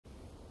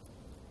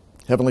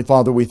Heavenly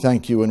Father, we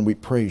thank you and we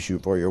praise you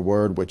for your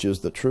word, which is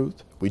the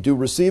truth. We do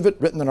receive it,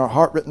 written in our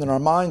heart, written in our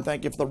mind.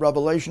 Thank you for the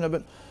revelation of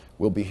it.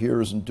 We'll be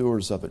hearers and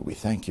doers of it. We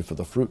thank you for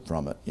the fruit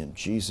from it. In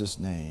Jesus'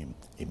 name,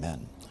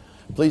 amen.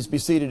 Please be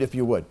seated if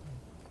you would.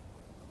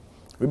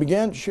 We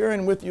began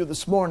sharing with you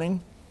this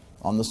morning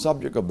on the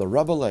subject of the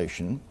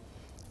revelation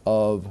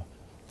of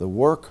the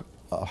work,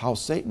 how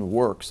Satan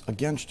works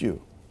against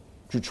you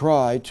to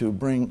try to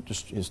bring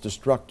his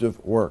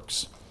destructive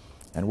works.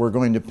 And we're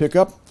going to pick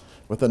up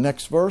with the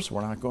next verse.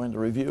 We're not going to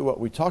review what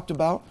we talked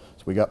about,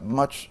 so we got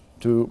much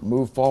to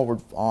move forward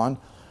on.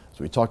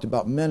 So we talked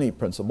about many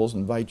principles. I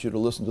invite you to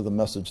listen to the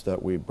message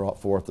that we brought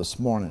forth this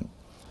morning.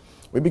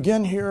 We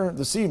begin here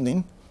this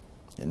evening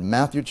in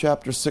Matthew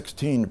chapter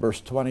 16, verse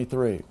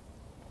 23.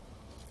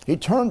 He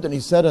turned and he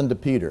said unto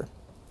Peter,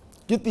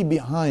 Get thee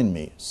behind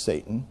me,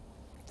 Satan,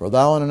 for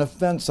thou art an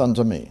offense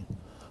unto me.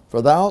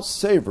 For thou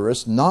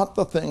savorest not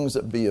the things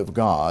that be of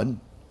God,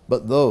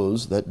 but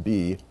those that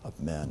be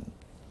of men.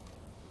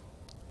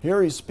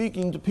 Here he's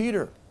speaking to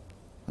Peter.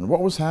 And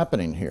what was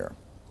happening here?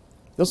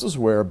 This is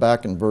where,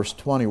 back in verse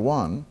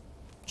 21,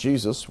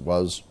 Jesus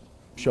was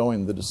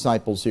showing the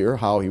disciples here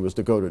how he was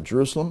to go to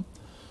Jerusalem,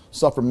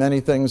 suffer many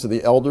things of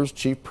the elders,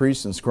 chief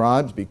priests, and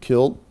scribes, be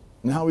killed,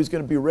 and how he's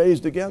going to be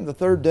raised again the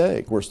third day.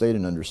 Of course, they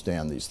didn't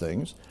understand these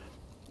things.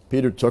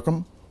 Peter took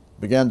him,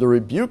 began to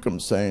rebuke him,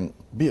 saying,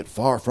 Be it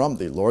far from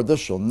thee, Lord, this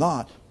shall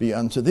not be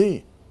unto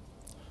thee.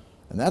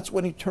 And that's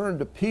when he turned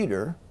to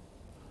Peter.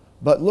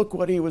 But look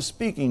what he was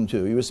speaking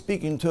to. He was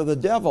speaking to the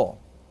devil.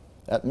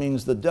 That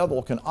means the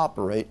devil can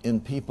operate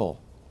in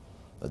people.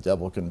 The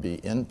devil can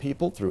be in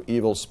people through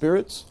evil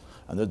spirits,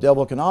 and the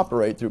devil can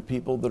operate through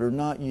people that are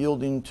not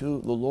yielding to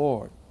the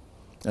Lord.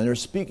 And they're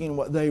speaking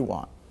what they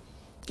want.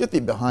 Get thee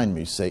behind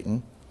me,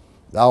 Satan.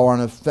 Thou art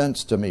an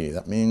offense to me.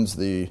 That means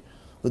the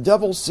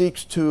devil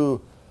seeks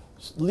to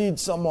lead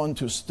someone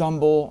to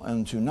stumble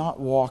and to not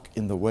walk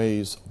in the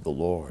ways of the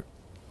Lord.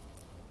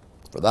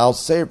 For thou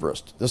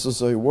savorest. This is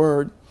a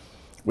word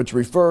which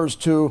refers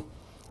to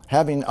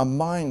having a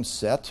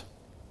mindset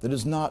that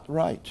is not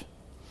right.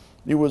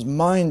 He was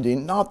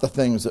minding not the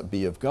things that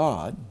be of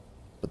God,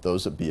 but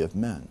those that be of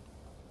men.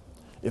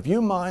 If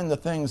you mind the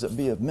things that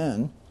be of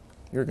men,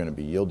 you're going to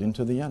be yielding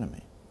to the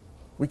enemy.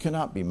 We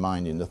cannot be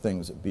minding the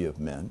things that be of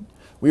men.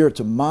 We are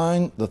to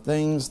mind the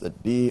things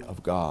that be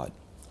of God.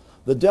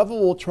 The devil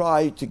will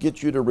try to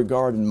get you to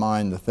regard and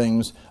mind the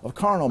things of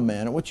carnal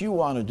man and what you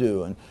want to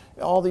do and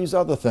all these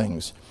other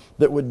things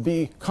that would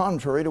be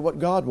contrary to what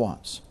God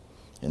wants,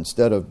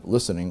 instead of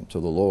listening to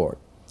the Lord.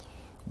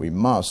 We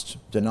must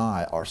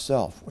deny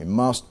ourselves. We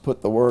must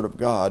put the Word of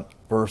God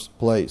first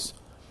place.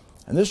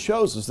 And this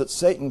shows us that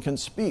Satan can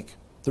speak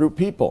through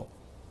people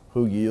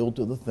who yield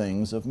to the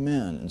things of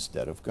men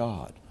instead of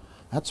God.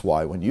 That's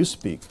why when you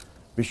speak,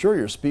 be sure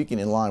you're speaking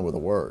in line with the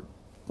Word.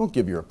 Don't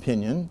give your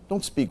opinion.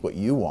 Don't speak what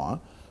you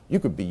want. You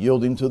could be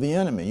yielding to the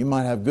enemy. You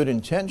might have good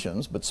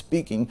intentions, but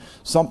speaking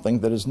something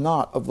that is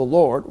not of the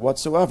Lord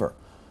whatsoever.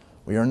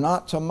 We are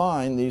not to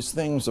mind these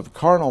things of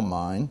carnal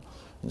mind.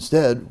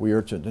 Instead, we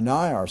are to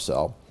deny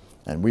ourselves,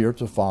 and we are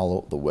to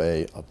follow the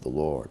way of the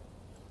Lord.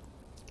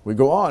 We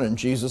go on, and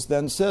Jesus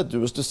then said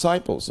to his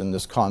disciples in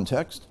this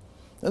context,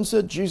 then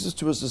said Jesus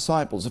to his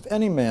disciples, If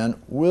any man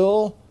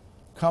will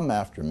come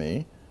after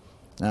me,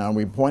 now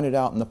we pointed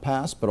out in the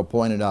past, but I'll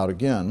point it out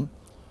again,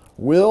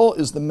 will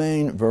is the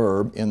main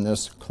verb in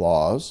this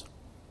clause,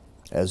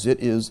 as it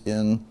is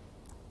in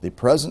the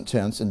present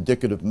tense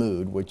indicative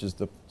mood, which is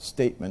the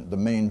statement, the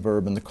main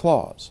verb in the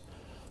clause.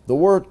 The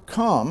word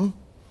come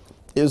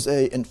is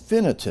an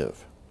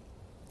infinitive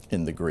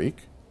in the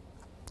Greek.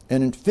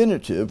 An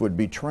infinitive would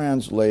be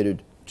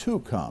translated to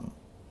come.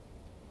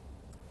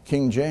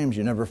 King James,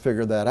 you never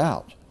figure that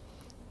out.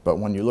 But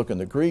when you look in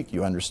the Greek,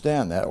 you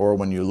understand that. Or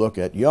when you look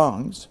at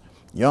Young's,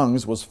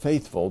 Young's was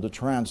faithful to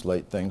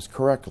translate things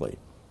correctly.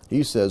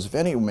 He says, If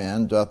any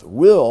man doth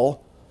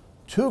will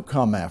to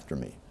come after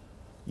me.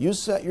 You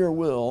set your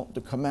will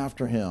to come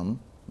after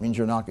him, means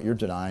you're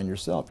denying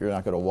yourself. You're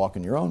not going to walk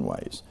in your own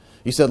ways.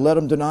 He said, let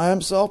him deny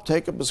himself,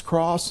 take up his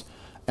cross,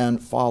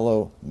 and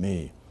follow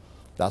me.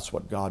 That's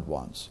what God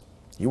wants.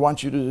 He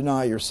wants you to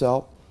deny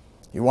yourself.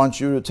 He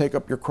wants you to take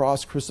up your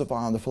cross,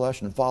 crucify on the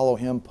flesh, and follow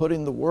him,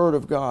 putting the Word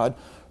of God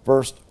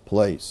first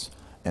place,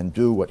 and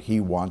do what he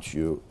wants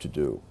you to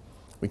do.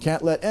 We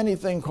can't let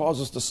anything cause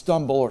us to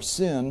stumble or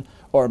sin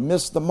or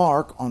miss the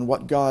mark on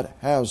what God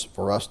has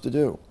for us to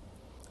do.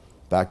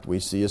 In fact, we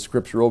see a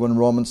scripture over in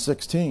Romans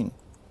 16,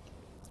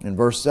 in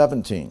verse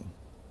 17,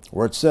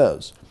 where it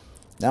says,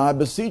 Now I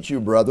beseech you,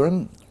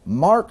 brethren,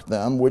 mark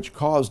them which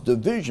cause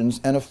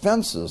divisions and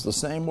offenses, the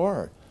same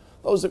word.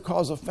 Those that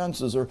cause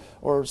offenses or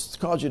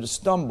cause you to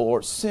stumble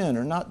or sin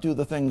or not do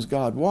the things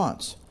God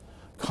wants,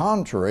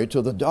 contrary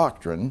to the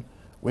doctrine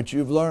which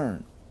you've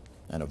learned,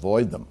 and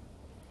avoid them.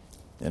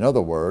 In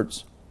other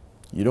words,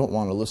 you don't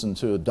want to listen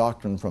to a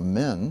doctrine from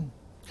men,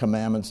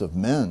 commandments of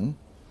men,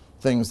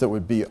 things that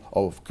would be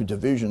of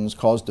divisions,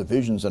 cause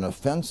divisions and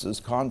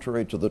offenses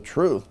contrary to the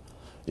truth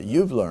that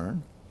you've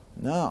learned.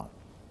 No,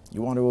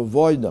 you want to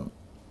avoid them.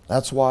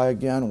 That's why,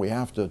 again, we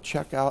have to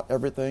check out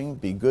everything,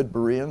 be good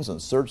Bereans,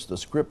 and search the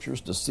Scriptures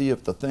to see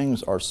if the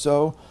things are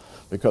so,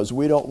 because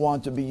we don't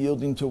want to be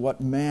yielding to what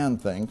man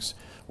thinks.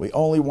 We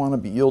only want to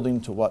be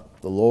yielding to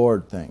what the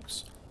Lord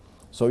thinks.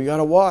 So you got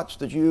to watch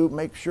that you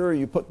make sure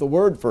you put the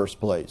Word first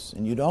place,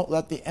 and you don't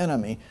let the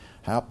enemy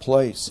have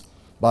place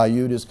by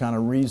you just kind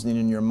of reasoning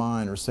in your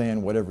mind or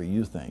saying whatever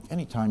you think.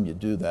 Anytime you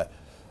do that,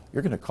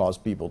 you're going to cause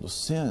people to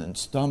sin and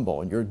stumble,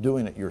 and you're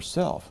doing it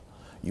yourself.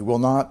 You will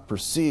not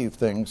perceive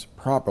things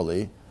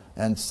properly,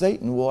 and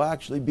Satan will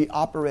actually be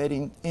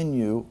operating in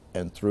you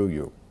and through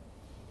you.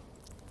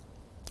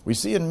 We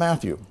see in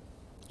Matthew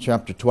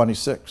chapter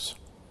 26,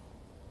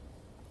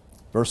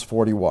 verse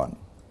 41.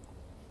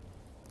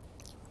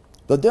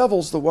 The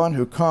devil's the one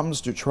who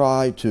comes to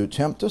try to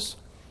tempt us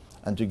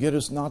and to get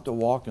us not to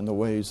walk in the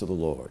ways of the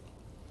Lord.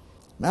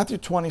 Matthew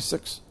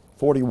 26,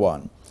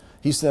 41.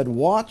 He said,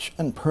 watch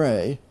and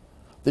pray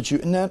that you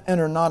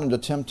enter not into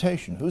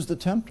temptation. Who's the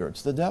tempter?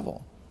 It's the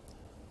devil.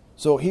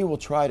 So he will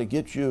try to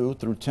get you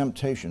through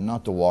temptation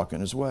not to walk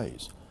in his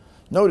ways.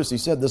 Notice he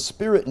said, the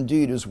spirit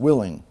indeed is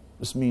willing.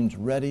 This means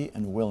ready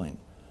and willing.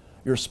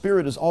 Your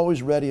spirit is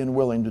always ready and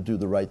willing to do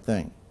the right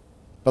thing.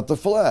 But the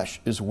flesh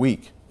is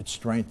weak. It's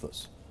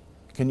strengthless.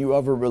 Can you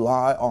ever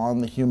rely on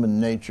the human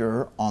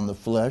nature, on the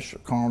flesh, a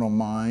carnal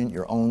mind,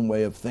 your own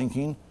way of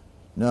thinking?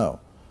 No.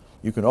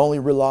 You can only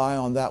rely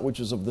on that which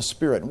is of the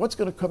Spirit. And what's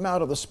going to come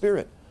out of the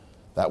Spirit?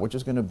 That which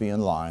is going to be in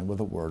line with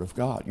the Word of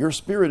God. Your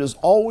spirit is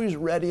always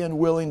ready and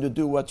willing to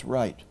do what's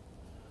right.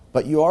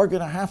 But you are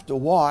going to have to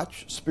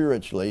watch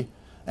spiritually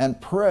and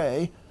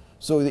pray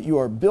so that you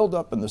are built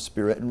up in the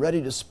Spirit and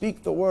ready to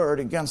speak the Word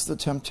against the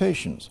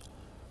temptations.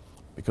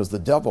 Because the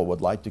devil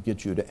would like to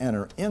get you to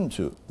enter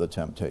into the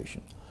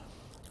temptation.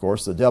 Of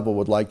course, the devil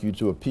would like you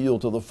to appeal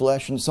to the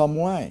flesh in some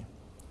way,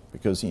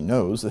 because he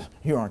knows that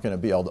you aren't going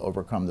to be able to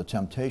overcome the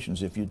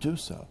temptations if you do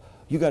so.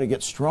 You got to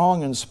get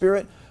strong in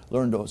spirit,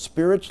 learn to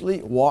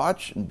spiritually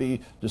watch and be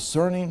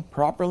discerning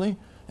properly,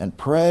 and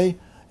pray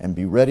and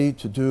be ready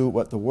to do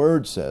what the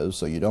Word says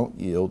so you don't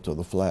yield to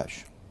the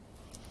flesh.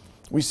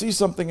 We see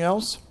something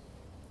else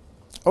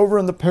over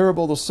in the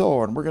parable of the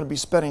sower, and we're going to be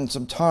spending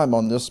some time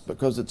on this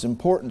because it's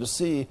important to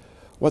see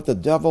what the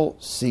devil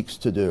seeks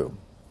to do.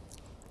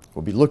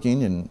 We'll be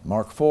looking in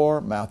Mark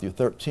 4, Matthew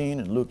 13,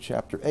 and Luke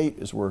chapter 8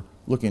 as we're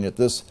looking at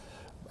this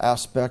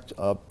aspect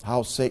of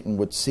how Satan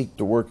would seek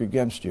to work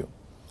against you.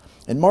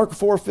 In Mark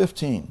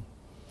 4:15,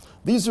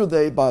 these are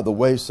they by the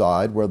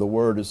wayside where the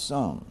word is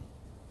sown.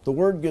 The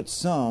word gets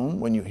sown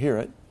when you hear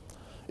it.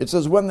 It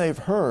says, when they've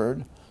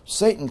heard,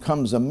 Satan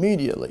comes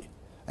immediately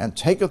and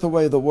taketh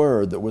away the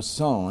word that was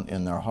sown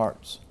in their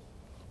hearts.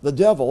 The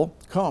devil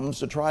comes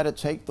to try to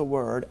take the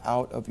word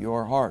out of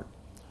your heart.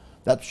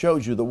 That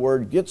shows you the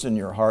word gets in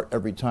your heart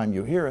every time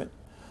you hear it,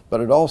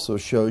 but it also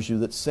shows you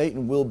that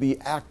Satan will be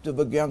active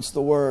against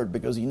the word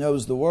because he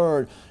knows the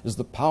word is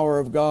the power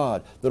of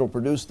God that will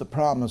produce the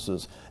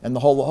promises, and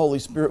the Holy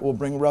Spirit will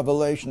bring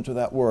revelation to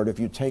that word if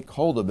you take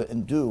hold of it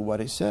and do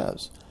what he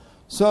says.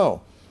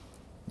 So,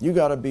 you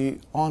got to be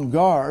on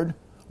guard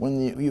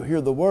when you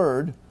hear the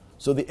word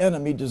so the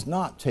enemy does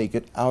not take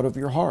it out of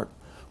your heart,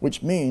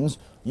 which means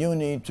you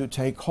need to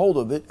take hold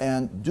of it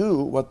and do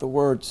what the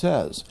word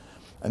says.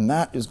 And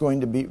that is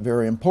going to be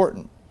very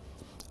important.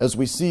 As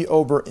we see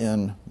over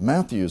in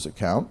Matthew's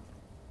account,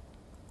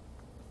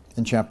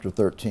 in chapter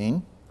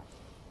 13,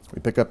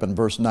 we pick up in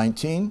verse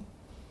 19.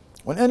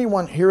 When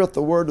anyone heareth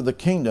the word of the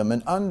kingdom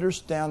and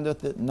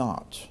understandeth it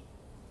not,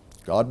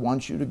 God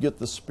wants you to get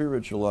the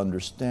spiritual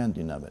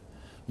understanding of it.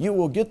 You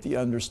will get the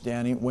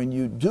understanding when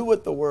you do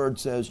what the word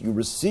says, you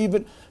receive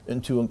it,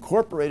 and to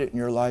incorporate it in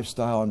your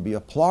lifestyle and be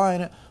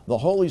applying it, the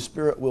Holy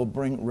Spirit will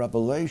bring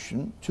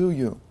revelation to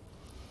you.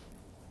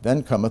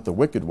 Then cometh the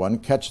wicked one,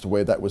 catch the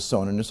way that was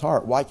sown in his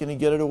heart. Why can he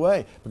get it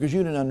away? Because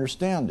you didn't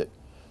understand it.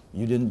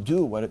 You didn't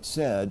do what it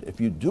said.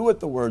 If you do what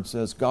the word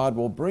says, God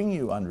will bring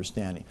you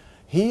understanding.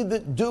 He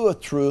that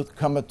doeth truth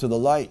cometh to the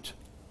light.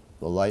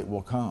 The light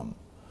will come.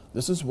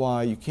 This is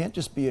why you can't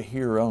just be a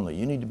hearer only.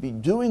 You need to be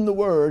doing the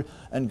word,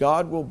 and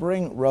God will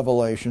bring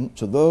revelation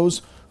to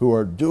those who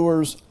are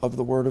doers of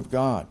the word of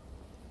God.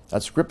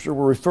 That scripture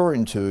we're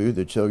referring to,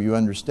 that so you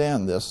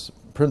understand this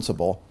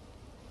principle,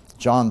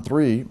 John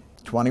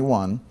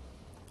 3:21,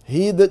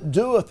 he that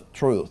doeth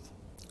truth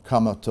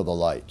cometh to the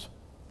light.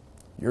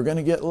 You're going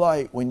to get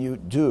light when you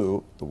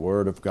do the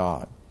Word of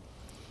God.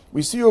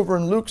 We see over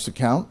in Luke's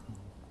account,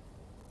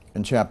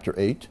 in chapter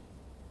 8,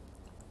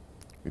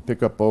 we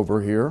pick up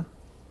over here,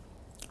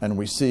 and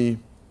we see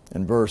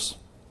in verse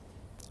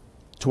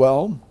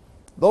 12,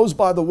 those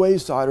by the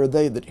wayside are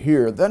they that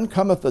hear. Then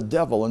cometh the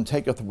devil and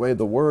taketh away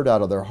the word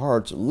out of their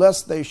hearts,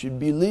 lest they should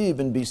believe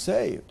and be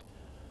saved.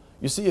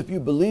 You see, if you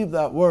believe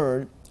that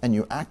word, and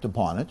you act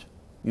upon it,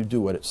 you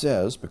do what it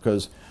says,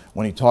 because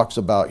when he talks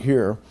about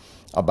here,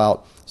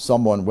 about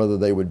someone, whether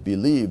they would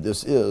believe,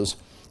 this is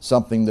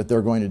something that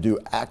they're going to do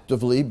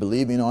actively,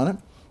 believing on it,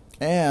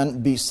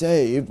 and be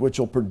saved, which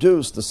will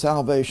produce the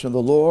salvation of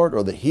the Lord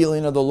or the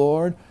healing of the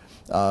Lord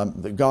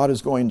that God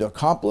is going to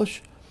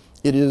accomplish.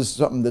 It is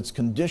something that's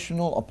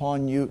conditional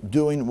upon you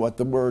doing what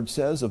the Word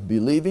says, of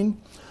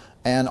believing.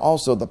 And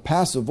also the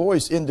passive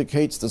voice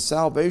indicates the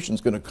salvation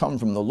is going to come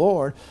from the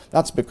Lord.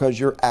 That's because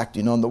you're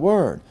acting on the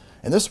Word.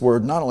 And this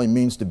word not only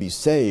means to be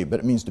saved, but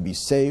it means to be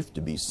safe,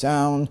 to be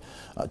sound,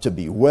 to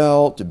be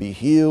well, to be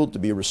healed, to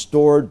be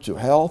restored to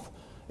health.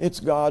 It's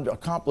God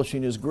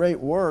accomplishing His great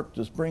work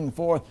to bring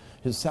forth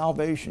His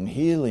salvation,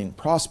 healing,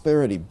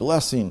 prosperity,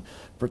 blessing,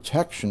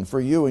 protection for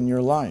you in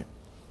your life.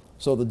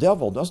 So the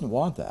devil doesn't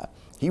want that.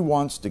 He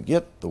wants to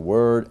get the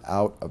Word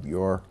out of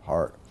your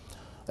heart.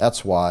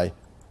 That's why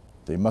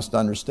they must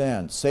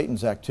understand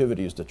Satan's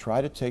activity is to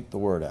try to take the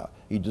Word out.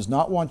 He does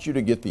not want you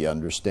to get the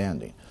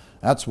understanding.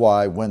 That's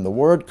why when the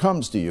Word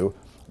comes to you,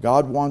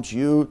 God wants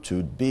you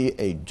to be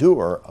a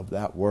doer of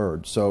that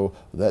Word, so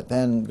that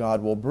then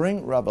God will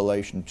bring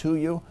revelation to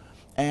you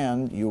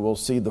and you will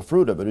see the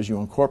fruit of it as you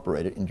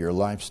incorporate it into your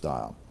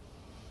lifestyle.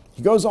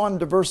 He goes on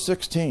to verse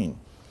 16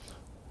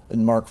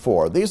 in Mark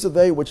 4. These are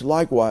they which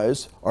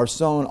likewise are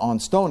sown on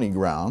stony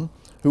ground,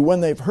 who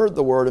when they've heard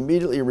the Word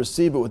immediately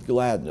receive it with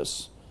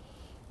gladness.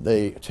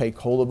 They take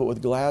hold of it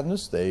with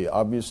gladness. They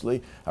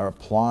obviously are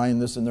applying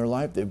this in their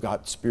life. They've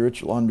got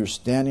spiritual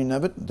understanding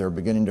of it. They're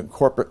beginning to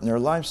incorporate it in their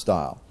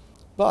lifestyle.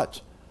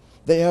 But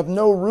they have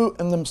no root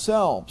in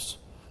themselves.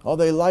 Oh,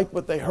 they like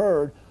what they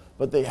heard,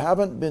 but they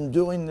haven't been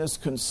doing this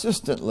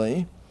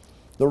consistently.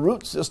 The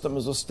root system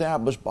is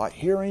established by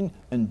hearing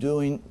and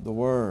doing the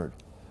Word.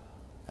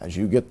 As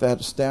you get that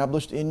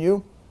established in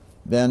you,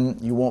 then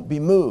you won't be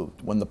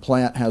moved. When the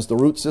plant has the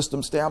root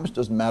system established,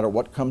 doesn't matter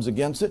what comes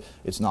against it,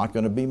 it's not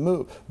going to be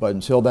moved. But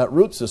until that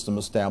root system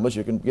is established,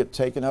 you can get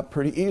taken up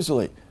pretty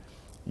easily.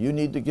 You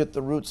need to get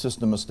the root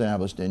system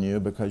established in you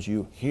because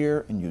you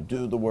hear and you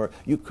do the Word.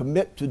 You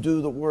commit to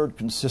do the Word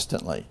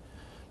consistently.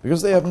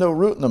 Because they have no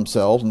root in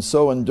themselves and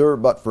so endure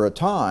but for a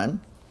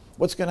time,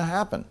 what's going to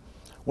happen?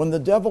 When the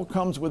devil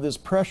comes with his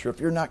pressure, if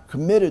you're not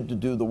committed to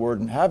do the Word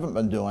and haven't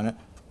been doing it,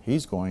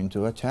 he's going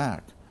to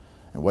attack.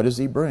 And what does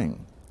he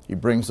bring? He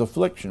brings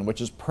affliction,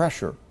 which is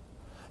pressure.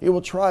 He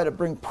will try to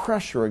bring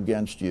pressure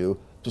against you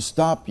to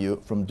stop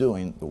you from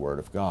doing the Word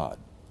of God.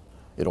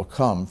 It'll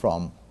come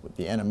from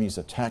the enemy's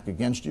attack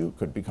against you. It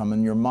could be coming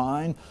in your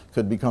mind. It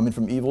could be coming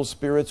from evil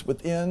spirits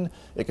within.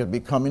 It could be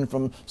coming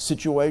from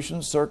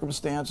situations,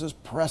 circumstances,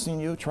 pressing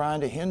you, trying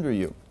to hinder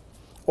you.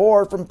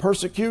 Or from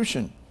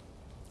persecution,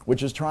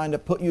 which is trying to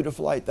put you to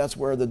flight. That's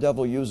where the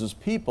devil uses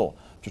people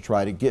to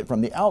try to get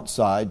from the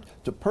outside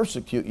to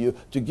persecute you,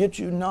 to get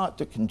you not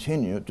to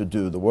continue to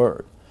do the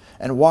Word.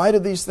 And why do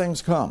these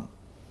things come?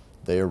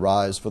 They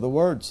arise for the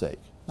Word's sake,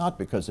 not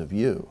because of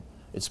you.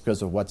 It's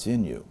because of what's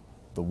in you,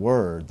 the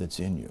Word that's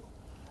in you.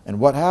 And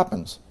what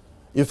happens?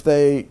 If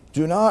they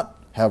do not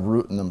have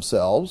root in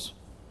themselves,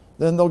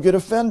 then they'll get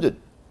offended.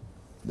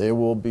 They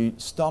will be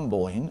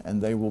stumbling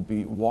and they will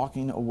be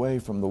walking away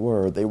from the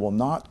Word. They will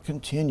not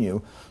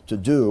continue to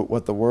do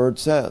what the Word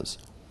says.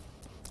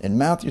 In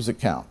Matthew's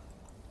account,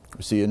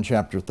 we see in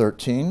chapter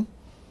 13,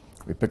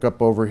 we pick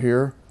up over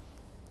here,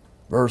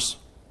 verse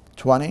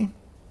 20.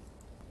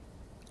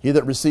 He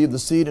that received the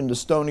seed into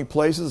stony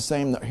places, the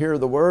same that hear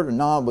the Word and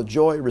now with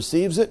joy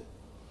receives it.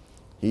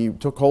 He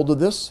took hold of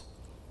this.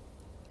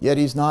 Yet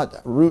he's not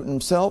root in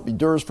himself. He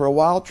endures for a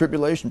while.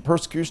 Tribulation,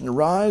 persecution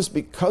arise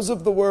because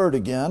of the Word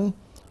again.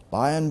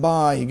 By and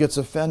by he gets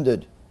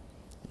offended.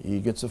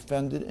 He gets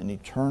offended and he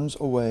turns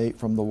away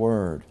from the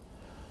Word.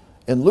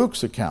 In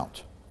Luke's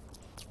account,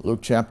 Luke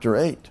chapter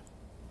 8,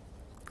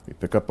 we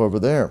pick up over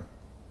there.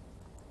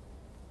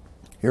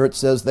 Here it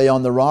says, they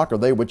on the rock, or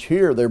they which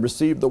hear, they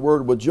receive the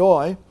Word with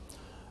joy.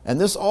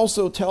 And this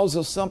also tells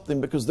us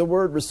something, because the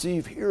word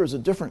receive here is a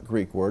different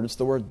Greek word. It's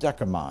the word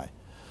dekamai.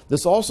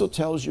 This also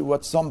tells you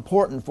what's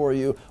important for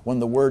you when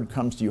the Word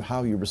comes to you,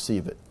 how you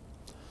receive it.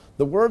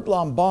 The word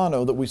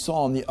lambano that we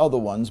saw in the other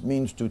ones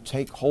means to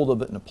take hold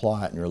of it and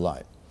apply it in your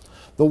life.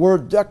 The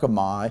word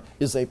dekamai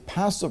is a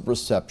passive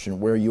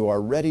reception where you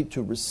are ready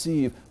to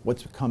receive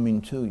what's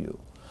coming to you.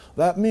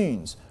 That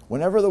means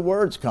whenever the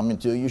Word's coming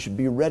to you, you should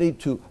be ready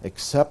to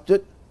accept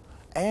it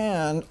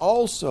and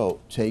also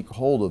take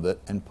hold of it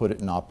and put it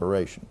in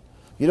operation.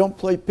 You don't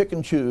play pick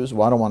and choose.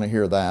 Well, I don't want to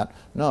hear that.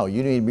 No,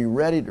 you need to be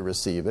ready to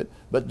receive it,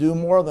 but do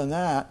more than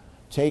that.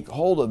 Take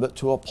hold of it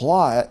to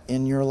apply it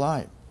in your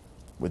life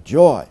with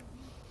joy.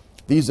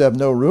 These have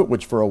no root,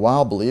 which for a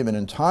while believe, and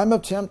in time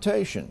of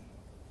temptation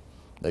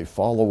they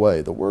fall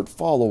away. The word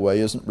fall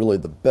away isn't really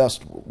the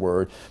best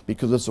word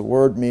because it's a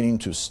word meaning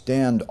to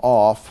stand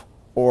off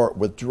or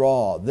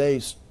withdraw.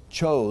 They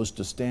chose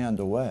to stand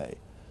away.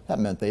 That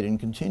meant they didn't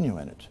continue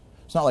in it.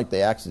 It's not like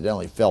they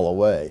accidentally fell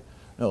away.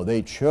 No,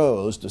 they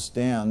chose to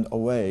stand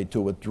away,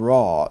 to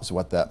withdraw is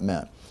what that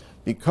meant.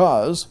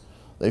 Because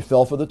they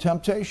fell for the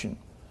temptation.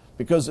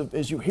 Because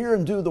as you hear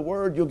and do the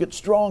Word, you'll get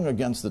strong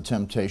against the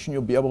temptation.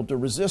 You'll be able to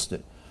resist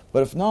it.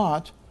 But if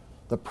not,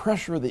 the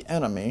pressure of the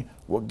enemy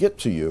will get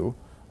to you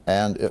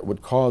and it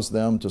would cause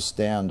them to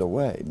stand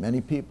away.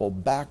 Many people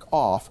back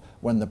off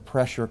when the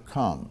pressure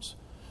comes.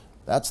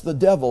 That's the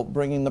devil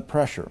bringing the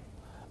pressure.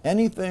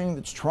 Anything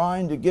that's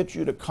trying to get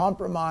you to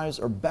compromise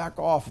or back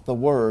off the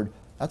Word,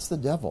 that's the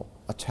devil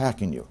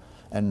attacking you.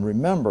 And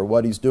remember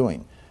what he's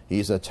doing.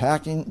 He's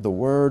attacking the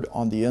word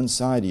on the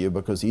inside of you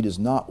because he does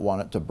not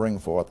want it to bring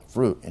forth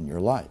fruit in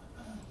your life.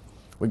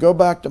 We go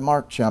back to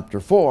Mark chapter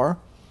 4,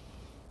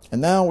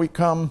 and now we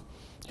come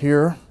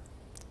here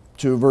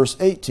to verse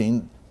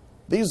 18.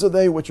 These are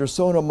they which are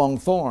sown among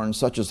thorns,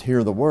 such as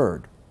hear the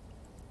word.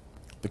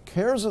 The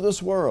cares of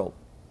this world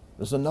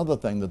is another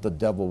thing that the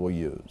devil will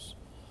use.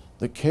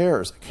 The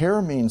cares.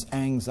 Care means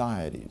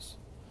anxieties.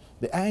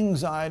 The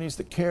anxieties,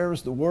 the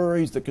cares, the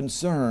worries, the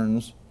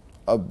concerns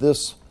of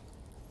this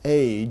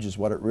age is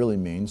what it really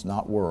means,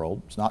 not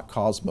world. It's not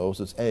cosmos,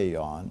 it's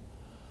aeon.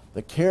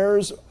 The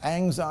cares,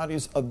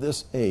 anxieties of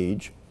this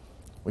age,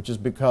 which is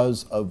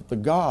because of the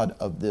god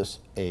of this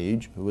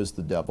age, who is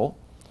the devil,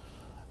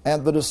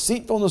 and the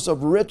deceitfulness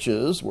of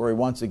riches, where he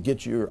wants to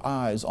get your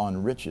eyes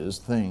on riches,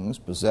 things,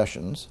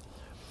 possessions,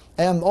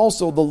 and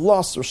also the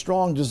lust or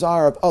strong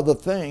desire of other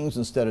things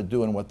instead of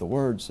doing what the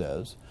word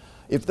says.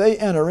 If they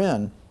enter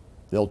in,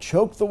 they'll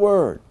choke the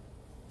word,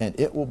 and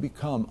it will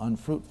become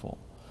unfruitful.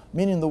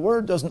 Meaning the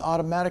word doesn't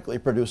automatically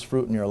produce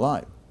fruit in your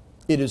life.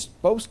 It is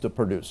supposed to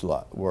produce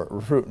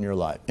fruit in your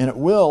life, and it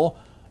will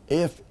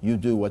if you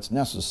do what's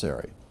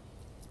necessary.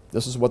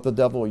 This is what the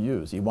devil will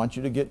use. He wants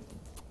you to get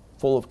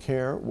full of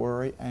care,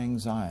 worry,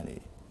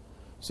 anxiety.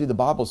 See, the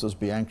Bible says,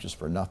 be anxious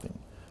for nothing.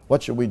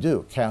 What should we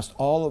do? Cast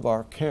all of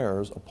our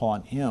cares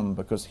upon him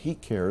because he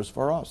cares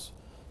for us.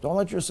 Don't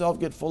let yourself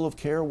get full of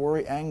care,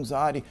 worry,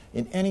 anxiety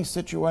in any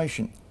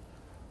situation.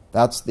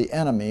 That's the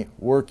enemy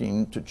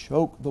working to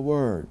choke the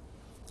word.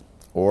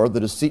 Or the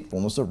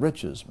deceitfulness of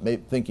riches,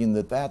 thinking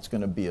that that's going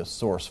to be a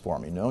source for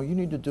me. No, you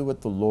need to do what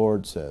the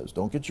Lord says.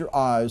 Don't get your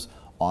eyes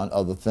on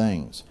other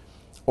things.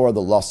 Or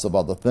the lusts of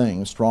other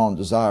things, strong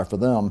desire for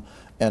them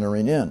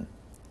entering in.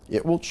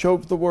 It will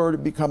choke the word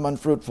and become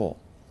unfruitful.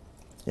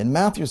 In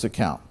Matthew's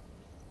account,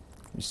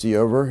 you see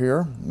over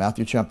here,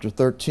 Matthew chapter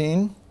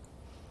 13,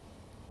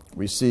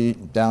 we see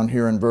down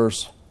here in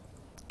verse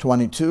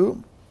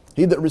 22,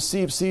 he that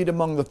receives seed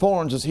among the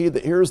thorns is he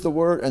that hears the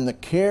word, and the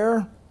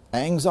care,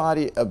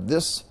 anxiety of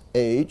this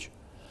age,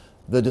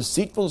 the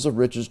deceitfulness of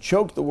riches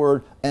choke the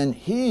word, and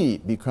he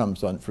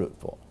becomes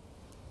unfruitful.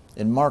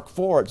 In Mark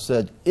 4 it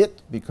said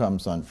it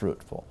becomes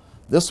unfruitful.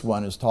 This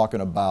one is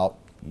talking about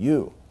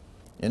you.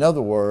 In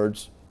other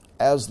words,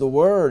 as the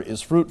word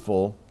is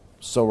fruitful,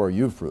 so are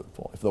you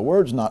fruitful. If the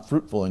word's not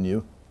fruitful in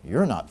you,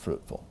 you're not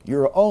fruitful.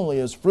 You're only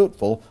as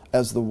fruitful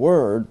as the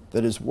word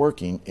that is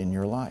working in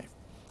your life.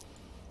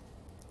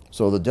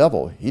 So the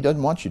devil, he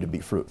doesn't want you to be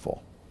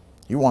fruitful.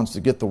 He wants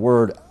to get the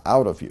word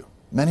out of you.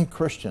 Many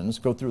Christians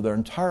go through their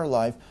entire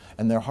life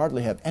and they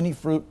hardly have any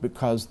fruit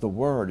because the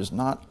word is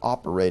not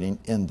operating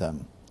in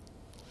them.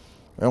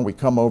 And we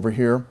come over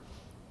here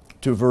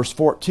to verse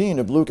 14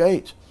 of Luke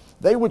 8.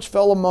 They which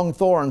fell among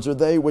thorns are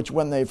they which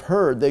when they've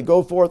heard, they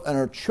go forth and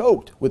are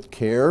choked with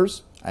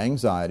cares,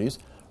 anxieties,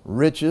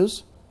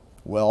 riches,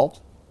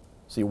 wealth.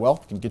 See,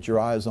 wealth can get your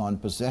eyes on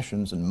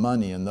possessions and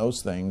money and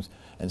those things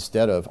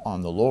instead of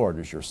on the Lord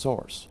as your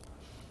source.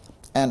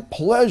 And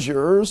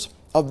pleasures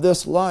of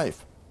this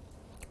life,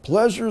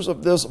 pleasures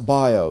of this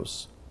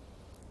bios.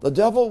 The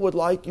devil would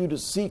like you to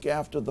seek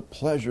after the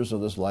pleasures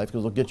of this life because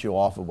it'll get you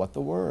off of what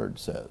the Word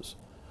says.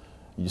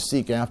 You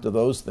seek after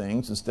those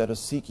things instead of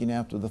seeking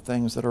after the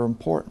things that are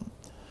important.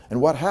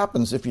 And what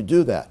happens if you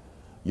do that?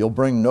 You'll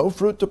bring no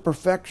fruit to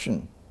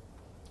perfection.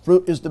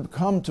 Fruit is to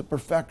come to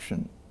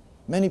perfection.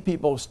 Many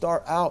people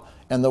start out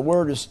and the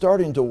Word is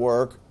starting to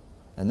work,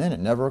 and then it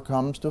never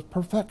comes to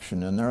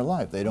perfection in their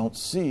life. They don't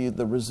see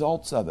the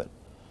results of it.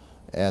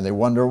 And they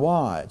wonder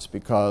why. It's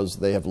because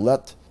they have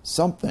let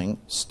something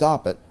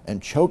stop it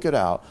and choke it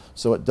out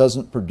so it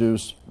doesn't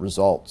produce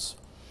results.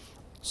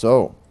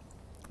 So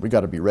we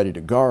got to be ready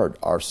to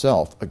guard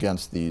ourselves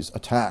against these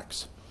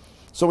attacks.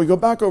 So we go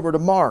back over to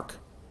Mark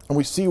and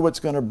we see what's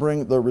going to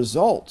bring the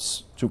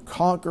results to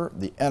conquer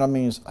the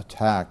enemy's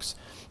attacks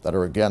that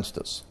are against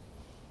us.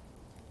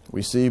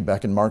 We see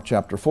back in Mark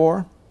chapter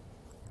 4,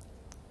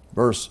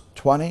 verse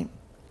 20,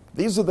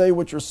 these are they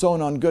which are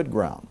sown on good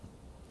ground.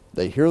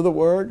 They hear the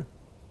word.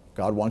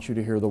 God wants you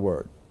to hear the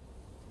word.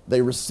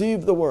 They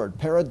receive the word.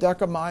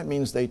 Paradekemai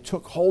means they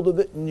took hold of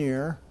it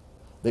near.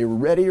 They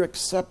ready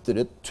accepted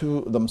it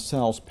to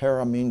themselves.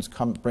 Para means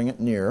come, bring it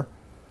near.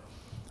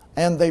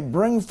 And they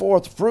bring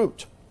forth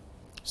fruit.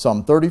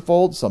 Some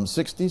 30-fold, some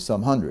 60,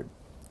 some 100.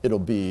 It'll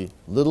be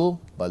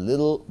little by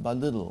little by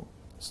little.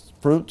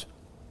 Fruit,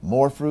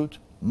 more fruit,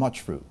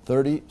 much fruit.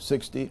 30,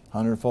 60,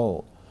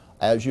 100-fold.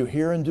 As you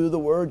hear and do the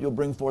word, you'll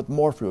bring forth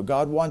more fruit.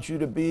 God wants you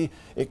to be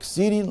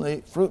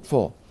exceedingly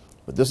fruitful.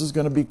 But this is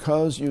going to be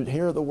because you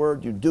hear the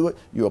word, you do it,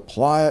 you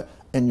apply it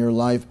in your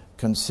life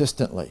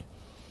consistently.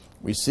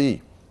 We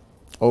see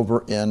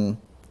over in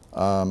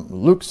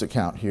Luke's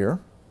account here,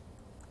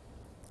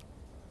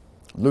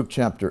 Luke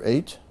chapter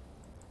 8.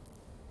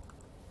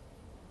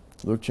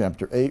 Luke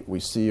chapter 8, we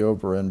see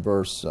over in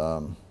verse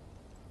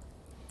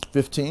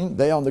 15,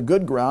 they on the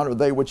good ground are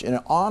they which in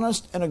an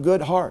honest and a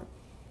good heart.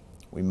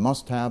 We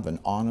must have an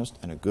honest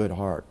and a good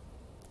heart.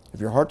 If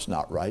your heart's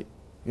not right,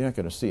 you're not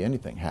going to see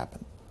anything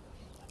happen.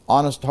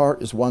 Honest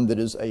heart is one that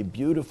is a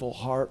beautiful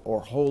heart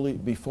or holy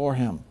before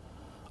Him.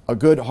 A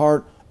good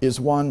heart is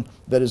one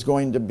that is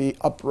going to be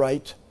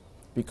upright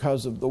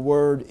because of the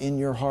Word in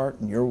your heart,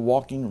 and you're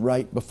walking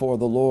right before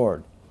the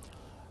Lord.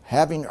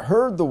 Having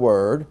heard the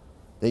Word,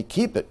 they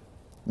keep it.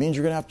 It means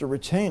you're going to have to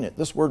retain it.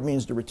 This word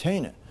means to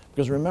retain it.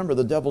 Because remember,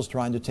 the devil's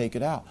trying to take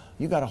it out.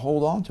 You got to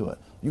hold on to it.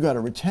 You got to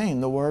retain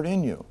the Word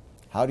in you.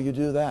 How do you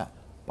do that?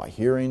 By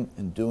hearing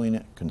and doing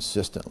it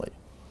consistently.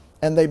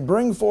 And they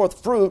bring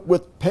forth fruit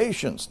with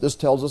patience. This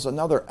tells us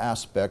another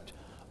aspect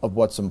of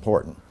what's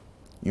important.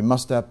 You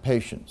must have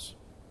patience.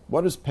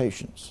 What is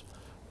patience?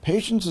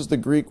 Patience is the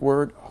Greek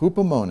word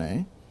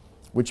hupomone,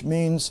 which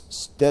means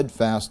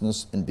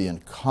steadfastness and being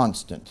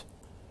constant.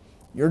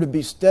 You're to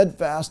be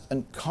steadfast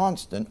and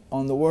constant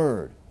on the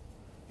Word.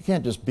 You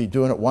can't just be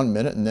doing it 1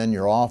 minute and then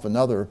you're off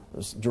another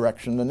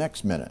direction the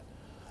next minute.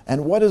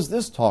 And what is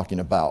this talking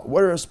about?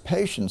 Where does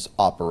patience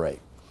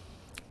operate?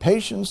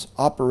 Patience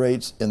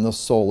operates in the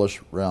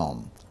soulish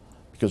realm.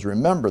 Because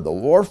remember, the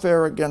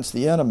warfare against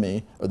the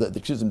enemy,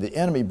 the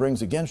enemy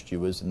brings against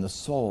you is in the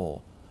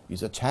soul.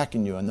 He's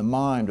attacking you in the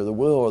mind or the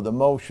will or the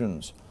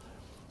emotions.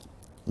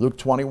 Luke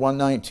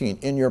 21:19,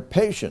 in your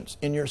patience,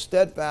 in your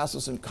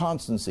steadfastness and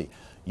constancy,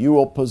 you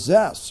will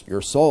possess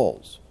your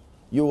souls.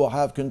 You will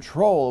have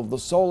control of the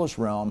soulish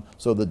realm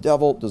so the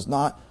devil does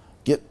not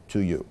get to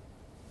you.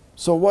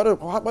 So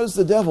what does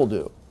the devil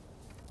do?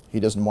 He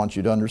doesn't want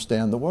you to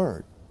understand the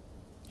Word.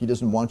 He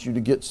doesn't want you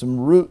to get some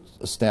roots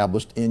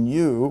established in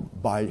you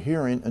by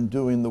hearing and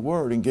doing the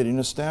Word and getting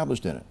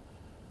established in it.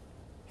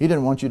 He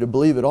didn't want you to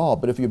believe at all.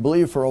 But if you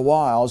believe for a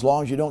while, as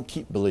long as you don't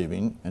keep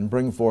believing and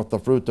bring forth the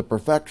fruit to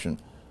perfection,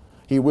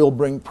 he will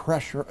bring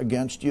pressure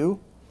against you.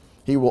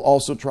 He will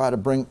also try to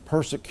bring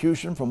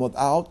persecution from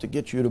without to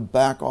get you to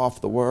back off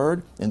the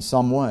Word in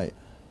some way.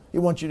 He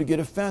wants you to get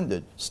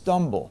offended,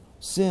 stumble,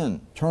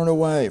 sin, turn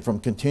away from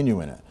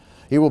continuing it.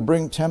 He will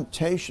bring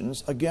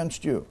temptations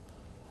against you.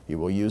 He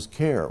will use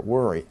care,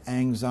 worry,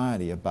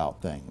 anxiety about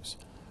things.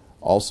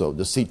 Also,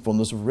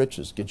 deceitfulness of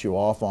riches, get you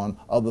off on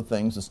other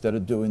things instead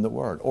of doing the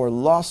Word. Or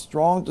lust,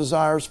 strong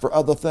desires for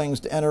other things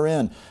to enter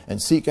in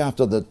and seek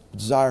after the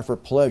desire for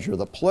pleasure,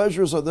 the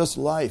pleasures of this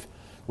life,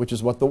 which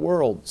is what the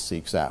world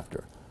seeks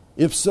after.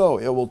 If so,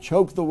 it will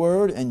choke the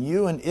Word, and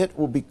you and it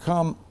will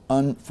become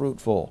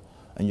unfruitful,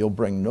 and you'll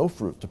bring no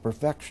fruit to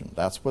perfection.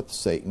 That's what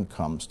Satan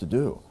comes to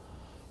do.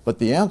 But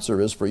the answer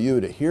is for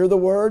you to hear the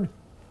Word,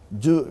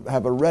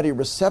 have a ready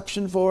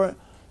reception for it,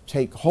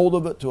 take hold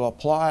of it to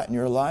apply it in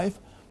your life,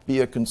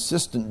 be a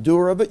consistent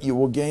doer of it. You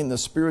will gain the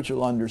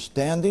spiritual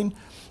understanding.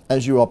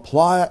 As you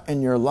apply it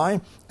in your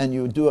life and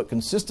you do it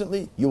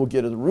consistently, you will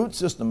get a root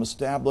system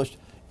established.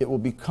 It will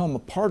become a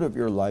part of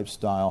your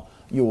lifestyle.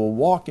 You will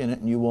walk in it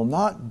and you will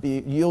not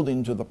be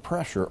yielding to the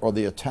pressure or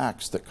the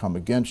attacks that come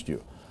against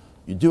you.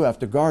 You do have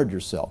to guard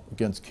yourself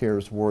against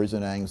cares, worries,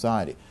 and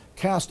anxiety.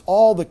 Cast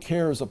all the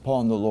cares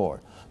upon the Lord.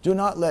 Do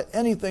not let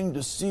anything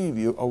deceive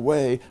you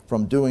away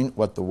from doing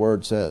what the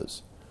Word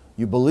says.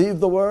 You believe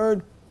the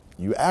Word,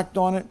 you act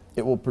on it,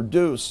 it will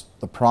produce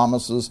the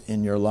promises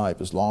in your life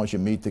as long as you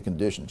meet the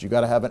conditions. You've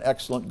got to have an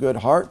excellent, good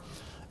heart,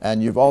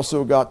 and you've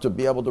also got to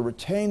be able to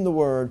retain the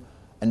Word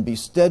and be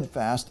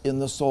steadfast in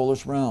the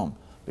soulish realm,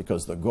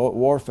 because the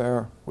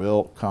warfare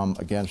will come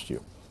against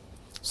you.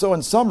 So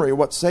in summary,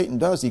 what Satan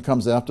does, he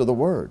comes after the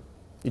Word.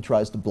 He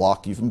tries to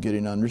block you from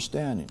getting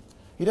understanding.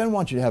 He doesn't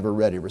want you to have a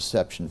ready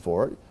reception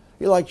for it.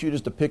 He likes you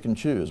just to pick and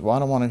choose. Well, I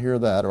don't want to hear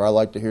that, or I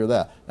like to hear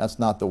that. That's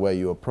not the way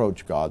you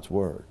approach God's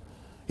Word.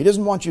 He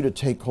doesn't want you to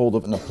take hold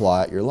of it and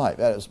apply it in your life.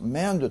 That is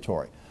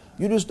mandatory.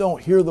 You just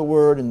don't hear the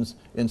Word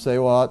and say,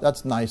 well,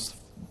 that's nice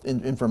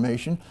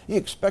information. He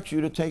expects you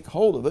to take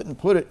hold of it and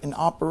put it in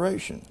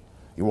operation.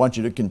 He wants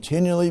you to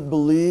continually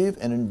believe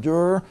and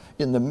endure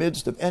in the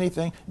midst of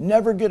anything.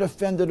 Never get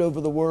offended over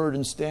the Word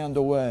and stand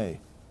away.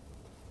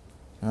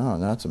 Oh,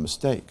 that's a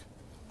mistake.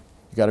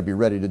 You've got to be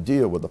ready to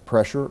deal with the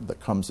pressure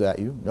that comes at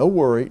you. No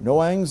worry,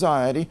 no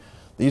anxiety.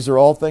 These are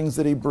all things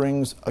that he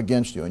brings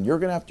against you. And you're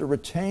going to have to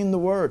retain the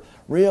Word.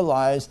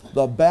 Realize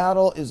the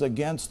battle is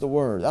against the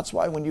Word. That's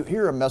why when you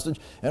hear a message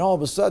and all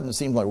of a sudden it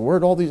seems like,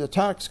 where'd all these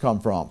attacks come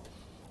from?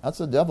 That's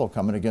the devil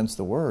coming against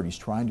the Word. He's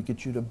trying to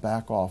get you to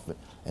back off it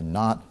and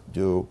not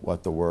do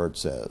what the Word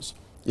says.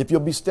 If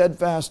you'll be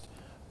steadfast,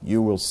 you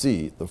will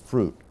see the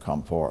fruit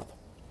come forth.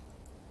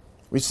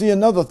 We see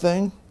another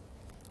thing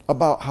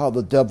about how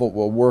the devil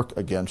will work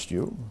against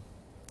you.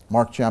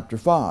 Mark chapter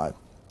 5,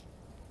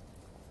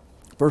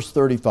 verse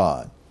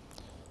 35.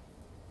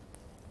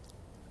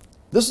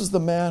 This is the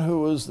man who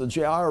was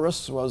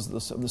Jairus, was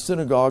the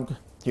synagogue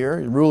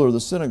here, the ruler of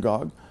the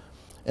synagogue.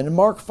 And in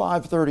Mark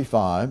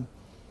 5:35,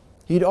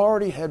 he'd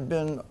already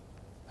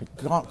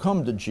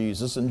come to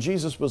Jesus, and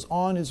Jesus was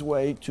on his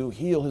way to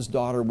heal his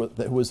daughter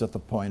who was at the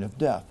point of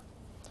death.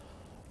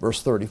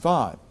 Verse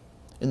 35.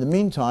 In the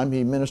meantime,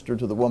 he ministered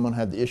to the woman who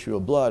had the issue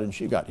of blood, and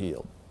she got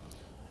healed.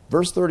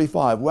 Verse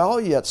 35, while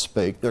he yet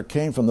spake, there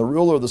came from the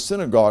ruler of the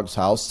synagogue's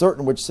house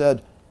certain which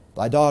said,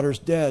 thy daughter's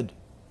dead.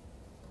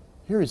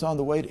 Here he's on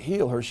the way to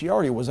heal her. She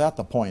already was at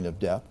the point of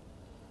death.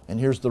 And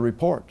here's the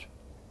report.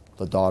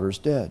 the daughter's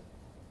dead.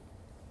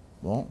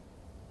 Well,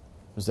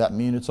 does that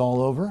mean it's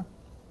all over?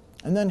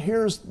 And then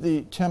here's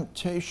the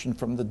temptation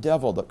from the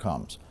devil that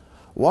comes.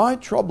 Why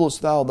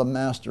troublest thou the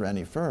master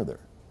any further?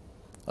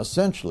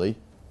 Essentially,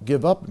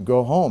 give up and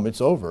go home.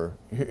 It's over.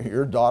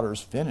 Your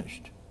daughter's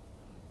finished.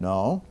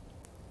 No.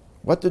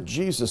 What did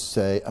Jesus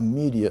say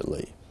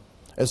immediately?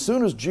 As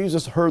soon as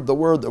Jesus heard the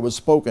word that was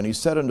spoken, he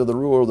said unto the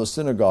ruler of the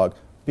synagogue,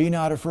 Be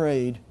not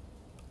afraid,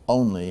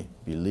 only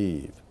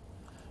believe.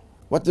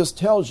 What this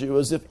tells you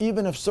is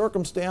even if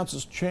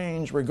circumstances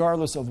change,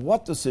 regardless of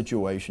what the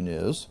situation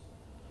is,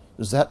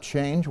 does that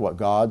change what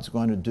God's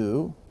going to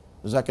do?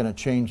 Is that going to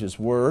change His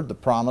word, the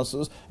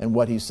promises, and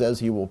what He says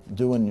He will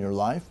do in your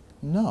life?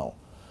 No.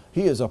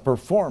 He is a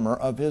performer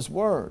of His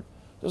word.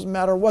 Doesn't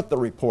matter what the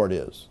report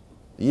is.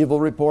 The evil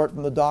report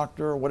from the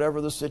doctor or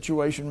whatever the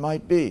situation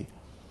might be.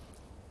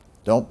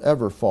 Don't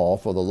ever fall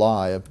for the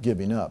lie of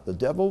giving up. The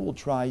devil will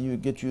try to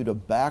get you to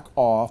back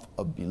off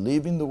of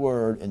believing the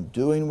word and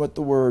doing what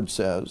the word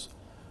says.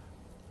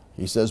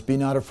 He says, be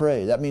not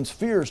afraid. That means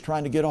fear is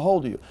trying to get a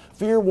hold of you.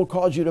 Fear will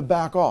cause you to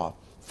back off.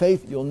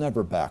 Faith, you'll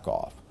never back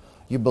off.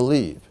 You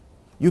believe.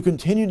 You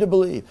continue to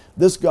believe.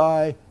 This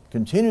guy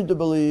continued to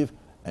believe,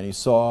 and he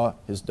saw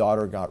his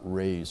daughter got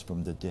raised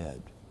from the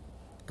dead.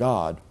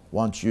 God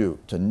wants you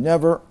to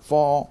never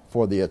fall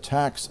for the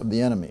attacks of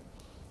the enemy.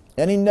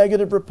 Any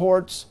negative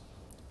reports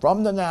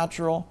from the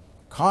natural,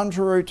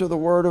 contrary to the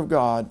Word of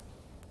God,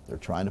 they're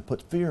trying to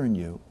put fear in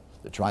you.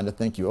 They're trying to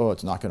think you,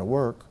 it's not going to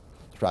work.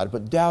 Try to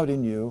put doubt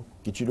in you,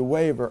 get you to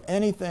waver,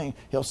 anything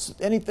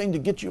to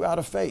get you out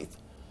of faith.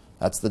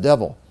 That's the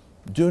devil.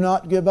 Do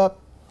not give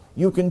up.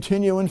 You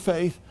continue in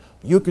faith.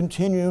 You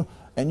continue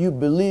and you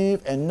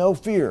believe and no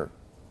fear.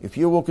 If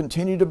you will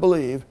continue to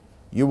believe,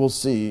 you will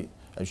see,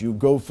 as you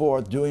go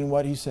forth doing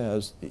what He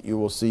says, that you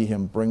will see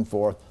Him bring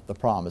forth the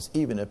promise,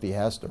 even if He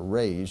has to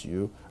raise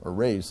you or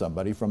raise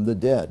somebody from the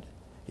dead.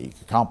 He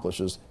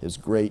accomplishes His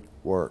great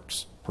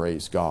works.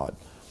 Praise God.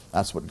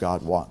 That's what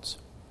God wants.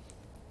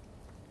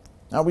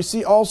 Now we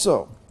see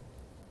also,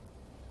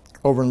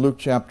 over in Luke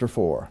chapter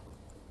 4,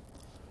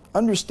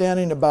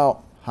 understanding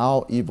about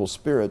how evil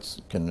spirits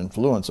can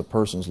influence a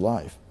person's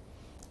life.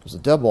 Because the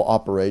devil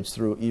operates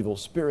through evil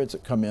spirits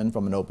that come in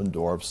from an open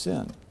door of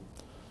sin.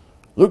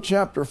 Luke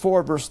chapter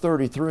 4, verse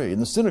 33, in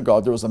the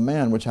synagogue there was a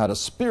man which had a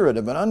spirit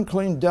of an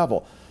unclean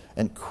devil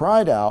and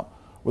cried out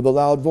with a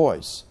loud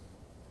voice.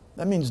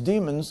 That means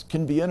demons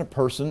can be in a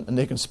person and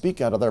they can speak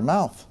out of their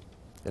mouth.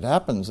 It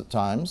happens at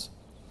times.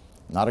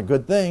 Not a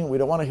good thing. We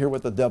don't want to hear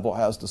what the devil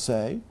has to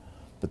say.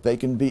 But they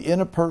can be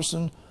in a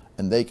person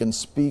and they can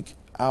speak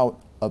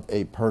out of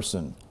a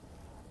person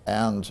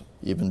and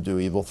even do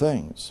evil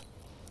things.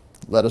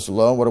 Let us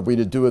alone. What have we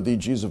to do with thee,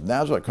 Jesus of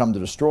Nazareth? Come to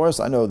destroy us.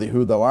 I know thee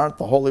who thou art,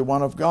 the Holy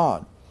One of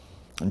God.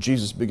 And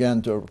Jesus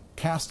began to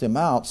cast him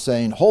out,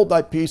 saying, Hold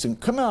thy peace and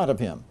come out of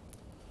him.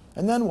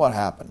 And then what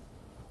happened?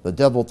 The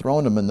devil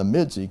thrown him in the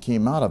midst, he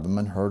came out of him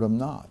and hurt him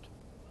not.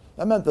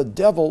 That meant the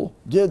devil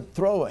did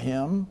throw at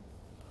him.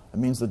 It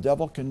means the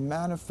devil can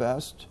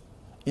manifest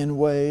in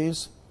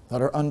ways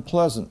that are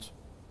unpleasant.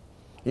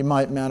 He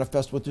might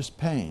manifest with just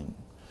pain.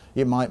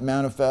 He might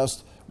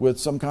manifest with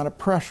some kind of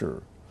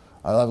pressure.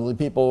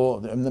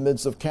 People in the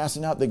midst of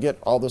casting out, they get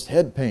all this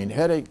head pain,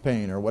 headache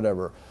pain or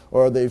whatever,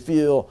 or they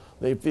feel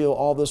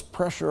all this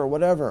pressure or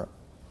whatever.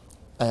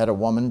 I had a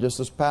woman just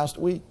this past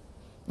week,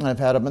 and I've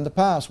had them in the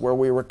past, where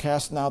we were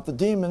casting out the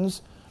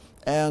demons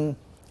and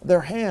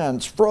their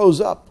hands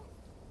froze up.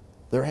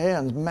 Their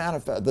hands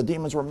manifest, the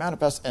demons were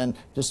manifest, and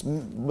just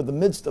with the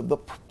midst of the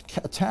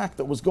attack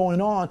that was going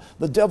on,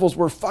 the devils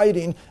were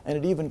fighting, and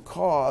it even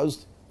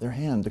caused their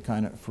hand to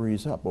kind of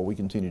freeze up. Well, we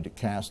continued to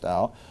cast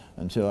out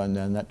and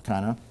then that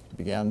kind of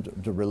began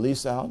to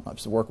release out.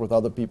 I've worked with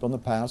other people in the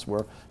past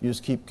where you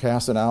just keep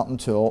casting out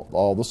until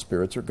all the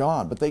spirits are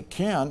gone. But they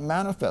can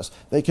manifest.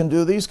 They can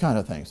do these kind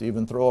of things,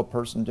 even throw a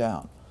person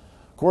down.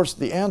 Of course,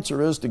 the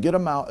answer is to get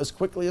them out as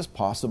quickly as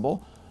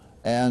possible.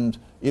 And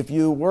if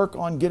you work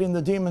on getting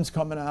the demons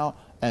coming out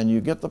and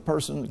you get the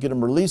person, get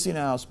them releasing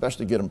out,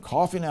 especially get them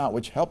coughing out,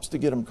 which helps to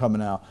get them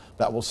coming out,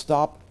 that will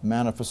stop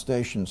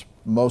manifestations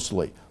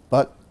mostly.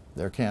 But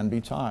there can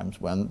be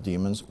times when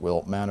demons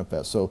will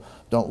manifest. So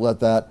don't let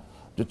that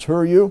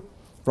deter you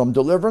from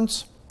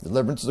deliverance.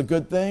 Deliverance is a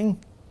good thing.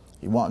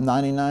 You want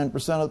 99%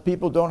 of the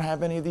people don't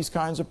have any of these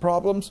kinds of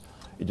problems.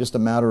 It's just a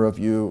matter of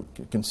you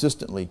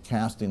consistently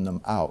casting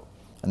them out.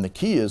 And the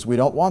key is we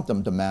don't want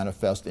them to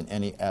manifest in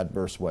any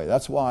adverse way.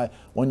 That's why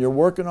when you're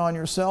working on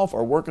yourself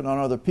or working on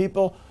other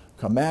people,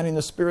 commanding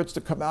the spirits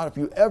to come out, if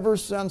you ever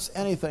sense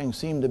anything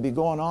seem to be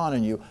going on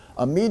and you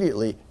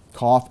immediately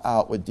cough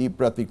out with deep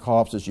breathy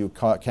coughs as you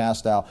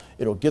cast out,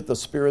 it'll get the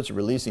spirits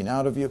releasing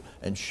out of you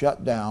and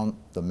shut down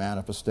the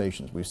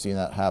manifestations. We've seen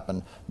that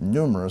happen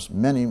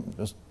many,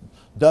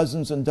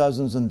 dozens and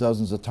dozens and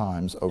dozens of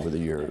times over the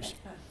years.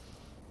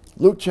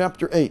 Luke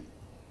chapter 8,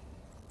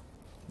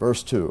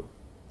 verse 2.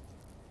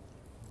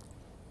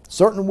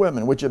 Certain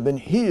women which have been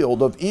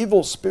healed of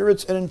evil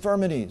spirits and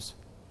infirmities.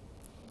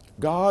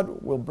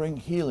 God will bring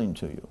healing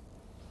to you.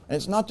 And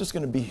it's not just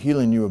going to be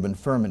healing you of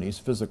infirmities,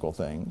 physical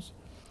things,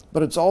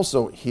 but it's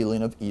also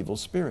healing of evil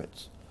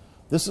spirits.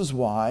 This is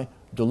why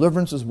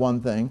deliverance is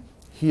one thing,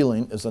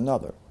 healing is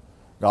another.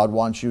 God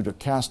wants you to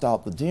cast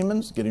out the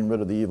demons, getting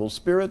rid of the evil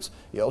spirits.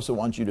 He also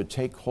wants you to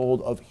take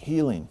hold of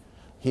healing.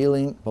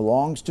 Healing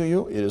belongs to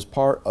you. It is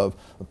part of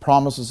the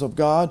promises of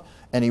God,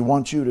 and He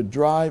wants you to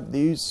drive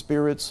these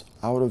spirits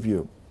out of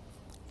you.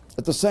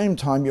 At the same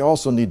time, you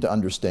also need to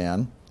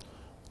understand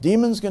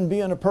demons can be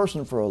in a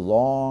person for a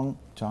long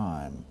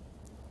time.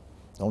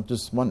 Don't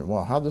just wonder,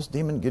 well, how did this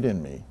demon get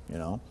in me? You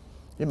know,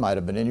 it might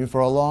have been in you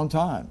for a long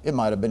time. It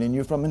might have been in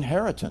you from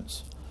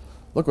inheritance.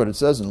 Look what it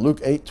says in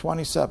Luke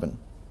 8:27.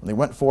 When they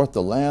went forth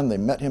to land, they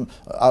met him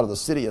out of the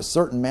city a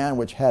certain man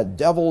which had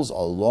devils a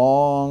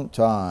long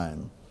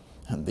time.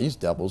 And these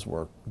devils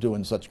were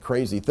doing such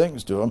crazy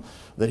things to him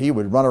that he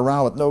would run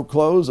around with no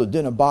clothes or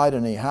didn't abide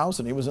in any house,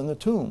 and he was in the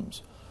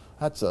tombs.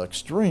 That's an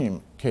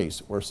extreme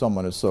case where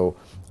someone is so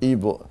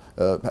evil,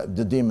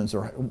 the demons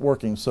are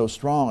working so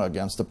strong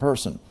against the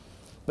person.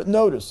 But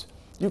notice,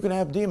 you can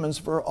have demons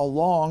for a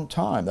long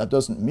time. That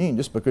doesn't mean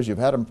just because you've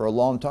had them for a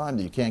long time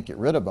that you can't get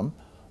rid of them.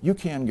 You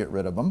can get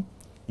rid of them.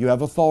 You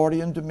have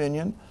authority and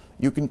dominion.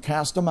 You can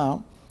cast them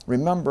out.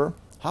 Remember,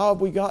 how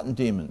have we gotten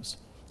demons?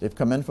 They've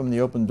come in from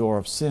the open door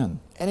of sin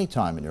any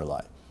time in your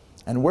life.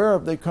 And where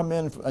have they come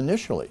in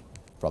initially?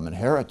 From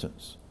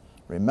inheritance.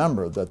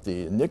 Remember that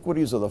the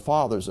iniquities of the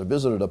fathers are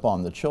visited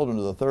upon the children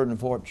of the third and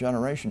fourth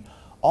generation.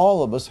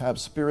 All of us have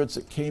spirits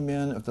that came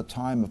in at the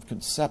time of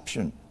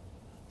conception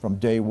from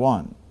day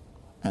one,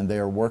 and they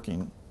are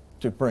working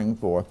to bring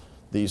forth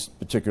these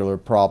particular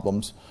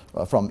problems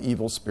from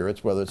evil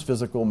spirits, whether it's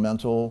physical,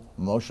 mental,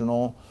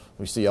 emotional.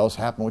 We see else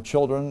happen with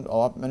children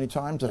many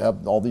times that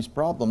have all these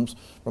problems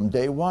from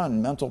day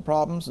one, mental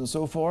problems and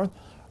so forth.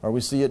 Or we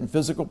see it in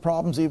physical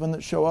problems even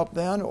that show up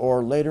then,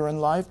 or later in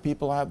life,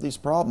 people have these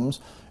problems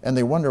and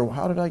they wonder, well,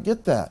 how did I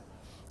get that?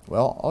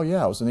 Well, oh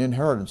yeah, it was in the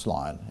inheritance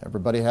line.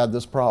 Everybody had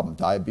this problem,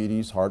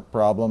 diabetes, heart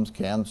problems,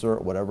 cancer,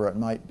 whatever it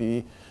might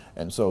be.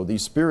 And so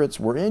these spirits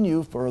were in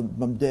you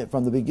from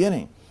the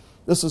beginning.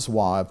 This is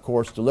why, of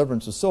course,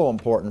 deliverance is so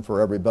important for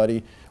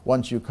everybody.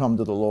 Once you come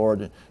to the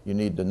Lord, you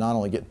need to not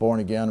only get born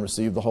again,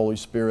 receive the Holy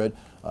Spirit,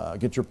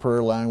 get your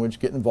prayer language,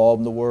 get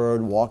involved in the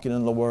Word, walking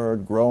in the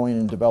Word, growing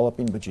and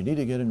developing, but you need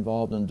to get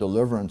involved in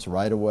deliverance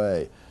right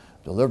away.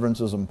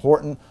 Deliverance is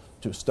important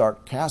to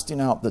start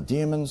casting out the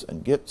demons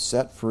and get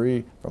set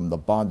free from the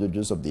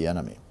bondages of the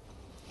enemy.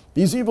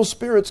 These evil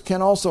spirits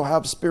can also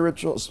have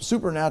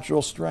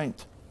supernatural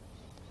strength.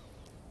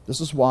 This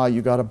is why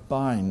you got to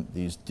bind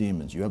these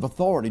demons. You have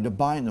authority to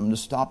bind them to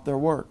stop their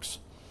works.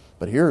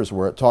 But here's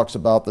where it talks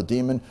about the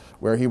demon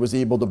where he was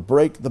able to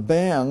break the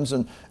bands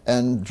and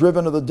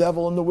driven of the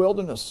devil in the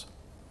wilderness.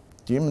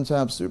 Demons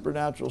have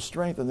supernatural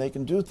strength and they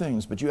can do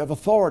things, but you have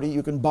authority.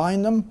 You can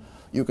bind them,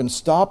 you can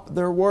stop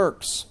their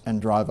works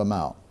and drive them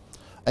out.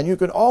 And you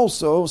can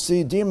also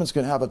see demons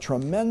can have a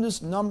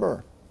tremendous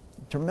number.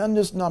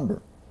 Tremendous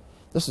number.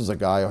 This is a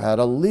guy who had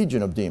a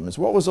legion of demons.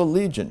 What was a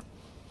legion?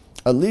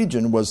 A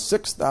legion was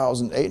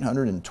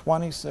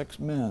 6,826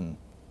 men.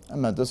 That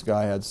meant this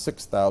guy had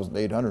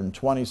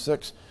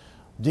 6,826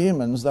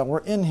 demons that were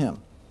in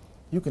him.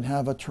 You can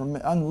have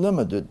an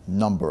unlimited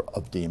number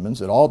of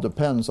demons. It all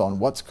depends on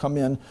what's come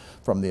in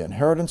from the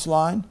inheritance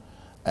line.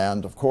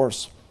 And of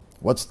course,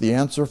 what's the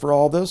answer for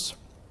all this?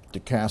 To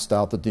cast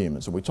out the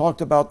demons. And we talked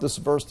about this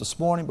verse this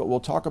morning, but we'll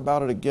talk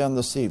about it again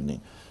this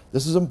evening.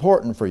 This is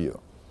important for you.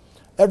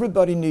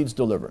 Everybody needs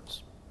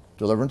deliverance.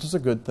 Deliverance is a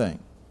good thing.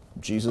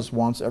 Jesus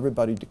wants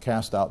everybody to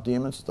cast out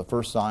demons. It's the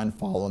first sign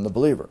following the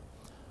believer.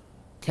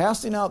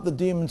 Casting out the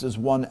demons is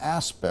one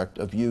aspect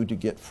of you to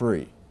get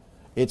free.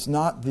 It's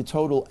not the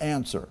total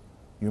answer.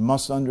 You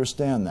must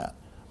understand that.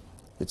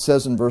 It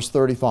says in verse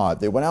 35,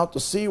 they went out to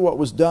see what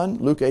was done,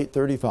 Luke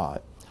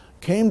 8:35,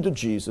 came to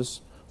Jesus,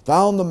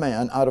 found the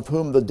man out of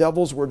whom the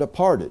devils were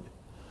departed,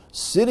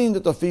 sitting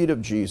at the feet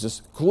of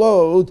Jesus,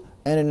 clothed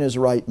and in his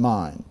right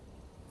mind.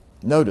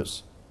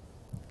 Notice,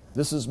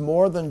 this is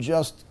more than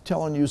just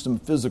telling you some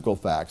physical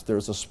facts.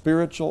 There's a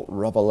spiritual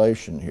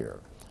revelation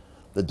here.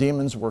 The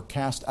demons were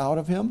cast out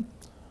of him.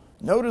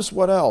 Notice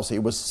what else. He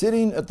was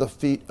sitting at the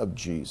feet of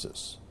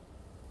Jesus.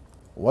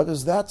 What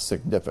is that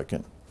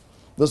significant?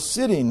 The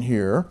sitting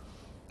here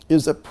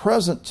is a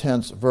present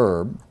tense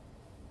verb,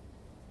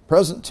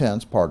 present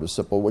tense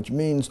participle, which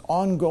means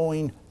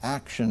ongoing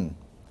action,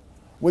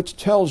 which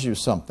tells you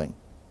something.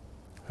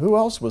 Who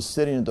else was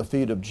sitting at the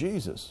feet of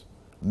Jesus?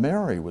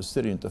 Mary was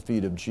sitting at the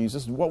feet of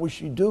Jesus, and what was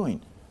she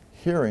doing?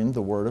 Hearing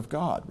the Word of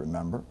God,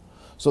 remember?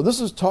 So this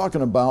is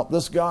talking about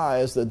this guy,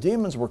 as the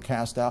demons were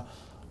cast out,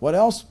 what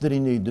else did he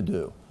need to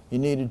do? He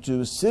needed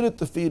to sit at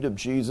the feet of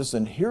Jesus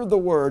and hear the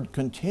Word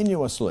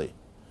continuously.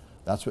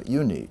 That's what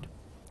you need.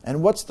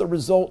 And what's the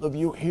result of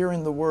you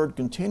hearing the Word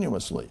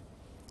continuously?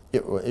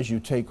 As you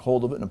take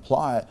hold of it and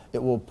apply it,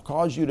 it will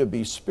cause you to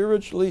be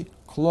spiritually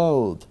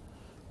clothed.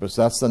 Because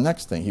that's the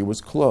next thing. He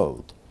was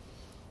clothed.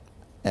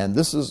 And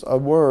this is a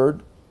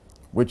word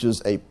which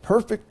is a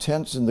perfect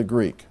tense in the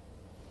Greek.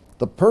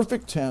 The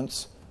perfect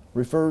tense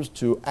refers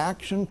to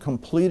action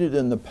completed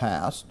in the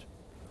past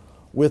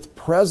with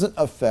present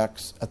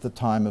effects at the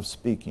time of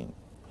speaking.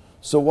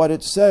 So what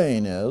it's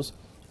saying is,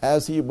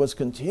 as he was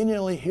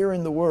continually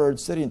hearing the word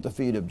sitting at the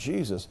feet of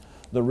Jesus,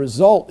 the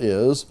result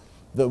is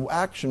the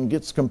action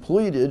gets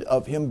completed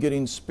of him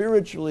getting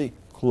spiritually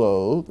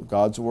clothed.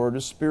 God's word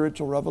is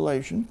spiritual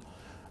revelation,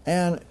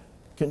 and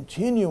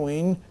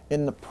continuing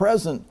in the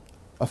present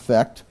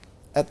effect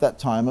at that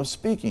time of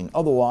speaking.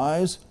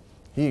 Otherwise,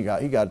 he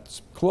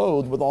got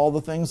clothed with all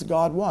the things that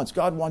God wants.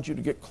 God wants you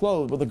to get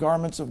clothed with the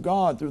garments of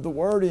God through the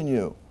word in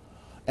you,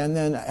 and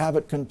then have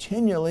it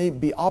continually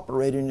be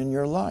operating in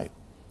your life.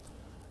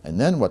 And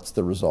then what's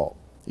the result?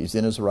 He's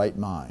in his right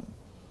mind.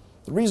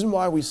 The reason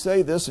why we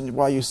say this and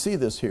why you see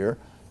this here,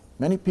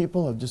 many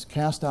people have just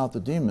cast out the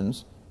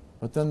demons,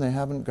 but then they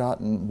haven't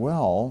gotten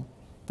well.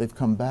 They've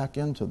come back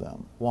into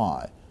them.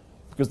 Why?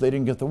 Because they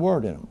didn't get the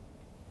word in them.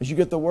 As you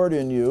get the word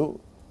in you,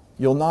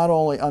 you'll not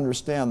only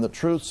understand the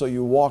truth, so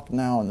you walk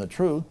now in the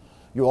truth,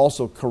 you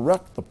also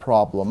correct the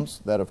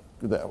problems that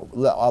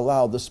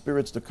allow the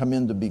spirits to come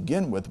in to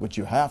begin with, which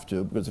you have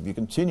to, because if you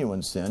continue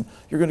in sin,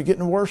 you're going to get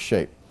in worse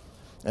shape.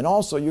 And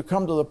also, you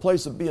come to the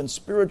place of being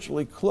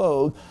spiritually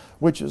clothed,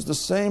 which is the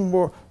same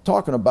we're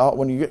talking about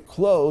when you get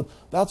clothed.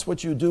 That's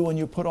what you do when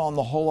you put on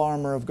the whole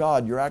armor of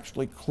God. You're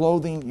actually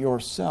clothing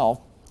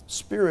yourself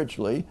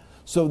spiritually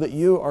so that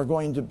you are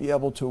going to be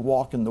able to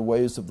walk in the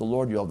ways of the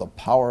Lord. You have the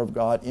power of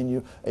God in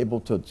you, able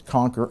to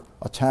conquer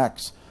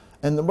attacks.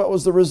 And then what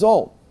was the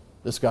result?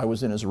 This guy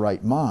was in his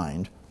right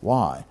mind.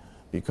 Why?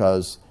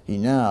 Because he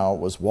now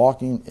was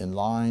walking in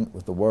line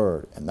with the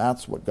Word. And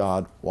that's what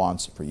God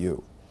wants for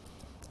you.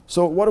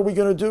 So what are we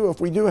going to do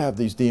if we do have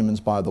these demons,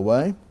 by the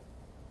way?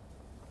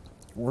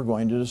 We're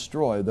going to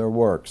destroy their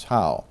works.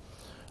 How?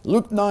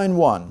 Luke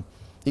 9:1.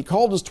 He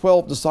called his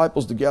 12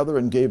 disciples together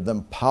and gave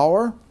them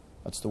power,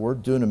 that's the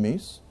word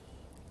dunamis,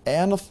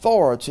 and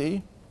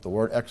authority, the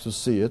word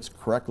exousia, it's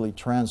correctly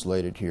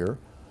translated here,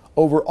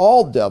 over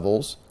all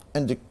devils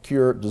and to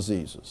cure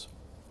diseases.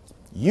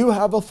 You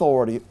have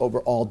authority over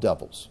all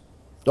devils.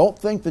 Don't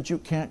think that you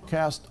can't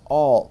cast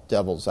all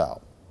devils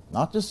out.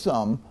 Not just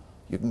some.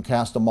 You can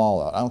cast them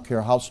all out. I don't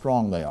care how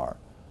strong they are.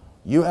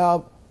 You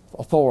have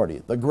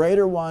authority. The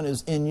greater one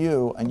is in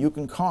you, and you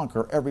can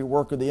conquer every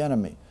work of the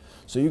enemy.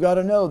 So you got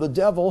to know the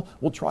devil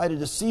will try to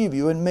deceive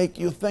you and make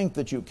you think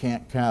that you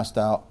can't cast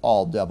out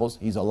all devils.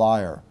 He's a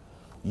liar.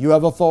 You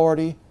have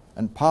authority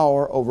and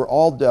power over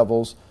all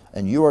devils,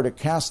 and you are to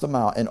cast them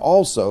out and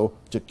also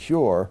to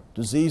cure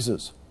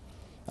diseases.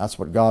 That's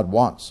what God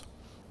wants.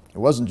 It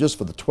wasn't just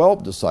for the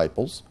 12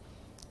 disciples.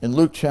 In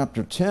Luke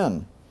chapter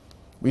 10,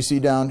 we see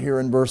down here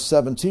in verse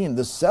 17,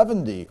 the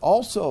 70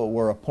 also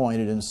were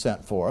appointed and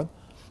sent forth.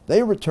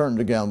 They returned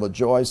again with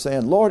joy,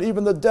 saying, Lord,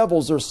 even the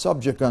devils are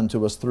subject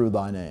unto us through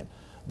thy name.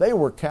 They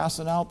were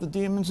casting out the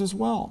demons as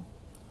well.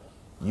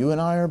 You and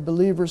I are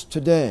believers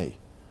today,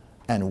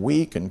 and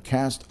we can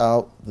cast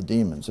out the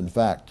demons. In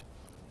fact,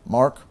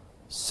 Mark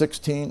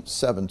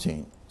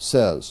 16:17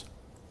 says,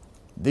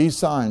 these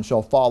signs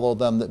shall follow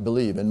them that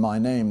believe. In my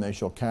name they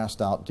shall cast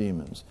out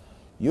demons.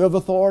 You have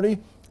authority.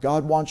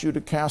 God wants you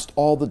to cast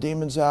all the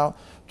demons out,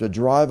 to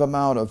drive them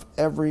out of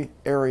every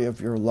area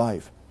of your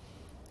life.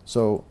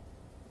 So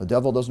the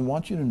devil doesn't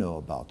want you to know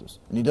about this,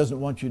 and he doesn't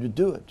want you to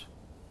do it.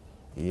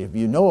 If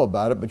you know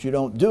about it but you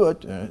don't do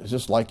it, it's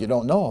just like you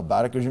don't know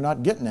about it because you're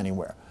not getting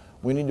anywhere.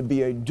 We need to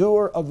be a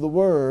doer of the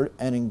word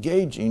and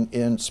engaging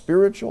in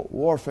spiritual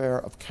warfare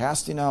of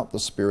casting out the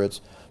spirits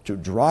to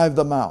drive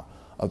them out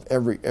of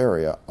every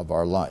area of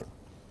our life.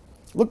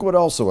 Look what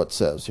also it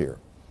says here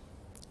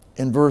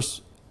in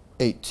verse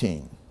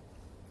 18.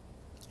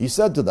 He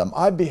said to them,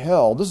 I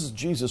beheld, this is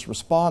Jesus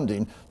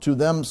responding to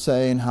them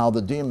saying how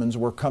the demons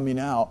were coming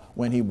out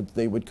when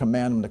they would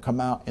command them to come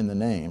out in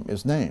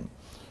his name.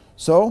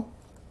 So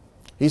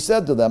he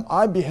said to them,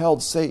 I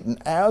beheld Satan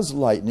as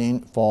lightning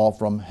fall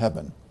from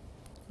heaven.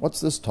 What's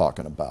this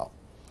talking about?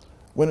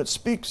 When it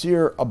speaks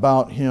here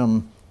about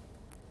him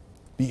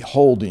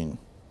beholding,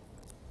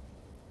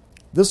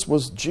 this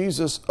was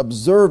Jesus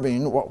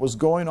observing what was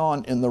going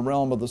on in the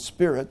realm of the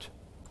Spirit,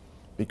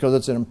 because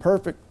it's an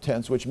imperfect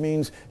tense, which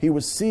means he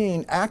was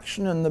seeing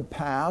action in the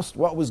past,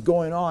 what was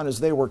going on as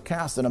they were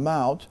casting him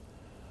out,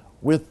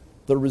 with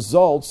the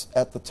results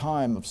at the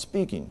time of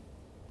speaking.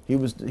 He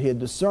had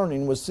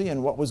discerning, was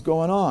seeing what was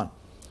going on,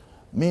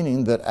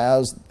 meaning that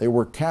as they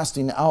were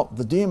casting out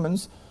the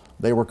demons,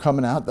 they were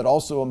coming out. That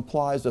also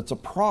implies it's a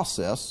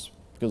process,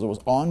 because it was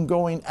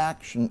ongoing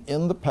action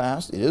in the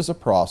past. It is a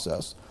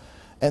process.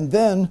 And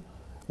then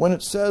when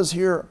it says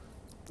here,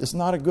 it's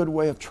not a good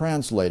way of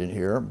translating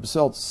here.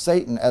 So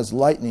Satan as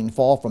lightning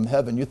fall from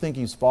heaven. You think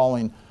he's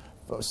falling,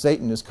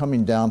 Satan is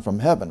coming down from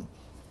heaven.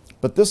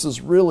 But this is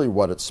really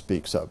what it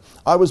speaks of.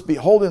 I was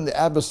beholding the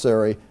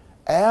adversary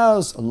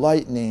as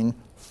lightning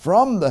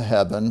from the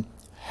heaven,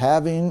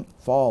 having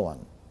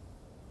fallen.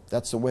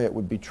 That's the way it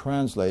would be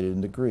translated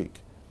in the Greek.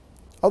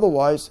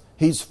 Otherwise,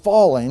 he's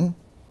falling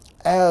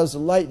as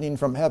lightning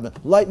from heaven.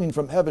 Lightning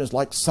from heaven is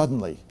like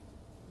suddenly.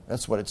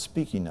 That's what it's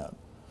speaking of.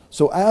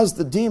 So as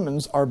the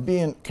demons are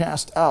being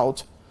cast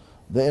out,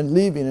 then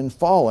leaving and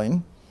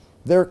falling,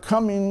 they're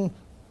coming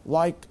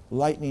like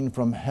lightning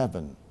from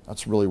heaven.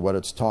 That's really what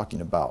it's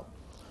talking about.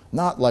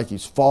 Not like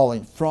he's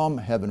falling from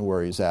heaven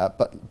where he's at,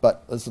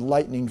 but it's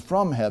lightning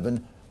from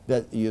heaven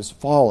that he is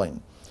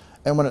falling.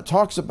 And when it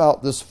talks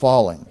about this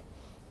falling,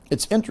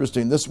 it's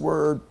interesting. This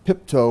word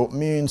pipto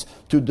means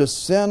to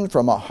descend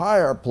from a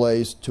higher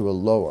place to a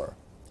lower.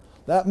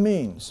 That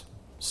means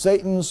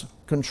Satan's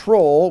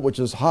control, which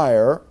is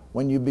higher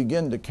when you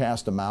begin to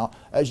cast him out,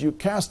 as you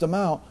cast him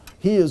out,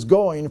 he is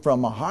going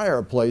from a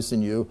higher place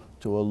in you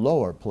to a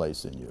lower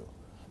place in you.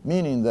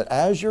 Meaning that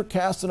as you're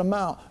casting him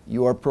out,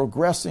 you are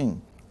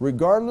progressing,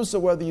 regardless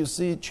of whether you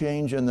see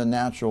change in the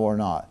natural or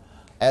not.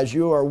 As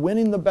you are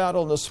winning the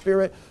battle in the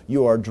Spirit,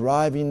 you are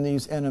driving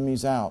these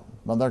enemies out.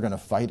 Well, they're going to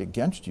fight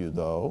against you,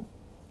 though.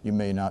 You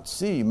may not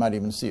see. You might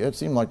even see, it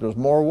seems like there's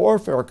more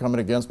warfare coming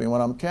against me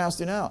when I'm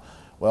casting out.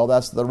 Well,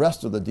 that's the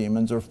rest of the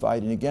demons are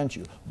fighting against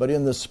you. But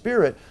in the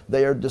Spirit,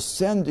 they are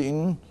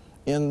descending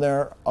in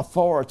their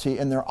authority,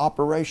 in their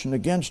operation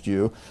against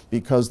you,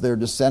 because they're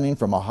descending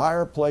from a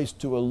higher place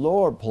to a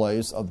lower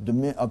place of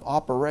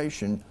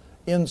operation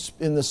in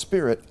the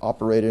Spirit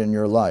operated in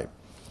your life.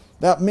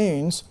 That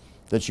means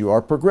that you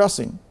are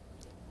progressing.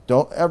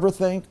 Don't ever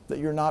think that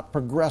you're not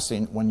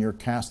progressing when you're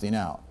casting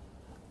out.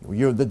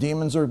 The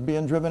demons are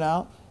being driven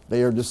out.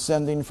 They are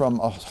descending from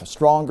a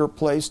stronger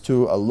place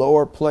to a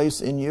lower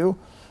place in you,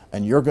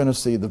 and you're going to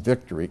see the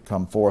victory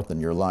come forth in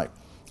your life.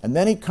 And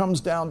then he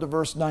comes down to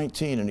verse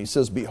 19, and he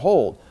says,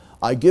 "Behold,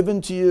 I give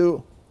unto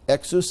you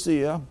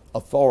exousia,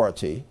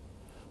 authority,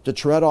 to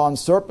tread on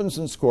serpents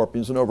and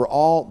scorpions, and over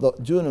all the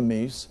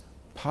dunamis,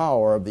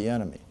 power of the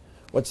enemy."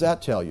 What's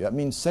that tell you? That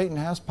means Satan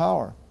has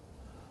power.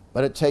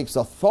 But it takes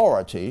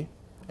authority.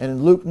 And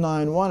in Luke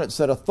 9:1, it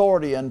said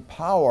authority and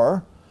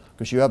power,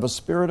 because you have a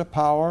spirit of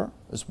power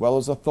as well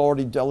as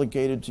authority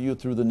delegated to you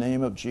through the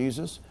name of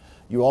Jesus.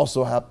 You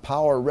also have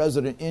power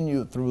resident in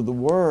you through the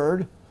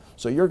Word.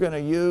 So you're going to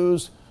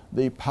use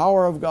the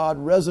power of God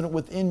resident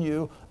within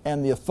you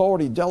and the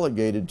authority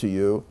delegated to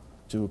you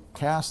to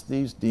cast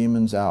these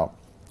demons out.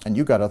 And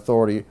you got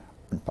authority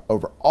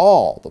over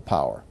all the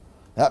power.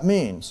 That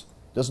means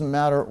it doesn't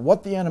matter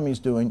what the enemy's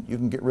doing, you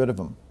can get rid of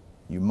them.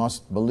 You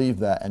must believe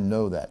that and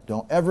know that.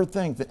 Don't ever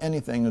think that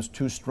anything is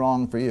too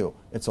strong for you.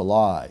 It's a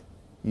lie.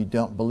 You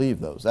don't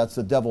believe those. That's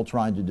the devil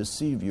trying to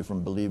deceive you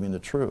from believing the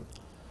truth.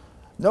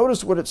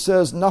 Notice what it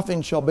says,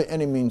 "Nothing shall by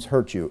any means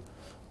hurt you."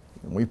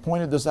 And we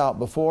pointed this out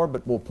before,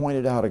 but we'll point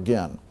it out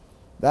again.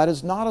 That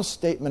is not a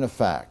statement of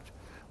fact.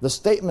 The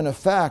statement of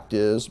fact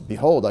is,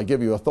 "Behold, I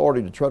give you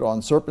authority to tread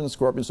on serpents and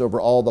scorpions over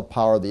all the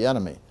power of the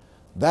enemy."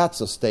 That's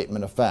a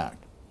statement of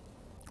fact.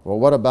 Well,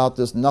 what about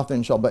this,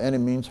 "Nothing shall by any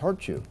means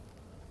hurt you"?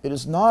 It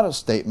is not a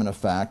statement of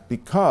fact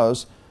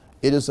because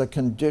it is a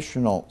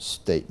conditional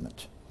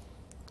statement.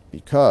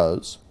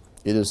 Because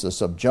it is a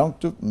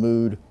subjunctive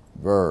mood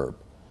verb.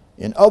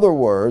 In other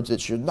words,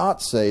 it should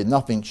not say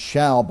 "nothing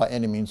shall by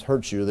any means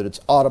hurt you," that it's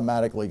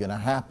automatically going to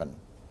happen.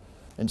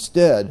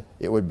 Instead,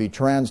 it would be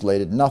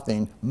translated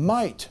 "nothing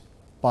might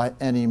by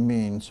any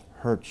means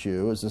hurt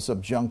you" as a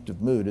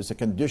subjunctive mood, as a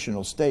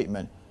conditional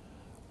statement,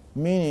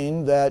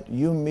 meaning that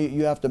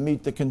you have to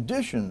meet the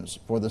conditions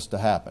for this to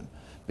happen.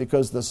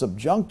 Because the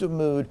subjunctive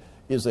mood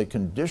is a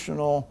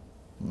conditional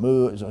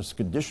mood, is a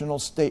conditional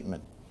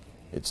statement.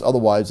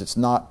 Otherwise, it's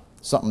not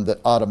something that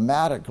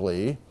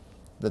automatically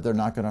that they're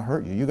not going to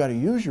hurt you. You got to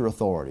use your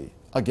authority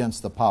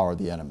against the power of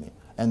the enemy.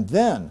 And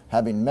then,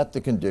 having met the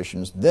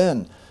conditions,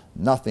 then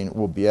nothing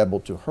will be able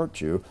to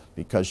hurt you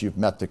because you've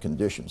met the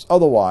conditions.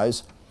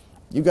 Otherwise,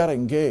 you got to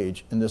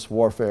engage in this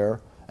warfare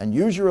and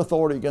use your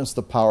authority against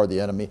the power of the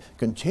enemy.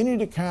 Continue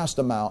to cast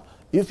them out.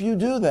 If you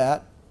do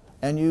that,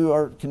 and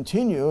you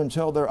continue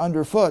until they're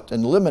underfoot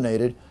and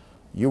eliminated,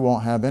 you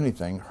won't have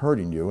anything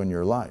hurting you in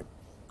your life.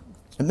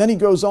 And then he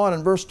goes on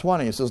in verse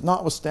 20, he says,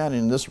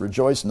 "Notwithstanding this,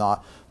 rejoice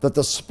not, that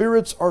the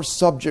spirits are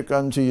subject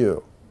unto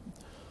you."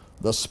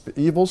 The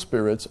evil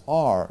spirits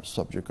are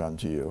subject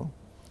unto you.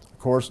 Of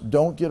course,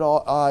 don't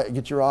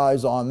get your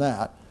eyes on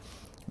that,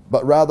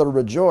 but rather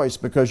rejoice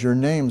because your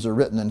names are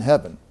written in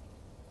heaven.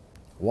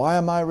 Why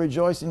am I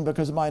rejoicing?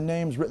 Because my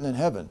name's written in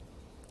heaven.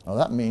 Well,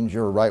 that means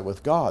you're right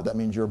with God. That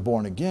means you're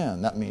born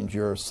again. That means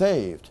you're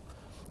saved.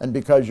 And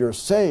because you're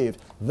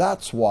saved,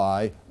 that's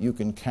why you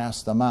can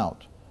cast them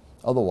out.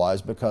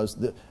 Otherwise, because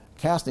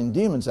casting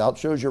demons out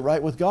shows you're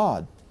right with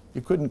God.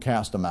 You couldn't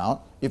cast them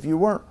out if you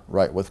weren't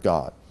right with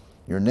God.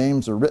 Your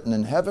names are written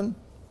in heaven,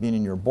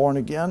 meaning you're born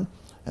again,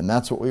 and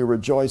that's what we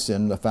rejoice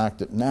in, the fact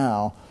that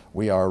now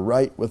we are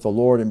right with the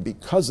Lord, and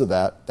because of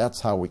that,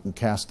 that's how we can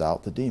cast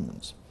out the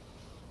demons.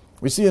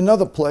 We see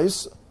another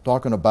place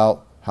talking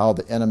about how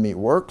the enemy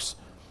works.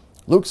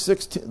 Luke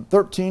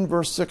 13,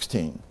 verse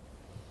 16.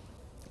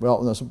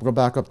 Well, let's go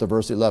back up to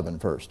verse 11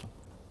 first.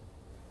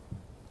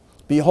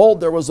 "Behold,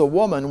 there was a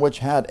woman which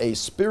had a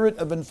spirit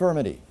of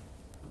infirmity."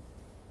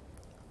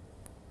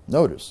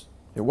 Notice,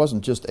 it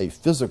wasn't just a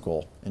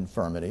physical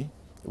infirmity,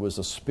 it was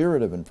a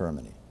spirit of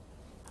infirmity.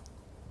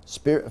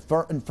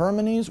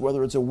 Infirmities,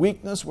 whether it's a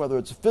weakness, whether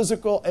it's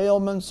physical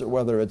ailments, or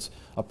whether it's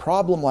a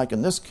problem like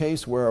in this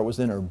case where it was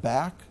in her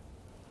back,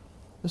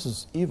 This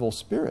is evil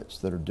spirits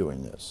that are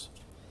doing this.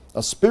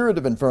 A spirit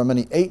of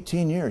infirmity,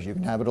 18 years. You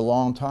can have it a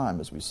long time,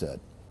 as we said.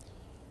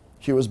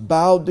 She was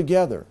bowed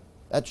together.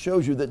 That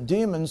shows you that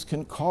demons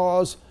can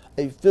cause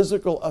a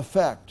physical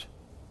effect,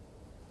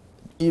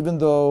 even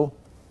though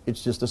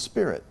it's just a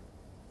spirit.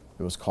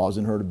 It was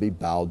causing her to be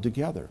bowed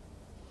together.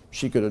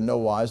 She could in no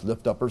wise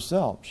lift up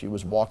herself. She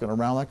was walking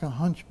around like a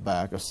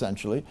hunchback,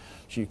 essentially.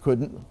 She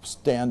couldn't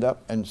stand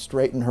up and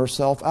straighten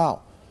herself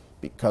out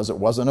because it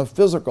wasn't a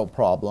physical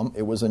problem.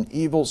 It was an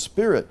evil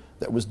spirit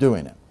that was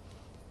doing it.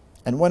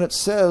 And when it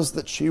says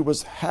that she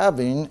was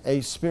having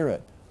a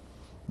spirit,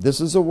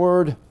 this is a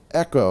word,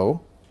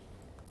 echo,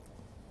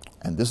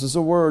 and this is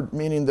a word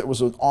meaning that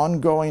was an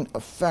ongoing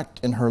effect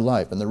in her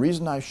life. And the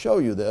reason I show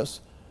you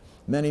this,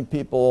 many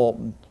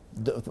people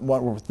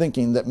were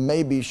thinking that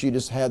maybe she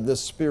just had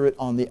this spirit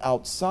on the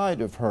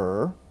outside of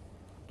her,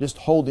 just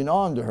holding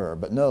on to her.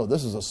 But no,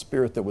 this is a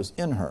spirit that was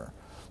in her.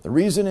 The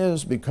reason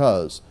is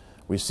because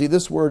we see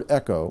this word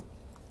echo.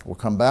 We'll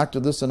come back to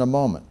this in a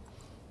moment.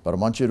 But I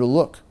want you to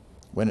look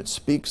when it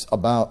speaks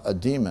about a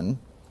demon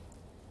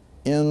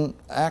in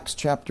Acts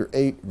chapter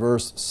 8,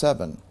 verse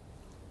 7.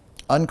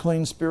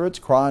 Unclean spirits,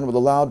 crying with a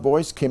loud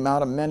voice, came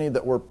out of many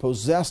that were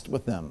possessed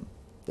with them.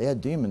 They had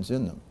demons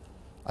in them.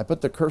 I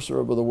put the cursor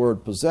over the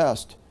word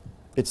possessed.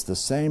 It's the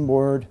same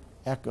word,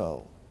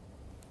 echo,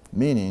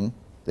 meaning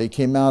they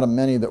came out of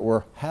many that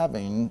were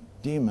having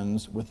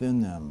demons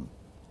within them.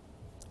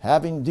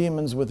 Having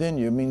demons within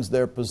you means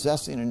they're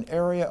possessing an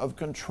area of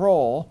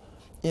control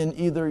in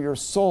either your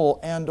soul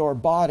and or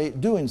body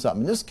doing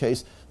something. In this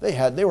case,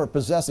 they were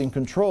possessing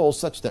control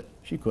such that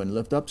she couldn't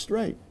lift up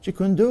straight. She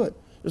couldn't do it.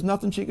 There's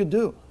nothing she could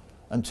do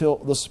until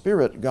the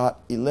spirit got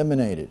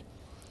eliminated.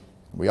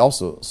 We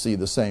also see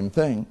the same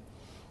thing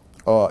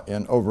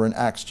over in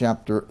Acts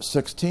chapter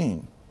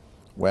 16,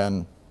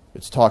 when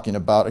it's talking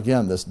about,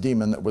 again, this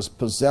demon that was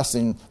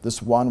possessing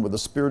this one with the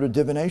spirit of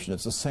divination.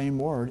 It's the same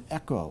word,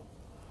 echo,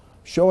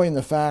 showing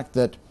the fact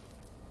that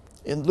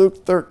in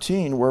Luke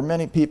 13, where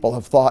many people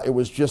have thought it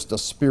was just a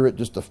spirit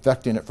just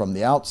affecting it from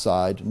the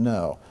outside,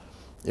 no.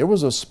 It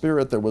was a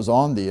spirit that was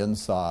on the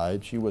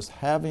inside. She was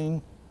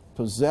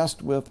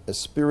possessed with a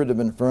spirit of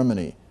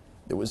infirmity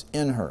that was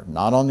in her,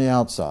 not on the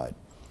outside.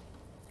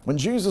 When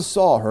Jesus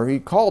saw her, he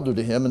called her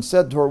to him and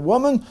said to her,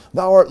 "Woman,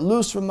 thou art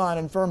loose from thine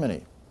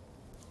infirmity."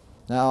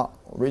 Now,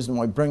 the reason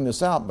why I bring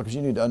this out, because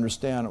you need to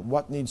understand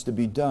what needs to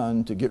be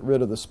done to get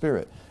rid of the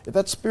spirit. If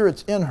that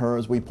spirit's in her,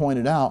 as we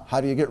pointed out,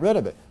 how do you get rid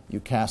of it? You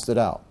cast it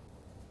out.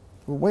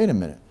 Well, wait a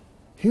minute.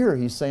 Here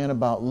he's saying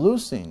about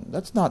loosing.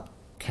 That's not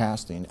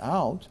casting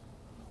out.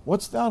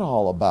 What's that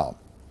all about?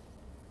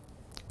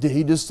 Did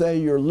he just say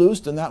you're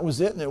loosed and that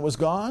was it and it was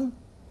gone?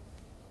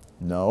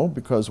 No,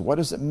 because what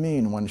does it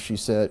mean when he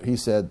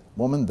said,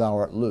 "Woman, thou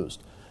art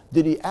loosed"?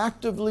 Did he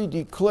actively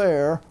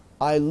declare,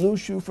 "I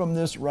loose you from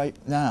this right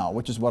now,"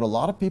 which is what a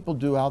lot of people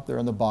do out there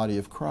in the body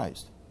of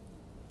Christ?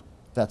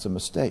 That's a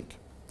mistake.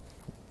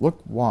 Look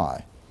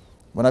why.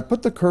 When I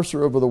put the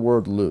cursor over the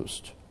word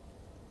loosed,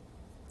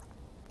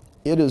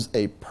 it is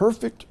a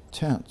perfect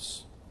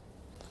tense.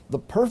 The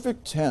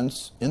perfect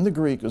tense in the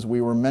Greek, as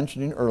we were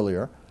mentioning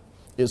earlier,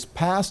 is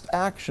past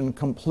action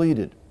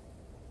completed.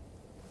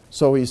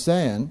 So he's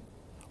saying,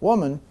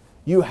 "Woman,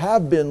 you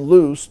have been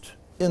loosed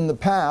in the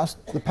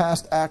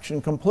past action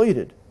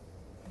completed."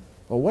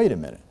 Well, wait a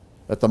minute.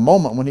 At the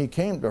moment when he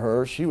came to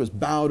her, she was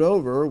bowed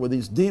over with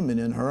this demon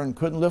in her and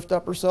couldn't lift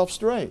up herself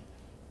straight.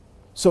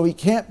 So he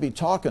can't be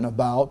talking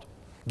about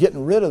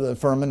getting rid of the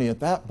infirmity at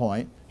that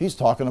point. He's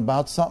talking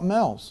about something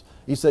else.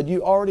 He said,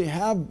 you already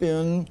have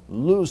been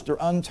loosed or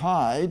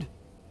untied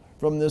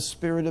from this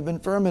spirit of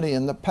infirmity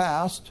in the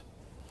past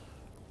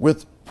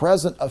with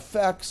present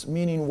effects,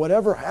 meaning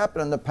whatever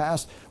happened in the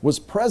past was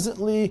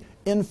presently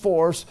in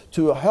force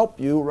to help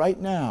you right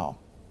now.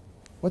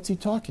 What's he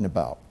talking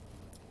about?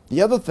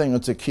 The other thing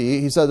that's a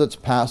key, he says it's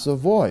passive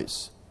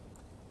voice.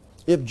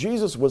 If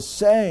Jesus was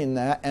saying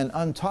that and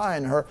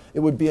untying her,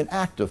 it would be an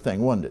active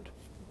thing, wouldn't it?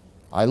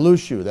 I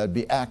loose you, that'd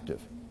be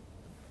active.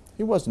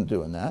 He wasn't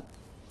doing that.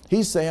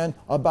 He's saying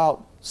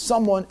about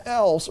someone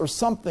else or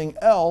something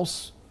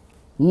else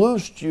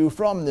loosed you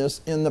from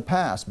this in the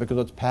past, because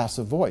it's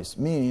passive voice,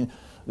 meaning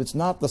it's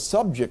not the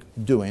subject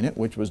doing it,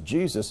 which was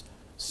Jesus.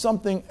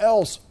 Something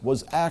else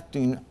was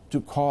acting to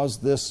cause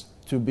this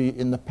to be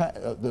in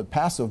the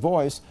passive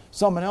voice.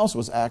 Someone else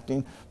was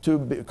acting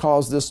to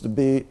cause this to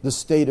be the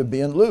state of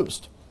being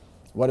loosed.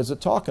 What is it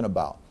talking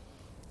about?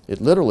 It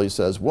literally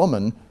says,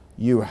 "Woman,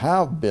 you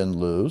have been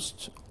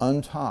loosed,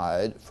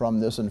 untied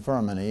from this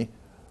infirmity."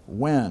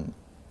 When?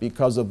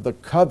 Because of the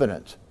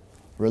covenant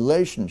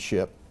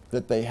relationship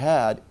that they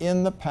had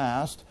in the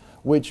past,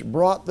 which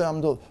brought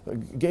them to,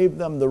 gave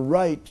them the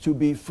right to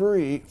be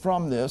free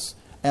from this.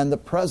 And the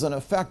present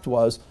effect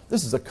was,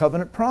 this is a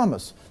covenant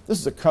promise. This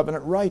is a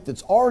covenant right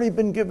that's already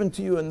been given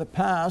to you in the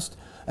past,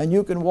 and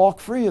you can walk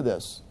free of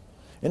this.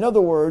 In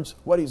other words,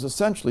 what he's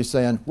essentially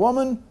saying,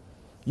 woman,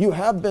 you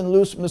have been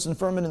loose from this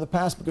infirmity in the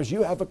past because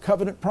you have a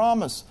covenant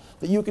promise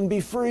that you can be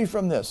free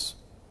from this.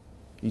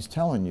 He's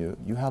telling you,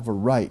 you have a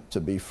right to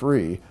be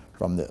free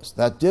from this.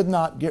 That did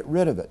not get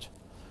rid of it.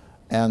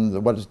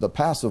 And what does the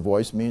passive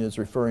voice mean is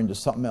referring to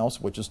something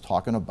else, which is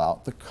talking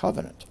about the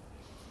covenant.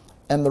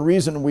 And the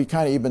reason we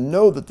kind of even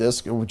know that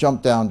this, we'll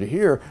jump down to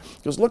here,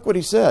 because look what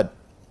he said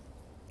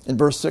in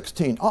verse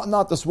 16. Ought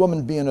not this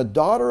woman being a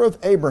daughter of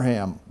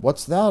Abraham?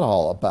 What's that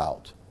all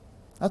about?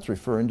 That's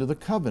referring to the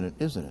covenant,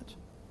 isn't it?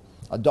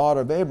 A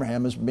daughter of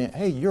Abraham is being,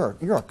 hey, you're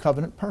a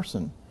covenant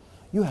person.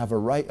 You have a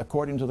right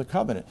according to the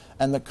covenant.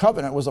 And the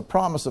covenant was a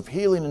promise of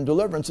healing and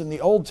deliverance in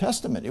the Old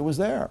Testament. It was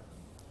there.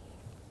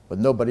 But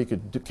nobody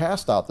could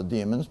cast out the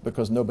demons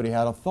because nobody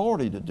had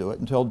authority to do it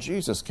until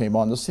Jesus came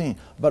on the scene.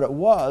 But it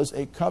was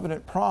a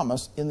covenant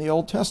promise in the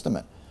Old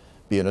Testament.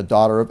 Being a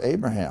daughter of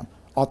Abraham.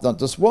 Ought not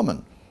this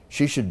woman,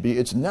 she should be,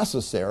 it's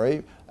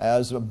necessary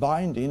as a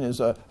binding, as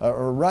a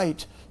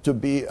right to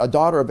be a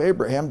daughter of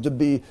Abraham, to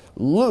be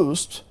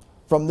loosed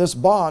from this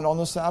bond on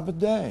the Sabbath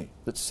day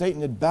that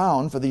Satan had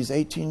bound for these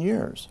 18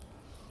 years.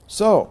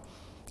 So,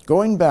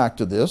 going back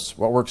to this,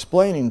 what we're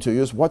explaining to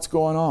you is what's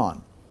going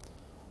on.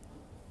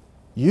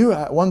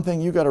 One thing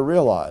you got to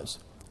realize,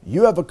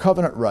 you have a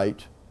covenant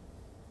right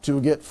to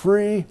get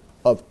free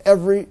of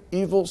every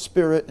evil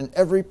spirit and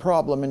every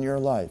problem in your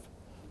life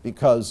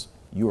because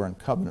you are in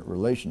covenant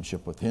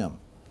relationship with Him.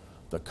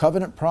 The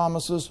covenant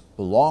promises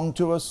belong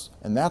to us,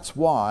 and that's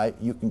why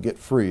you can get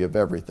free of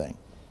everything.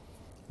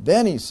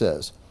 Then he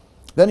says,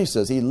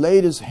 he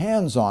laid his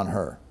hands on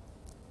her.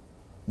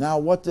 Now,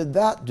 what did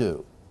that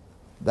do?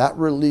 That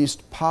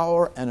released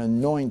power and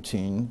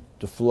anointing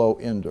to flow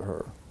into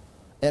her.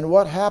 And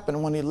what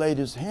happened when he laid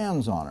his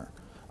hands on her?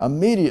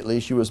 Immediately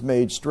she was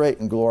made straight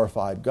and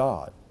glorified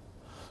God.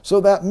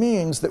 So that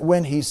means that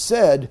when he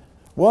said,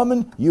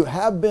 woman, you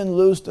have been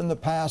loosed in the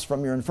past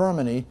from your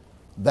infirmity,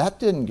 that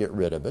didn't get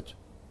rid of it.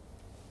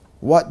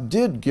 What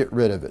did get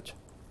rid of it?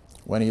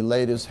 When he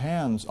laid his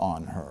hands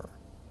on her,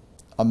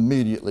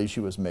 immediately she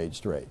was made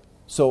straight.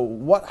 So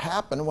what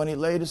happened when he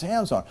laid his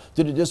hands on her?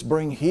 Did it just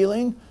bring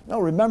healing? No,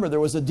 remember there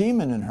was a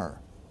demon in her,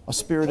 a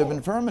spirit of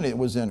infirmity that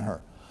was in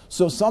her.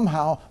 So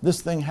somehow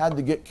this thing had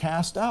to get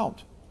cast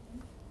out.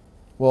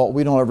 Well,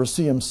 we don't ever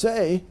see him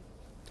say,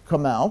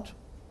 come out.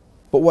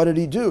 But what did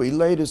he do? He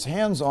laid his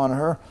hands on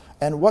her,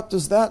 and what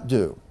does that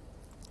do?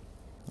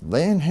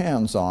 Laying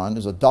hands on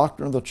is a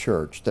doctrine of the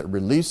church that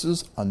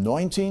releases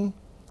anointing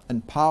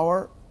and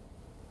power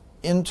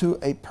into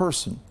a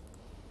person.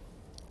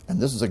 And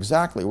this is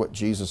exactly what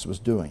Jesus was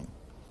doing.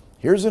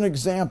 Here's an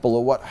example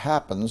of what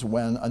happens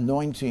when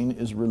anointing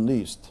is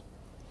released.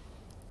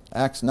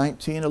 Acts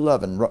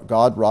 19:11,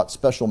 God wrought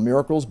special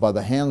miracles by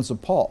the hands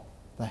of Paul.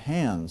 The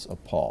hands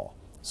of Paul.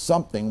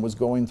 Something was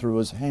going through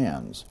his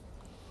hands.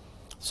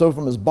 So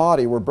from his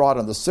body were brought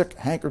on the sick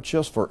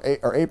handkerchiefs or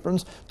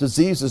aprons.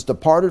 Diseases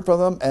departed from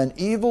them, and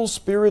evil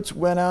spirits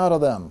went out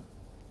of them.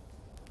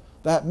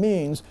 That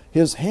means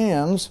his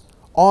hands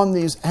on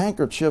these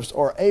handkerchiefs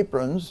or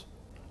aprons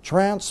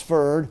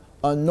transferred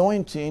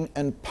anointing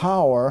and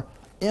power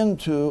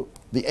into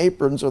the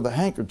aprons or the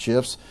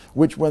handkerchiefs,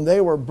 which when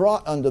they were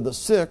brought unto the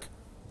sick,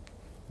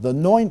 the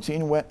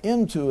anointing went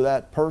into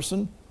that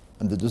person,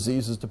 and the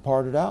diseases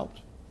departed out,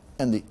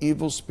 and the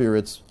evil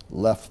spirits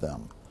left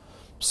them.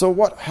 So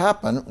what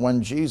happened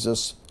when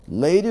Jesus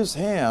laid his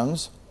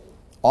hands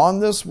on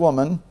this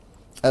woman,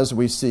 as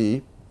we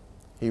see,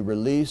 he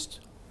released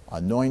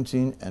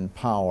anointing and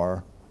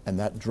power, and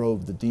that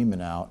drove the demon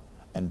out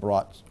and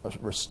brought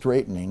a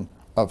straightening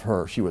of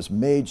her. She was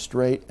made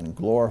straight and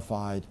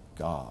glorified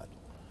God.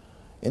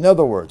 In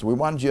other words, we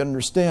wanted you to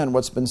understand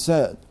what's been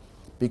said,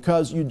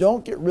 because you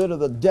don't get rid of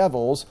the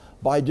devils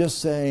by just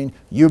saying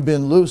you've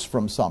been loose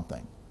from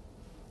something.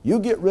 You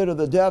get rid of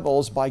the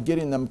devils by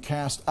getting them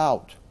cast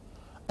out.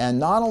 And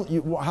not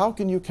only, how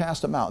can you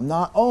cast them out?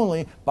 Not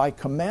only by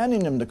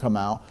commanding them to come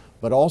out,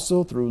 but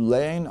also through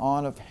laying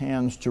on of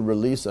hands to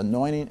release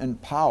anointing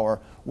and power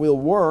will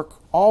work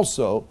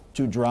also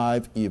to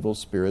drive evil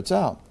spirits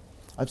out.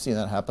 I've seen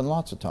that happen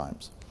lots of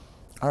times.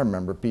 I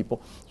remember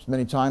people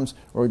many times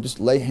where you just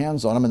lay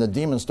hands on them and the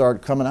demons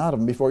started coming out of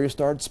them before you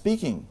started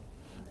speaking.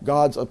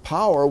 God's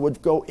power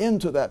would go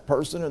into that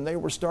person and they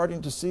were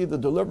starting to see the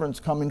deliverance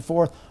coming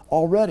forth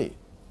already.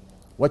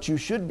 What you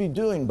should be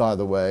doing, by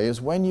the way,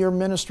 is when you're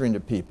ministering to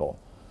people,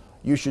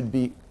 you should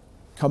be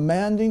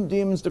commanding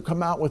demons to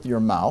come out with your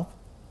mouth,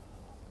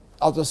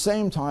 at the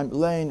same time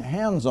laying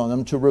hands on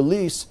them to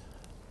release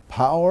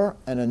power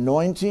and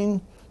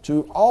anointing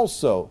to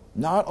also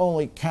not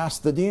only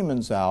cast the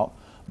demons out,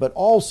 but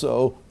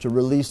also to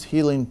release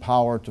healing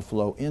power to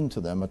flow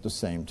into them at the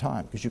same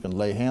time, because you can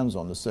lay hands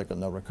on the sick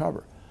and they'll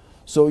recover.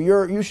 So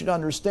you should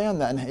understand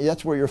that, and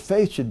that's where your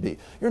faith should be.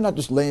 You're not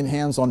just laying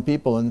hands on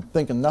people and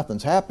thinking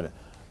nothing's happening.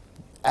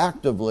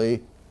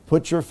 Actively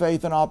put your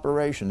faith in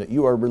operation, that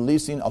you are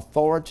releasing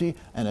authority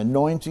and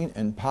anointing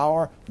and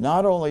power,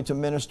 not only to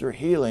minister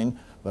healing,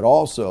 but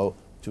also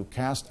to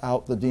cast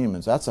out the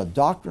demons. That's a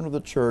doctrine of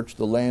the church,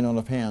 the laying on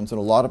of hands, and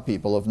a lot of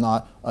people have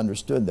not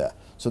understood that.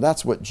 So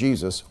that's what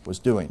Jesus was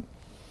doing.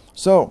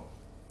 So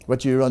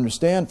what you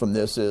understand from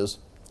this is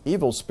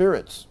evil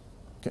spirits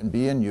can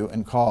be in you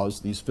and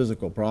cause these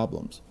physical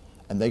problems,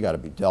 and they got to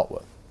be dealt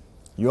with.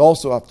 You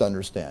also have to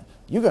understand,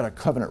 you got a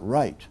covenant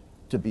right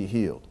to be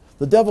healed.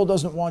 The devil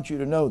doesn't want you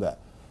to know that.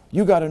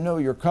 You got to know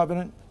your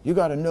covenant. You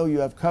got to know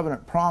you have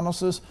covenant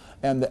promises,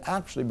 and that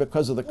actually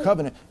because of the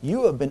covenant,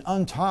 you have been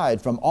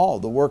untied from all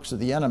the works of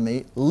the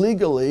enemy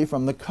legally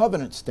from the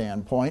covenant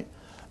standpoint,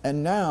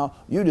 and now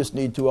you just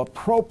need to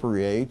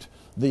appropriate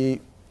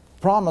the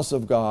promise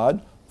of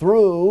God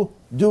through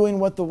doing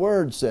what the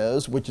Word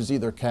says, which is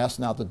either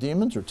casting out the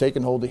demons or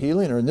taking hold of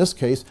healing, or in this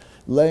case,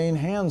 laying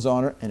hands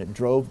on her, and it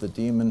drove the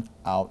demon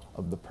out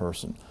of the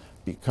person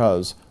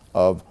because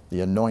of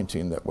the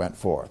anointing that went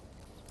forth.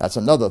 That's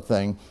another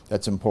thing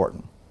that's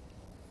important.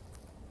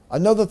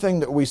 Another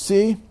thing that we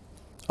see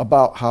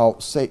about how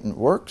Satan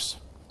works.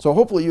 So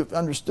hopefully you've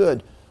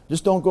understood.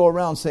 Just don't go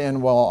around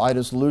saying, well, I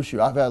just loose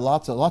you. I've had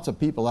lots of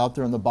people out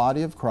there in the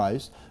body of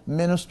Christ,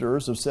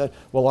 ministers have said,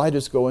 well, I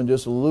just go and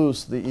just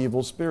loose the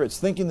evil spirits,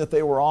 thinking that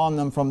they were on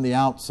them from the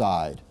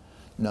outside.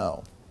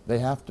 No, they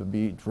have to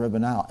be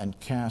driven out and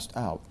cast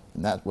out.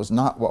 And that was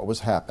not what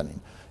was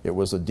happening. It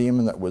was a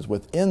demon that was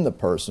within the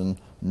person,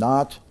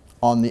 not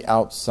on the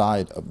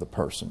outside of the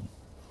person.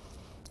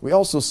 We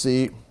also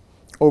see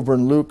over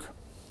in Luke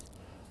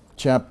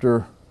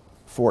chapter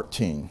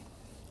 14.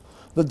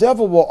 The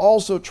devil will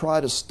also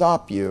try to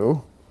stop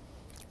you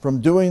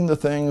from doing the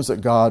things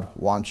that God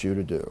wants you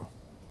to do.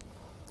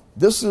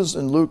 This is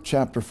in Luke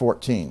chapter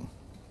 14.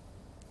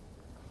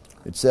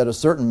 It said, a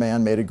certain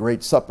man made a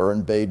great supper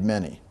and bade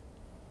many.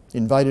 He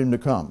invited him to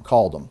come,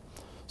 called them.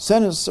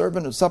 Sent his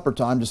servant at supper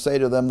time to say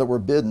to them that were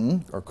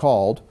bidden or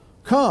called,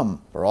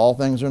 come, for all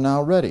things are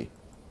now ready.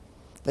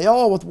 They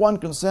all with one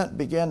consent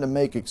began to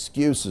make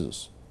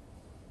excuses.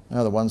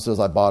 Now the one says,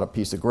 I bought a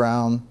piece of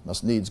ground,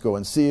 must needs go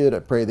and see it, I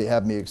pray they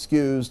have me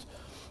excused.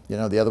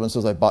 The other one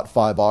says, I bought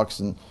 5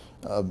 oxen,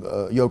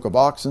 yoke of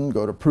oxen,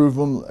 go to prove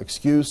them,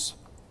 excuse.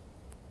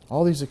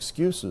 All these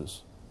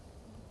excuses.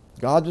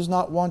 God does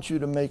not want you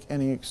to make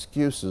any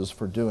excuses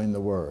for doing the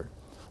word.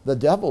 The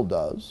devil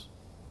does.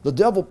 The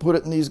devil put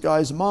it in these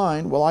guys'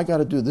 mind, well, I got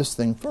to do this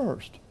thing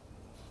first.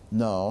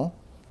 No,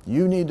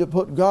 you need to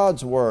put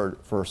God's word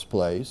first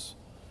place.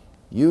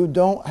 You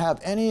don't have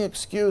any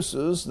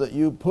excuses that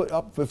you put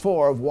up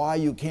before of why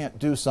you can't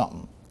do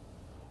something.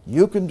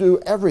 You can do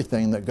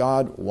everything that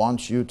God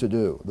wants you to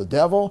do. The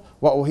devil,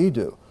 what will he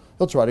do?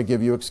 He'll try to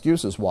give you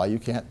excuses why you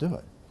can't do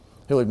it.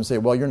 He'll even say,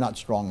 well, you're not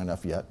strong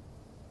enough yet.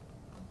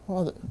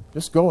 Well,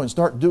 just go and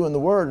start doing the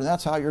word, and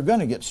that's how you're going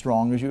to get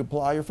strong as you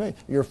apply your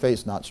faith. Your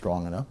faith's not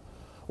strong enough.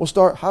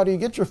 Well, how do you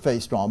get your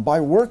faith strong? By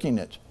working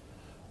it.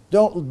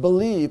 Don't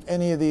believe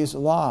any of these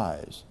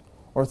lies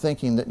or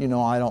thinking that,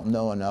 I don't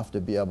know enough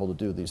to be able to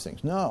do these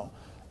things. No.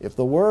 If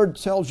the word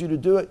tells you to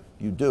do it,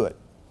 you do it.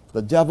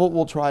 The devil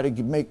will try to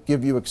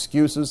give you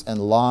excuses and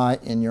lie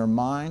in your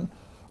mind,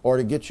 or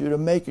to get you to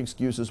make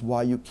excuses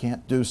why you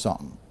can't do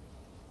something.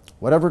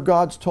 Whatever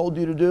God's told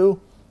you to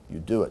do, you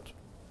do it.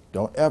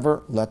 Don't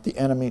ever let the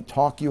enemy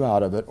talk you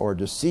out of it or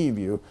deceive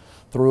you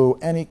through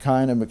any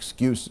kind of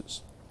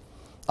excuses.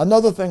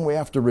 Another thing we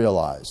have to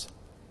realize,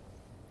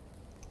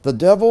 the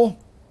devil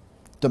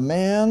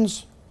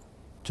demands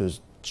to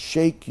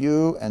shake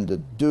you and to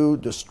do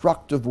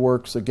destructive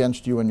works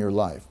against you in your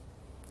life.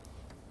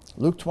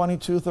 Luke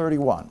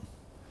 22:31.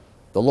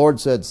 The Lord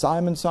said,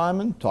 Simon,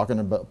 Simon, talking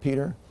about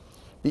Peter,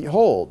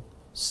 behold,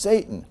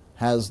 Satan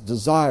has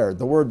desired.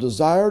 The word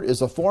desired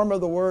is a form of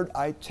the word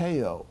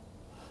aiteo.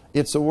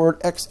 It's the word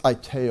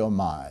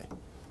ex-aiteomai.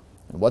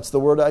 And what's the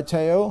word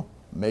aiteo?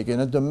 Making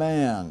a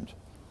demand.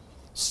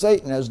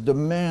 Satan has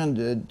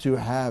demanded to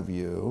have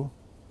you.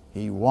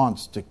 He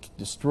wants to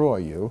destroy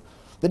you,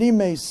 that he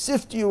may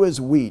sift you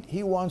as wheat.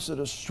 He wants to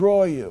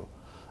destroy you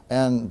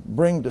and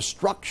bring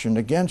destruction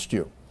against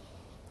you.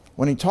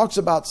 When he talks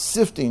about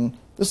sifting,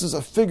 this is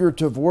a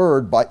figurative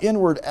word by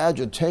inward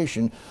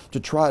agitation to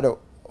try to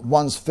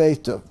one's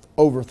faith to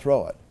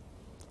overthrow it.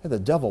 Hey, the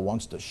devil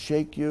wants to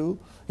shake you.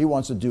 He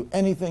wants to do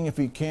anything if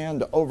he can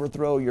to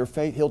overthrow your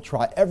faith. He'll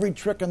try every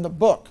trick in the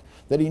book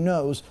that he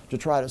knows to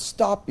try to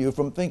stop you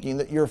from thinking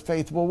that your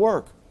faith will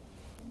work.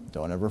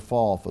 Don't ever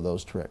fall for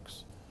those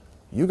tricks.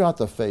 You got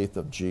the faith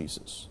of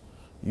Jesus.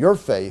 Your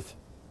faith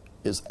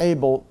is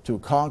able to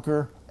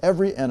conquer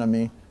every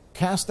enemy,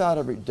 cast out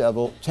every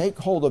devil, take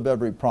hold of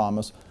every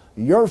promise.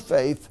 Your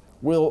faith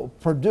will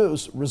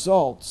produce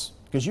results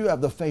because you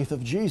have the faith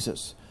of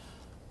Jesus.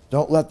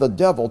 Don't let the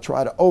devil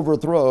try to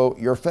overthrow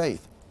your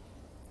faith.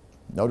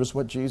 Notice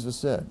what Jesus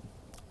said.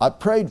 I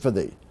prayed for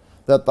thee,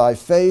 that thy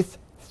faith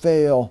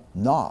fail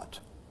not.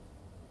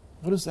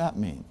 What does that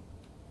mean?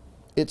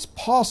 It's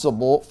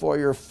possible for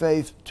your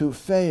faith to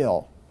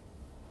fail.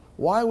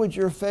 Why would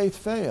your faith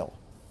fail?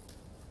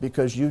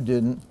 Because you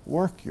didn't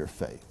work your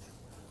faith.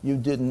 You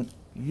didn't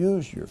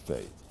use your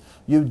faith.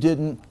 You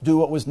didn't do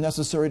what was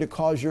necessary to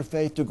cause your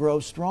faith to grow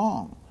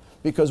strong.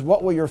 Because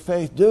what will your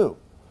faith do?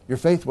 Your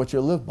faith, what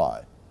you live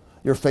by.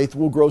 Your faith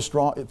will grow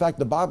strong. In fact,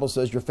 the Bible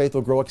says your faith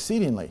will grow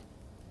exceedingly.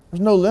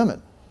 There's no limit.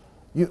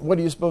 What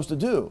are you supposed to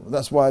do?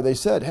 That's why they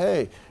said,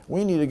 hey,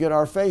 we need to get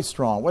our faith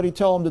strong. What did he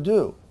tell them to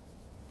do?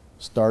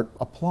 Start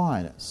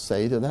applying it.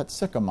 Say to that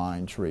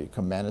sycamine tree,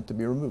 command it to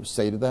be removed.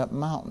 Say to that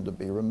mountain to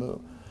be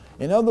removed.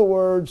 In other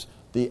words,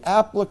 the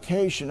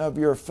application of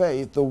your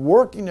faith, the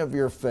working of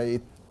your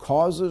faith,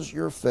 causes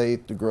your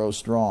faith to grow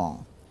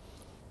strong.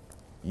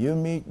 You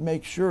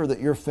make sure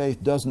that your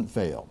faith doesn't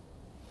fail.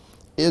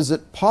 Is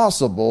it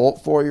possible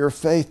for your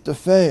faith to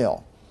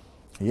fail?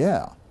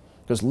 Yeah,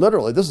 because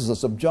literally this is a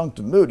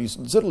subjunctive mood. He's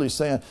literally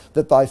saying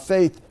that thy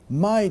faith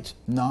might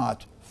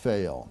not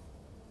fail.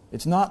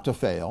 It's not to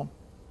fail,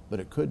 but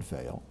it could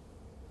fail.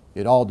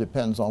 It all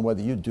depends on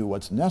whether you do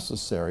what's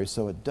necessary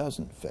so it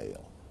doesn't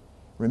fail.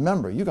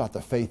 Remember, you got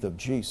the faith of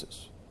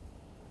Jesus.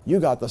 You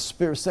got the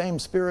same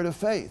spirit of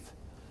faith.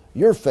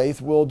 Your faith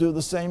will do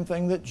the same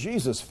thing that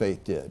Jesus'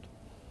 faith did.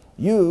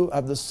 You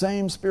have the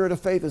same spirit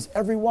of faith as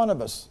every one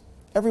of us.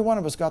 Every one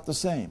of us got the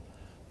same.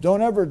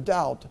 Don't ever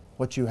doubt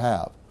what you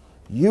have.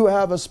 You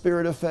have a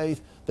spirit of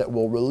faith that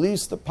will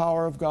release the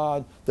power of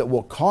God, that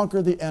will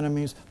conquer the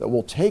enemies, that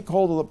will take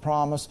hold of the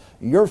promise.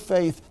 Your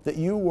faith that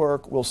you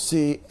work will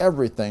see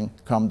everything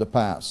come to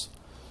pass.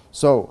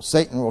 So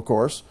Satan, of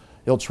course,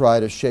 he'll try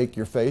to shake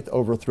your faith,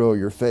 overthrow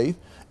your faith,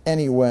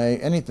 anyway,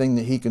 anything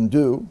that he can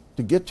do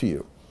to get to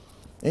you.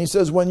 And he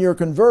says, when you're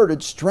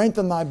converted,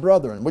 strengthen thy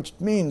brethren, which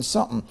means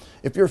something.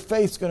 If your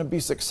faith's going to be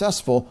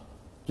successful,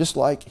 just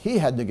like he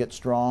had to get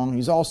strong,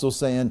 he's also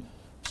saying,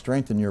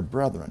 strengthen your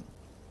brethren.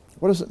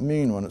 What does it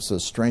mean when it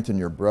says strengthen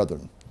your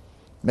brethren?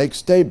 Make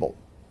stable,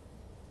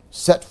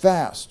 set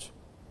fast,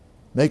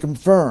 make them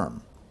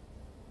firm.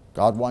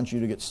 God wants you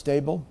to get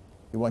stable.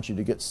 He wants you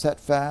to get set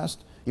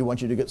fast. He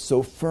wants you to get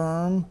so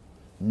firm,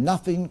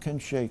 nothing can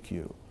shake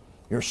you.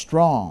 You're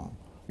strong.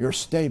 You're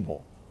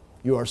stable.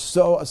 You are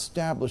so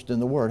established in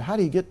the Word. How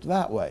do you get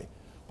that way?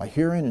 By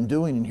hearing and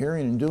doing and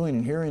hearing and doing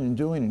and hearing and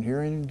doing and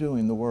hearing and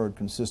doing the Word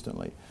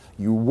consistently.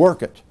 You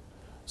work it.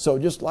 So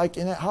just like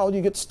in it, how do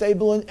you get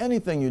stable in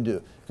anything you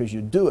do? Because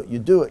you do it, you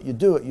do it, you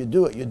do it, you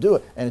do it, you do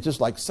it. And it's just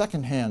like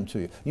secondhand to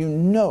you. You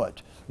know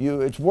it.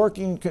 It's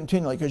working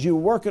continually because you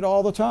work it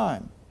all the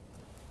time.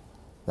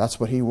 That's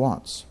what he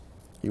wants.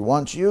 He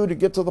wants you to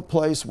get to the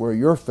place where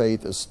your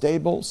faith is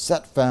stable,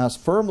 set fast,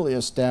 firmly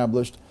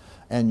established,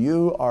 and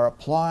you are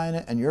applying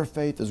it, and your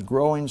faith is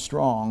growing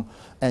strong,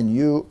 and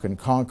you can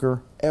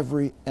conquer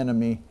every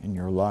enemy in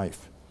your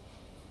life.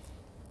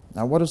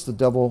 Now, what is the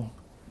devil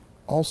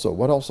also?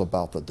 What else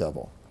about the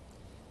devil?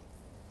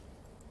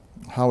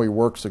 How he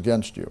works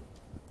against you.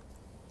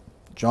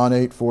 John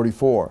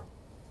 8:44.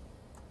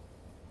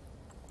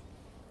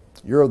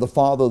 You're of the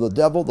father of the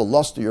devil, the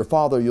lust of your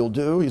father you'll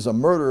do. He's a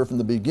murderer from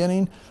the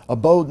beginning,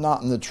 abode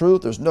not in the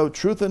truth. There's no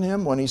truth in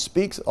him. When he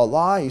speaks a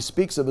lie, he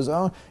speaks of his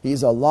own.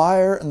 He's a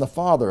liar and the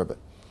father of it.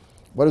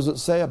 What does it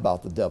say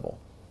about the devil?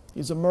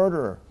 He's a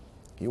murderer.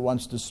 He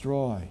wants to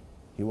destroy.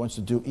 He wants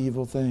to do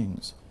evil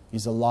things.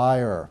 He's a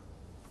liar.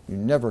 You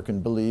never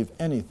can believe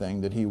anything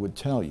that he would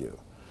tell you.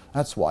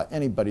 That's why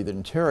anybody that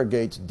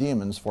interrogates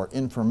demons for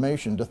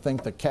information to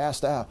think to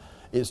cast out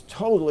is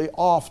totally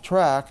off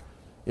track.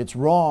 It's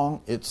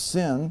wrong, it's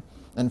sin,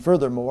 and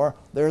furthermore,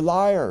 they're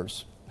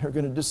liars. They're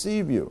going to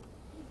deceive you.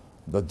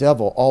 The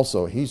devil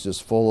also, he's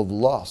just full of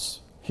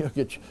lusts.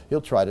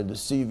 He'll try to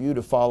deceive you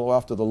to follow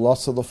after the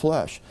lusts of the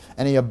flesh.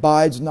 And he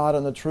abides not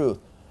in the truth.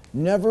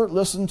 Never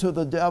listen to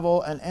the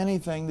devil and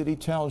anything that he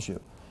tells you.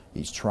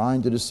 He's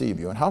trying to deceive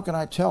you. And how can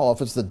I tell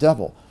if it's the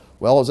devil?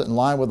 Well, is it in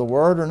line with the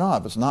Word or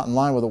not? If it's not in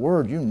line with the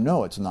Word, you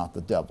know it's not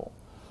the devil.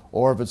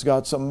 Or if it's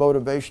got some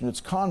motivation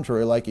that's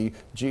contrary, like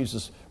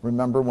Jesus,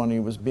 remember when he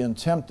was being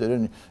tempted,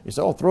 and he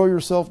said, oh, throw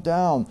yourself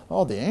down.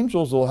 Oh, the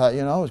angels will have,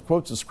 he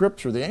quotes the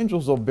scripture, the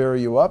angels will bear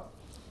you up.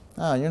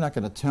 You're not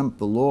going to tempt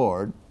the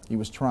Lord. He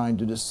was trying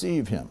to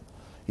deceive him.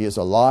 He is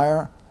a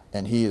liar,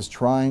 and he is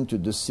trying to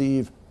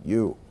deceive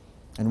you.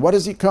 And what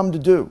does he come to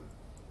do?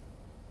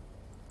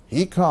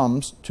 He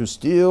comes to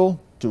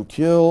steal, to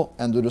kill,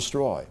 and to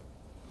destroy.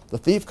 The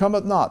thief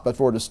cometh not, but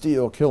for to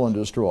steal, kill, and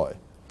destroy.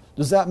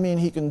 Does that mean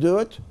he can do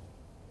it?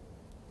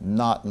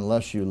 Not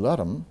unless you let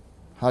him.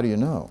 How do you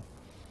know?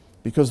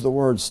 Because the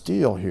word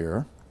steal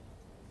here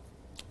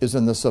is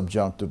in the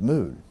subjunctive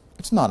mood.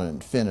 It's not an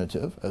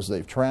infinitive as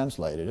they've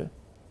translated it.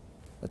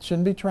 It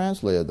shouldn't be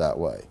translated that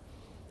way.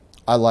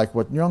 I like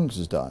what Young's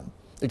has done,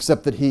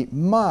 except that he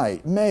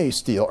may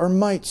steal or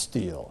might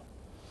steal.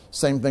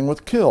 Same thing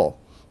with kill,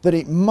 that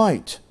he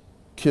might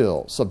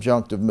kill,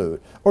 subjunctive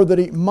mood, or that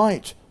he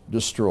might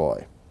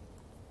destroy.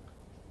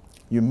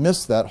 You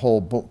miss that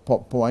whole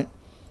point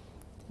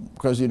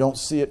because you don't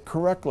see it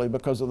correctly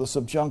because of the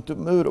subjunctive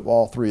mood of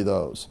all three of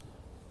those.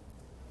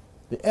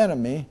 The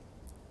enemy,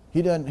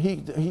 he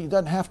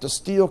doesn't have to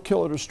steal, kill,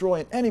 or destroy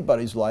in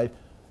anybody's life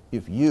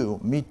if you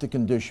meet the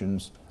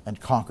conditions and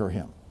conquer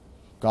him.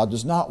 God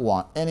does not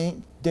want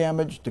any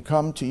damage to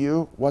come to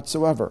you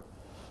whatsoever.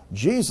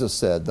 Jesus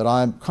said that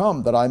I am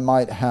come that I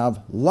might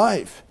have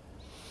life.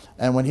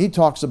 And when he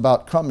talks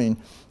about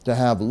coming to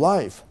have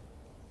life,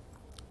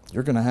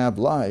 you're going to have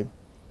life.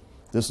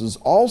 This is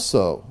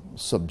also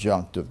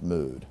subjunctive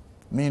mood.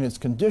 I mean, it's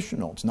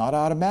conditional. It's not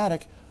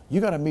automatic.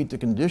 You got to meet the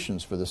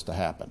conditions for this to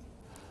happen.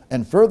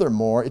 And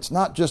furthermore, it's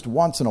not just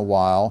once in a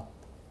while.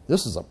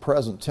 This is a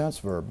present tense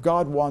verb.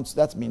 God wants,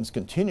 that means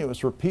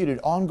continuous, repeated,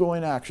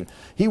 ongoing action.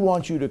 He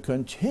wants you to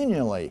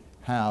continually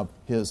have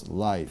his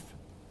life.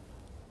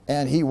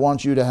 And he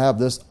wants you to have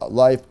this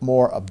life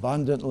more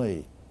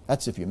abundantly.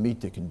 That's if you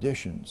meet the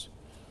conditions.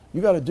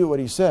 You got to do what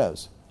he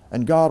says,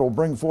 and God will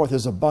bring forth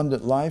his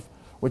abundant life,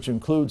 which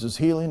includes his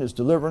healing, his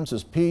deliverance,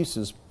 his peace,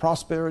 his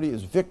prosperity,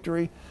 his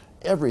victory,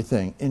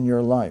 everything in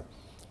your life.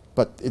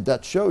 But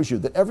that shows you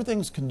that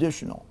everything's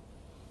conditional.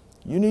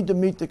 You need to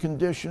meet the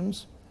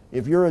conditions.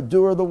 If you're a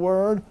doer of the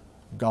word,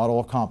 God will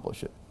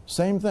accomplish it.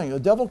 Same thing. The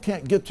devil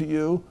can't get to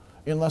you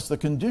unless the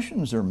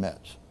conditions are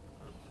met.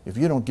 If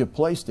you don't give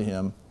place to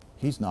him,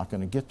 he's not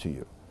going to get to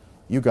you.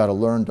 You got to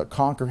learn to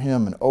conquer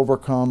him and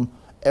overcome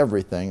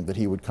everything that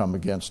he would come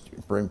against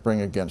you,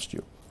 bring against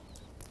you.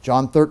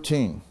 John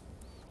 13,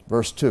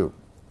 verse 2.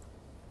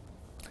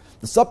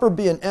 The supper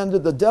being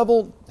ended, the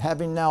devil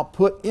having now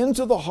put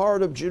into the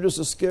heart of Judas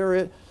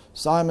Iscariot,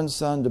 Simon's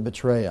son, to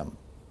betray him.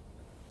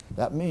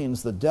 That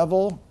means the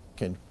devil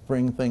can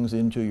bring things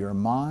into your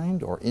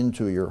mind or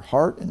into your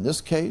heart. In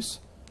this case,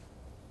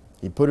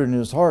 he put it in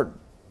his heart.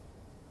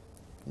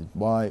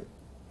 Why?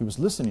 He was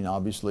listening,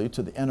 obviously,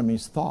 to the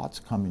enemy's thoughts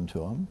coming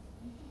to him.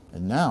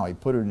 And now he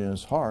put it in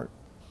his heart.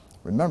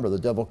 Remember, the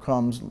devil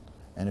comes,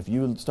 and if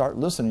you start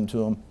listening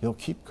to him, he'll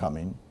keep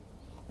coming.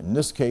 In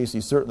this case,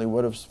 he certainly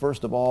would have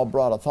first of all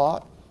brought a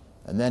thought,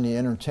 and then he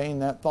entertained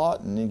that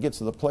thought, and he gets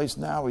to the place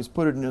now he's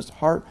put it in his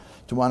heart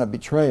to want to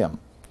betray him.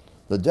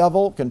 The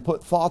devil can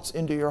put thoughts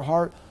into your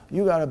heart.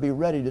 You got to be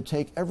ready to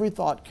take every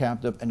thought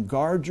captive and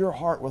guard your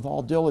heart with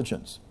all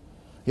diligence.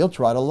 He'll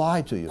try to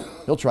lie to you.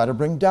 He'll try to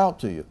bring doubt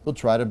to you. He'll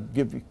try to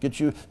get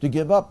you to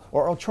give up,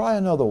 or he'll try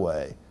another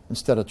way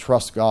instead of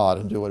trust God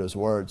and do what his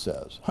word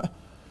says.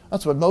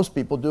 That's what most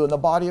people do in the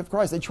body of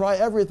Christ. They try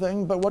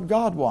everything but what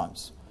God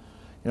wants.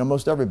 You know,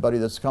 most everybody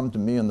that's come to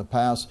me in the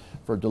past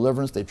for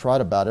deliverance, they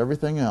tried about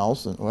everything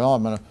else. And,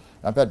 well,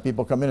 I've had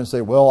people come in and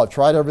say, well, I've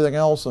tried everything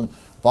else and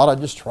thought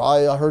I'd just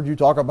try. I heard you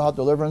talk about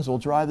deliverance. We'll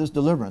try this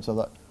deliverance. I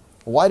thought,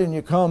 well, why didn't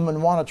you come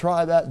and want to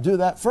try that, do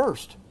that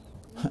first?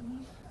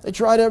 They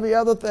tried every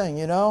other thing,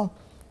 you know.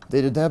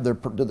 Did they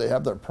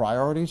have their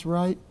priorities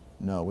right?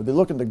 No. Were they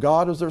looking to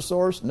God as their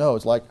source? No.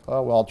 It's like,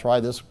 oh, well, I'll try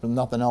this, but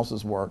nothing else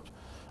has worked.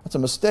 That's a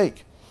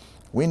mistake.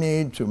 We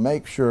need to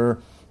make sure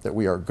that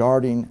we are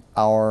guarding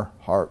our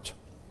heart.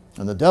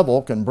 And the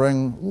devil can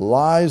bring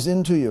lies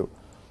into you.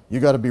 You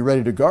got to be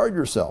ready to guard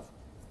yourself.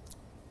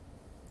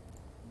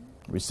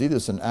 We see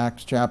this in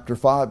Acts chapter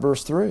 5,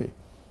 verse 3.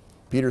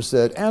 Peter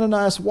said,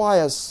 Ananias, why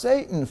has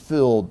Satan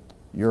filled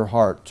your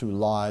heart to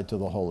lie to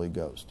the Holy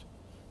Ghost?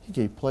 He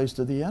gave place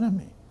to the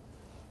enemy.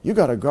 You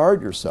got to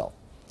guard yourself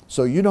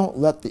so you don't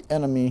let the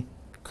enemy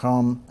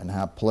come and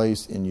have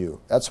place in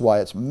you. That's why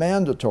it's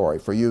mandatory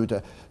for you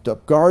to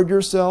guard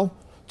yourself,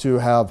 to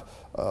have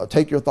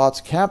take your thoughts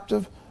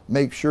captive,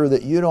 make sure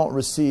that you don't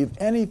receive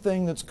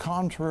anything that's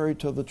contrary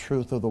to the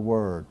truth of the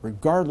word,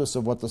 regardless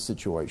of what the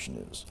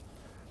situation is.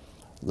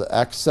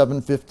 Acts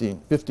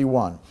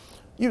 7:51.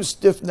 You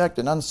stiff-necked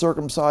and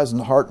uncircumcised in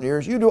heart and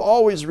ears, you do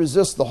always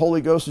resist the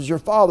Holy Ghost as your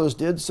fathers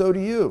did, so do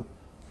you.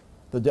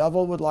 The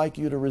devil would like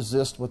you to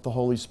resist what the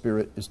Holy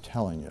Spirit is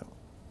telling you.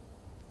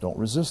 Don't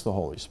resist the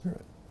Holy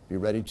Spirit. Be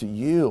ready to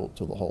yield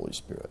to the Holy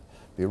Spirit.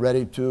 Be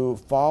ready to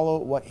follow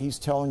what he's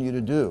telling you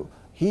to do.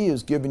 He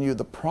is giving you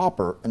the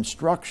proper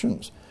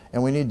instructions,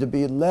 and we need to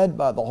be led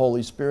by the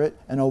Holy Spirit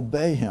and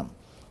obey him.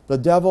 The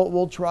devil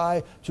will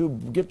try to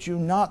get you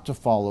not to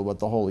follow what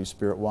the Holy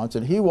Spirit wants,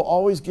 and he will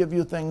always give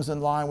you things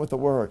in line with the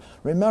Word.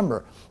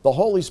 Remember, the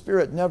Holy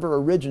Spirit never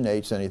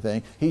originates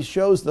anything. He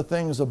shows the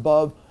things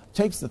above,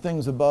 takes the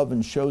things above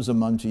and shows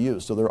them unto you.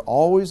 So they're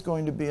always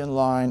going to be in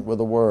line with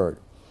the Word.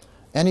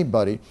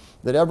 Anybody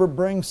that ever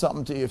brings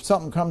something to you, if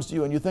something comes to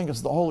you and you think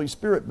it's the Holy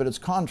Spirit, but it's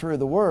contrary to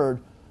the Word,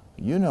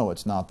 you know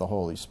it's not the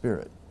Holy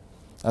Spirit.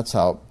 That's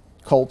how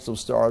cults have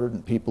started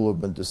and people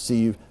have been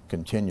deceived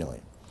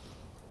continually.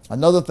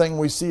 Another thing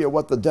we see of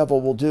what the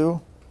devil will do,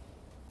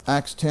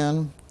 Acts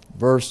 10,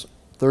 verse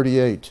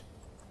 38.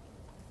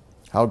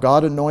 How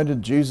God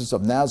anointed Jesus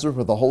of Nazareth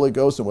with the Holy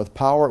Ghost and with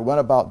power, went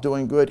about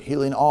doing good,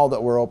 healing all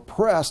that were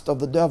oppressed of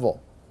the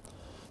devil.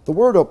 The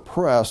word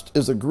oppressed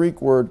is a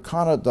Greek word,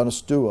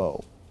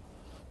 kata-donostuo.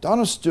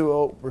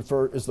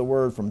 Donostuo is the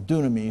word from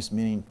dunamis,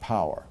 meaning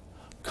power.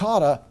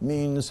 Kata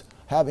means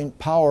having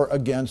power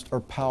against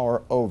or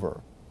power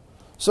over.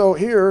 So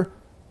here,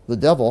 the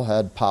devil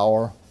had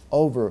power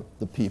over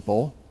the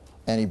people,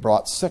 and he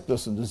brought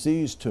sickness and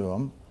disease to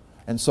them.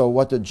 And so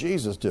what did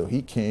Jesus do?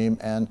 He came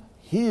and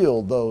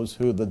healed those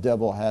who the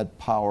devil had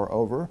power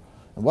over.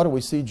 And what do we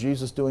see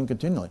Jesus doing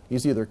continually?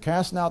 He's either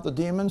casting out the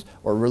demons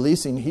or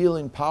releasing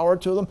healing power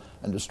to them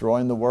and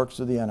destroying the works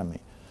of the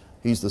enemy.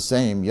 He's the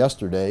same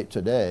yesterday,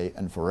 today,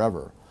 and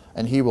forever.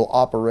 And he will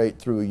operate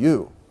through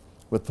you,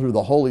 through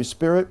the Holy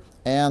Spirit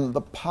and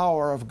the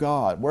power of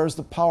God. Where does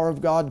the power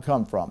of God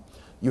come from?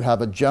 You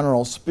have a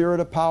general spirit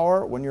of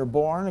power when you're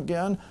born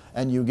again,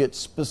 and you get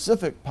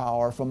specific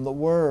power from the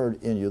Word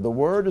in you. The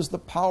Word is the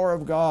power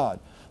of God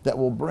that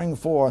will bring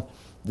forth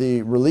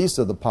the release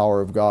of the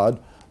power of God.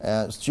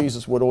 As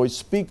Jesus would always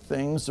speak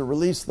things to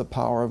release the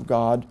power of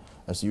God.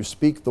 As you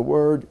speak the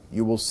Word,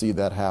 you will see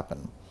that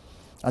happen.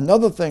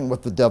 Another thing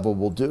what the devil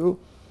will do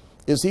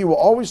is he will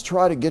always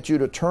try to get you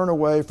to turn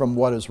away from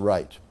what is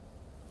right.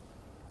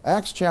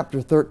 Acts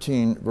chapter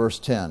 13, verse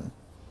 10.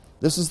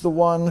 This is the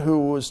one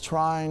who was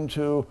trying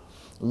to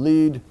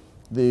lead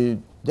the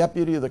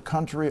deputy of the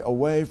country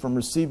away from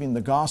receiving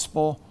the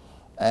gospel,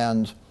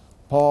 and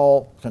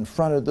Paul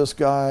confronted this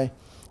guy,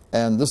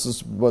 and this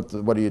is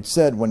what he had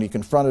said when he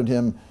confronted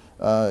him.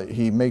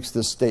 He makes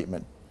this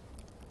statement: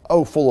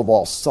 "O full of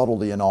all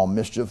subtlety and all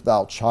mischief,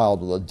 thou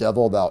child of the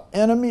devil, thou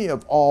enemy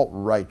of all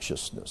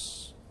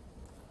righteousness."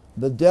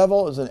 The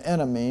devil is an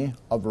enemy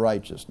of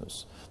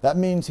righteousness. That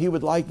means he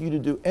would like you to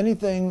do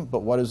anything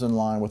but what is in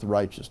line with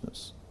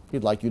righteousness.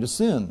 He'd like you to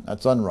sin.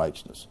 That's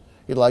unrighteousness.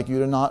 He'd like you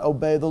to not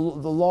obey the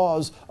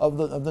laws of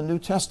the New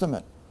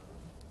Testament.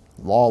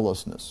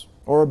 Lawlessness.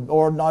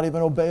 Or not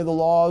even obey the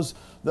laws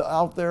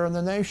out there in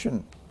the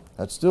nation.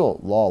 That's still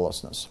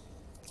lawlessness.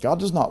 God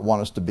does not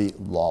want us to be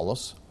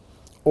lawless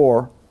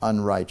or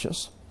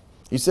unrighteous.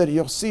 He said,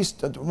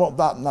 wilt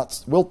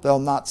thou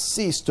not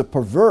cease to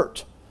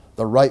pervert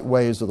the right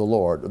ways of the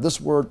Lord?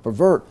 This word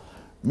pervert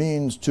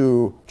means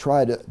to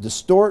try to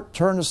distort,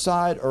 turn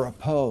aside, or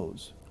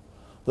oppose.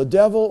 The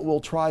devil will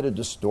try to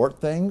distort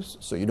things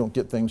so you don't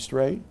get things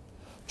straight,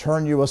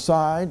 turn you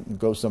aside and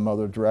go some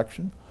other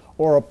direction,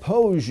 or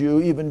oppose you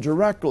even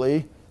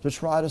directly to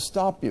try to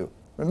stop you.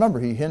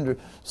 Remember,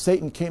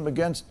 Satan came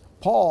against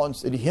Paul and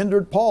said he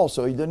hindered Paul,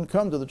 so he didn't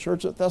come to the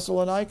church at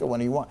Thessalonica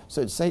when he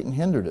said Satan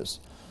hindered us.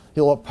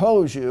 He'll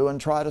oppose you and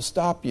try to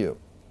stop you.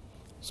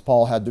 So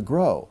Paul had to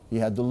grow. He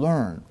had to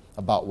learn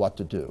about what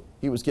to do.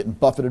 He was getting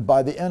buffeted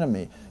by the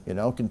enemy,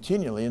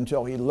 continually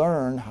until he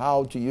learned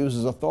how to use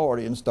his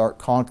authority and start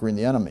conquering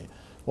the enemy.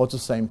 Well, it's the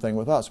same thing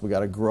with us. We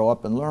got to grow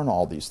up and learn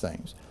all these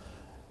things.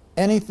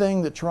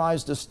 Anything that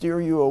tries to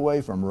steer you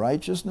away from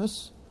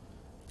righteousness,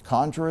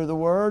 contrary to the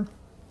word,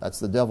 that's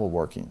the devil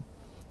working.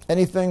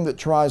 Anything that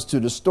tries to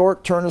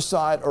distort, turn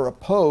aside, or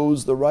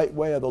oppose the right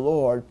way of the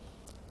Lord,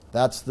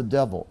 that's the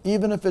devil.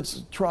 Even if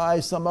it's try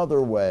some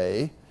other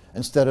way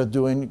instead of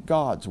doing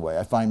God's way.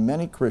 I find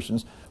many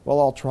Christians, well,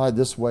 I'll try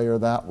this way or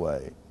that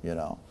way,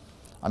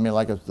 I mean,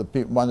 like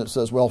the one that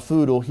says, well,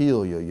 food will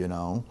heal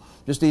you,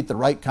 Just eat the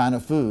right kind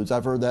of foods.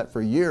 I've heard that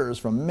for years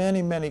from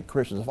many, many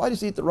Christians. If I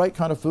just eat the right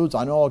kind of foods,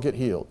 I know I'll get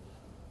healed.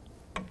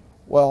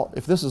 Well,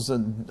 if this is a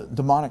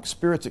demonic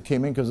spirit that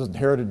came in because it's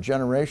inherited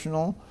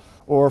generational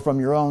or from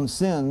your own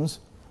sins,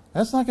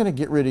 that's not going to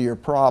get rid of your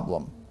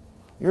problem.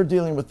 You're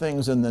dealing with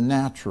things in the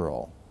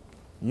natural.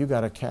 You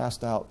got to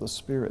cast out the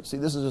spirit. See,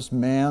 this is just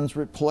man's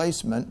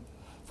replacement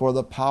for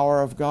the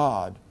power of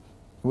God.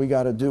 We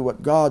got to do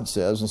what God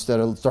says instead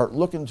of start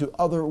looking to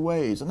other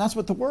ways. And that's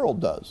what the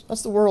world does.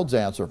 That's the world's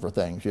answer for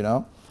things,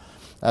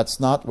 That's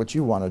not what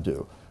you want to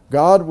do.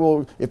 God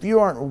will, if you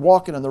aren't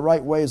walking in the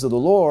right ways of the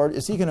Lord,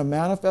 is He going to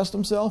manifest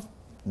Himself?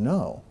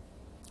 No.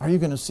 Are you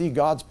going to see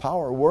God's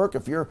power work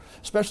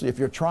especially if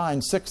you're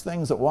trying 6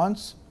 things at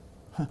once?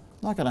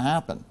 Not going to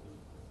happen.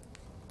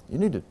 You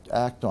need to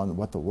act on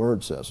what the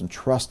Word says and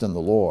trust in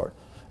the Lord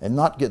and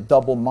not get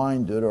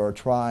double-minded or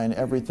trying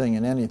everything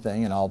and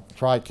anything and I'll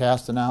try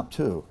casting out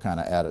too kind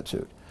of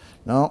attitude.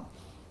 No,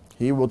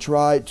 he will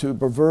try to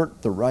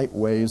pervert the right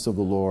ways of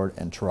the Lord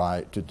and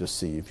try to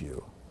deceive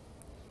you.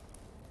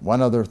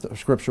 One other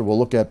scripture we'll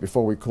look at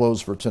before we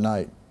close for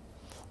tonight.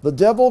 The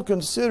devil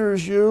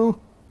considers you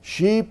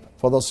sheep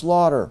for the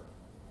slaughter.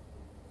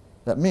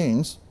 That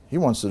means he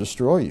wants to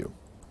destroy you.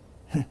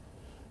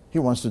 He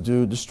wants to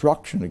do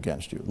destruction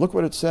against you. Look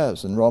what it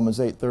says in Romans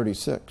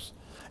 8:36.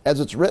 As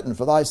it's written,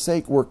 for thy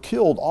sake we're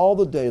killed all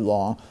the day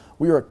long.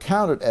 We are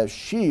counted as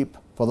sheep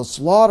for the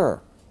slaughter.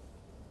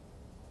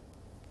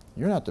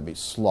 You're not to be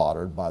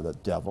slaughtered by the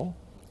devil.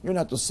 You're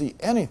not to see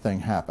anything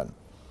happen.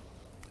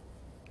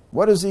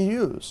 What does he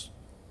use?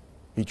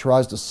 He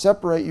tries to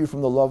separate you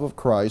from the love of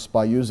Christ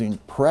by using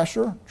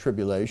pressure,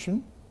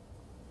 tribulation,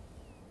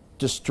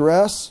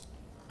 distress,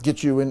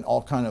 get you in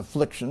all kind of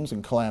afflictions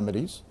and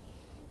calamities,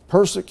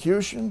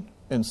 persecution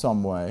in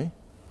some way,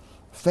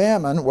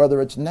 famine,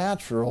 whether it's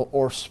natural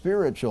or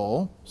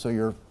spiritual, so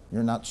you're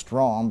not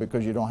strong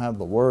because you don't have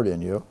the word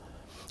in you,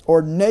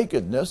 or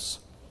nakedness.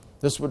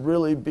 This would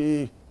really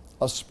be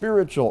a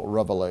spiritual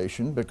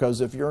revelation, because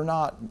if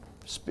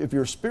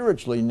you're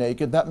spiritually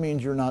naked, that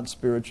means you're not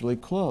spiritually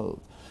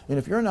clothed. And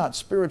if you're not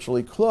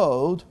spiritually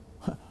clothed,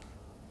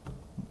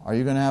 are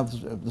you going to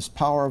have this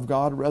power of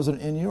God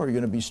resident in you? Are you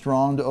going to be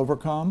strong to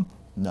overcome?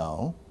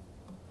 No.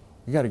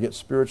 You got to get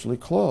spiritually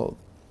clothed.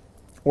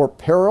 Or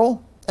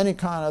peril, any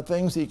kind of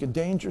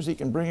dangers he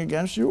can bring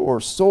against you,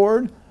 or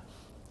sword.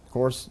 Of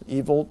course,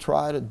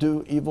 try to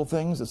do evil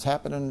things that's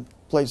happening in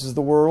places of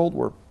the world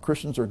where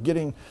Christians are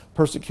getting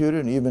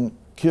persecuted and even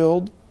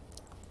killed.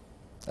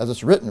 As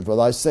it's written, for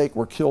thy sake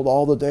we're killed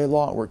all the day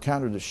long. We're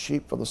counted as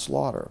sheep for the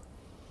slaughter.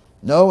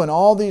 No, in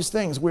all these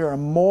things we are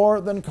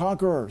more than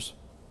conquerors.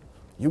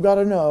 You got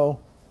to know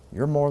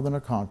you're more than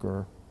a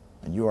conqueror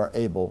and you are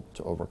able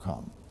to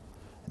overcome.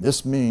 And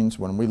this means,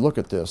 when we look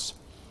at this,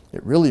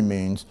 it really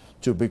means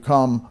to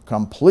become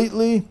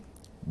completely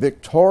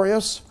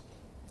victorious.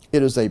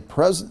 It is a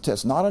present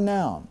tense, not a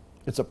noun.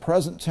 It's a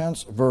present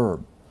tense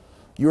verb.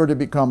 You are to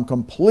become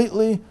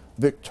completely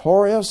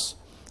victorious,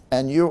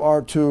 and you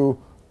are to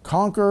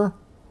conquer,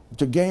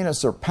 to gain a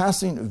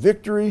surpassing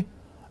victory,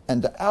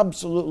 and to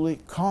absolutely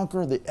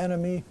conquer the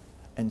enemy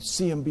and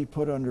see him be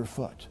put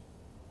underfoot.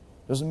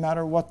 Doesn't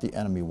matter what the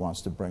enemy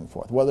wants to bring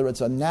forth, whether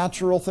it's a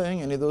natural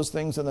thing, any of those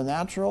things in the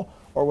natural,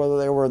 or whether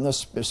they were in the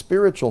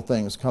spiritual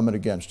things coming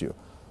against you.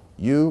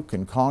 You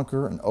can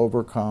conquer and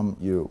overcome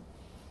you.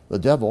 The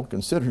devil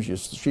considers you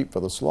sheep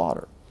for the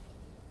slaughter.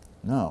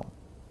 No,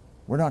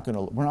 we're not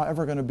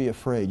ever going to be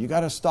afraid. You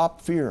got to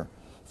stop fear.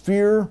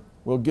 Fear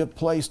will give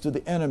place to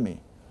the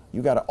enemy.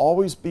 You got to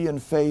always be in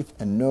faith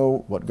and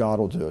know what God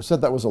will do. I said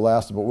that was the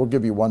last, but we'll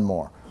give you one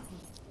more.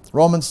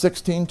 Romans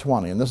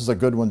 16:20, and this is a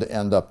good one to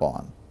end up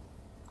on.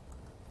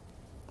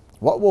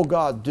 What will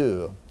God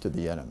do to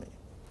the enemy?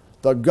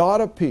 The God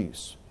of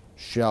peace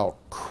shall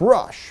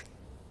crush,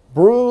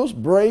 bruise,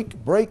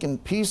 break in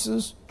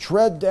pieces,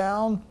 tread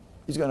down.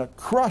 He's going to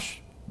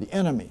crush the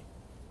enemy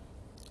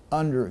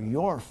under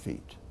your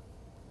feet.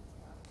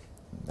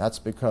 That's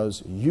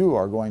because you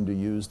are going to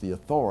use the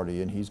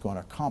authority, and he's going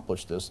to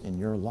accomplish this in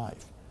your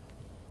life.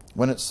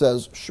 When it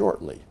says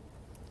shortly,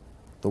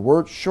 the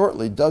word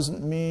shortly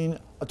doesn't mean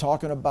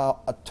talking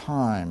about a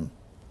time.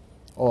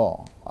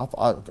 Oh,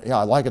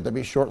 I like it to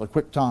be shortly,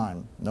 quick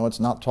time. No, it's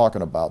not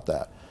talking about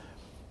that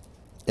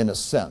in a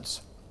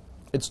sense.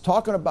 It's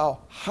talking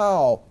about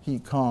how he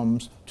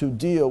comes to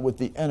deal with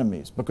the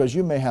enemies, because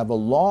you may have a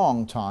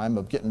long time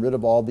of getting rid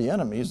of all the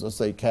enemies, let's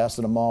say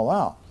casting them all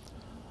out.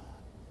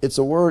 It's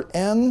a word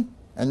en,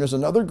 and there's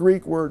another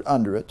Greek word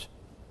under it,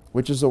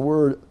 which is a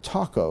word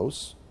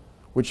tachos,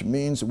 which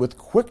means with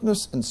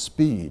quickness and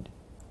speed.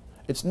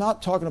 It's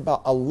not talking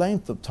about a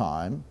length of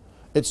time.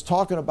 It's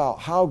talking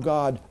about how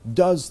God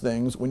does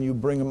things when you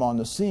bring him on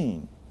the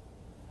scene.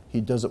 He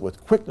does it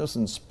with quickness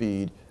and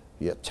speed.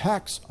 He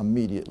attacks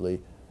immediately.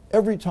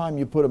 Every time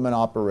you put him in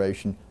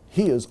operation,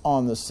 he is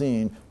on the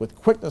scene with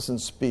quickness and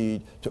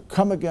speed to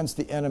come against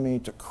the enemy,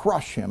 to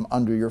crush him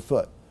under your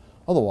foot.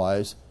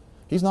 Otherwise,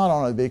 he's not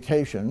on a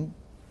vacation.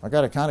 I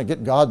got to kind of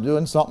get God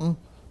doing something.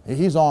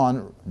 He's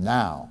on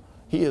now.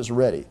 He is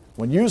ready.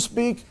 When you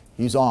speak,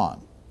 he's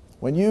on.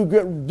 When you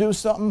do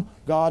something,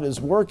 God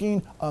is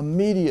working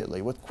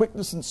immediately. With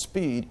quickness and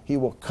speed, he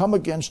will come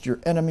against your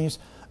enemies,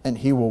 and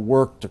he will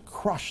work to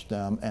crush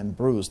them and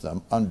bruise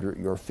them under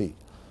your feet.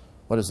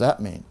 What does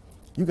that mean?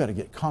 You got to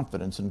get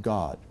confidence in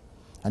God.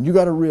 And you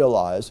got to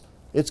realize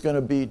it's going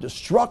to be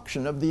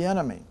destruction of the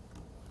enemy.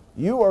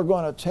 You are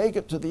going to take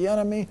it to the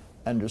enemy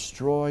and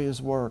destroy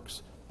his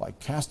works by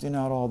casting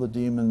out all the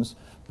demons,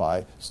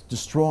 by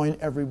destroying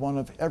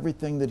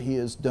everything that he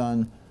has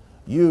done.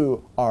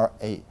 You are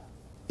a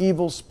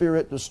evil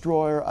spirit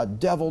destroyer, a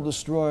devil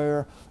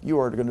destroyer. You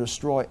are going to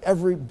destroy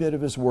every bit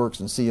of his works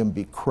and see him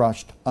be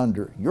crushed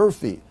under your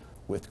feet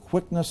with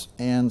quickness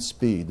and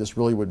speed. This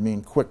really would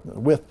mean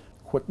with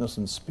quickness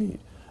and speed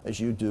as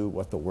you do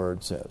what the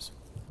word says.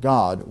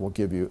 God will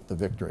give you the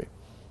victory.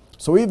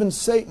 So even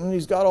Satan,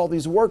 he's got all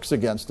these works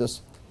against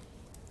us.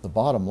 The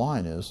bottom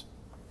line is,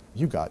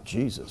 you got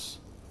Jesus.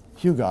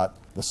 You got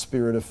the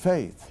spirit of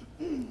faith.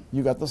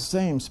 You got the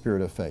same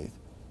spirit of faith.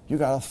 You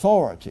got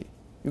authority.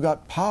 You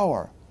got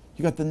power.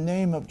 You got the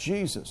name of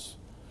Jesus.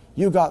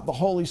 You got the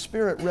Holy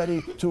Spirit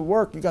ready to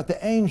work. You got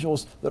the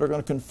angels that are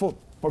going to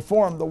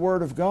perform the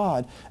word of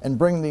God and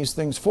bring these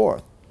things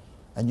forth.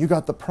 And you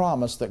got the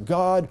promise that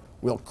God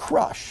will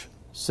crush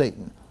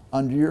Satan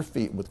under your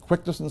feet with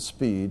quickness and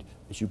speed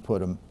as you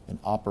put him in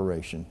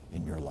operation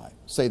in your life.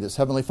 Say this: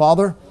 Heavenly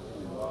Father,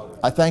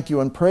 I thank you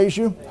and praise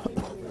you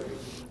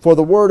for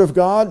the word of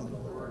God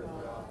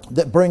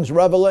that brings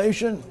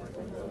revelation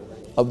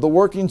of the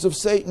workings of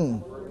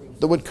Satan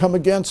that would come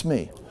against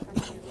me.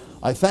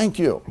 I thank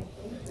you.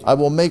 I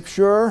will make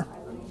sure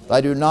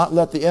I do not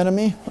let the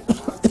enemy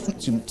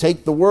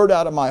take the word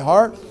out of my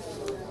heart.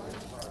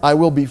 I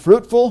will be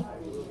fruitful.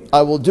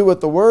 I will do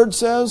what the word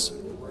says.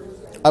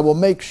 I will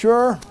make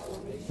sure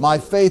my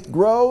faith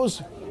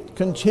grows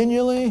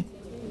continually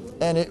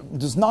and it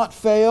does not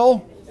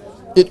fail.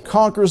 It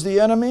conquers the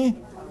enemy.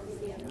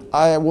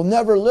 I will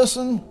never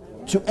listen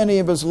to any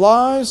of his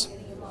lies.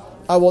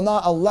 I will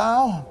not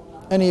allow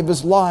any of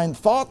his lying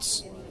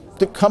thoughts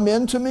to come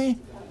into me.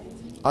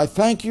 I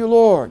thank you,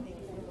 Lord,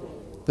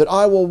 that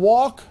I will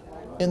walk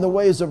in the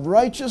ways of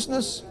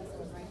righteousness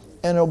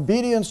and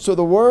obedience to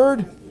the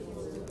word,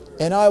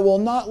 and I will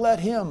not let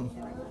him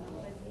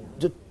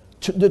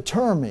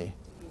deter me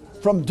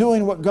from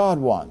doing what God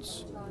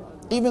wants,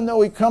 even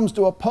though he comes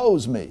to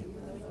oppose me.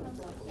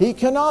 He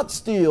cannot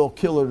steal,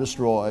 kill, or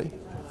destroy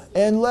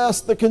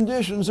unless the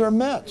conditions are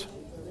met.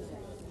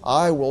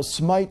 I will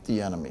smite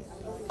the enemy.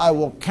 I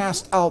will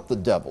cast out the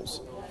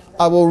devils.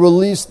 I will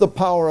release the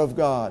power of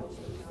God.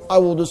 I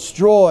will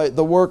destroy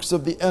the works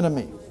of the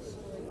enemy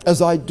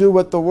as I do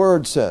what the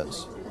word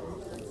says.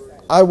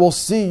 I will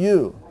see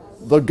you,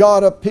 the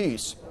God of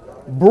peace,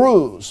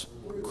 bruise,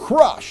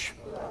 crush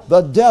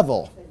the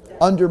devil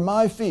under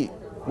my feet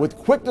with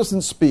quickness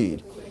and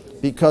speed,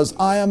 because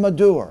I am a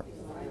doer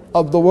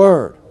of the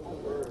word.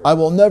 I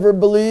will never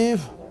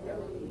believe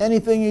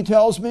anything he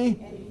tells me.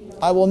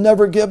 I will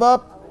never give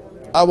up.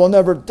 I will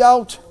never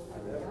doubt.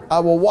 I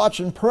will watch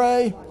and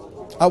pray.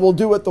 I will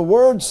do what the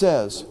Word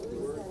says.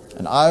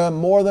 And I am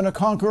more than a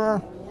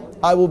conqueror.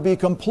 I will be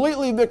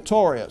completely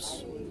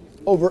victorious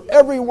over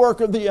every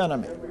work of the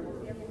enemy.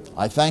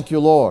 I thank you,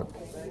 Lord,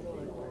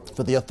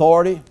 for the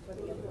authority,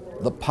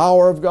 the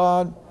power of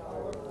God,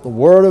 the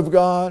Word of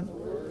God,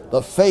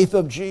 the faith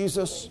of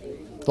Jesus,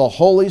 the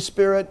Holy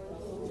Spirit,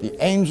 the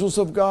angels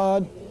of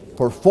God,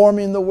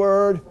 performing the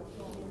Word.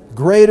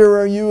 Greater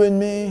are you in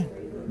me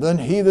than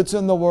he that's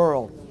in the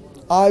world.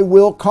 I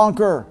will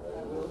conquer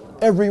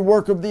every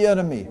work of the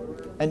enemy,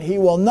 and he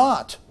will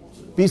not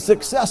be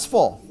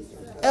successful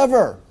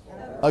ever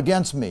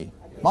against me.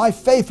 My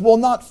faith will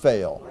not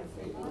fail.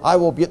 I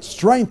will get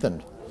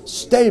strengthened,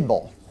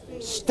 stable,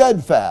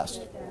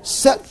 steadfast,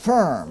 set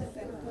firm,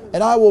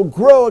 and I will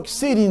grow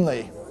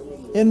exceedingly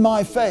in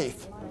my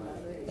faith.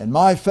 And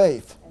my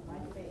faith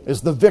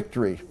is the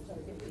victory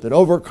that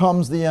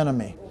overcomes the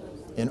enemy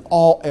in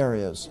all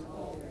areas.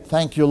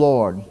 Thank you,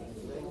 Lord,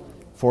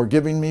 for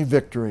giving me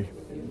victory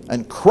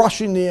and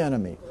crushing the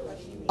enemy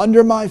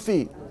under my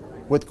feet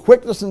with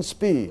quickness and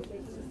speed,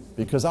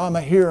 because I'm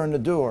a hearer and a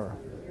doer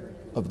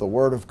of the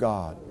Word of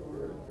God.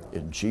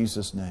 In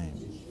Jesus'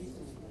 name,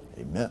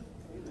 amen.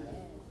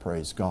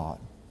 Praise God.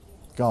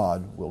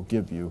 God will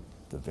give you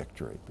the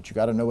victory. But you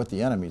got to know what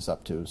the enemy's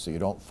up to so you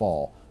don't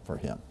fall for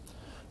him.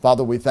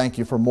 Father, we thank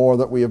you for more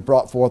that we have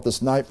brought forth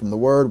this night from the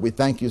Word. We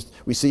thank you.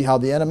 We see how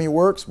the enemy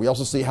works. We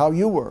also see how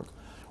you work.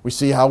 We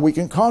see how we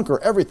can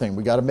conquer everything.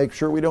 We got to make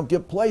sure we don't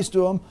give place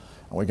to them,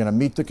 and we're going to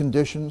meet the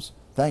conditions.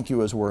 Thank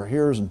you, as we're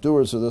hearers and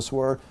doers of this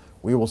Word,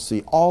 we will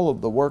see all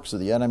of the works of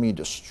the enemy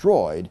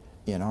destroyed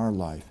in our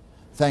life.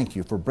 Thank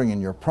you for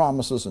bringing your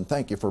promises, and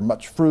thank you for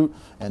much fruit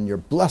and your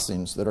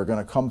blessings that are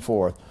going to come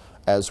forth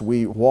as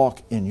we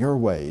walk in your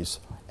ways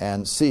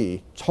and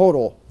see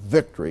total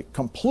victory,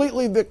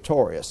 completely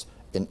victorious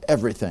in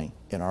everything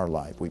in our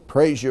life. We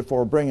praise you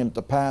for bringing it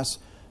to pass.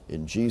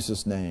 In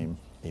Jesus' name,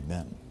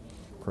 amen.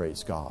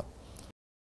 Praise God.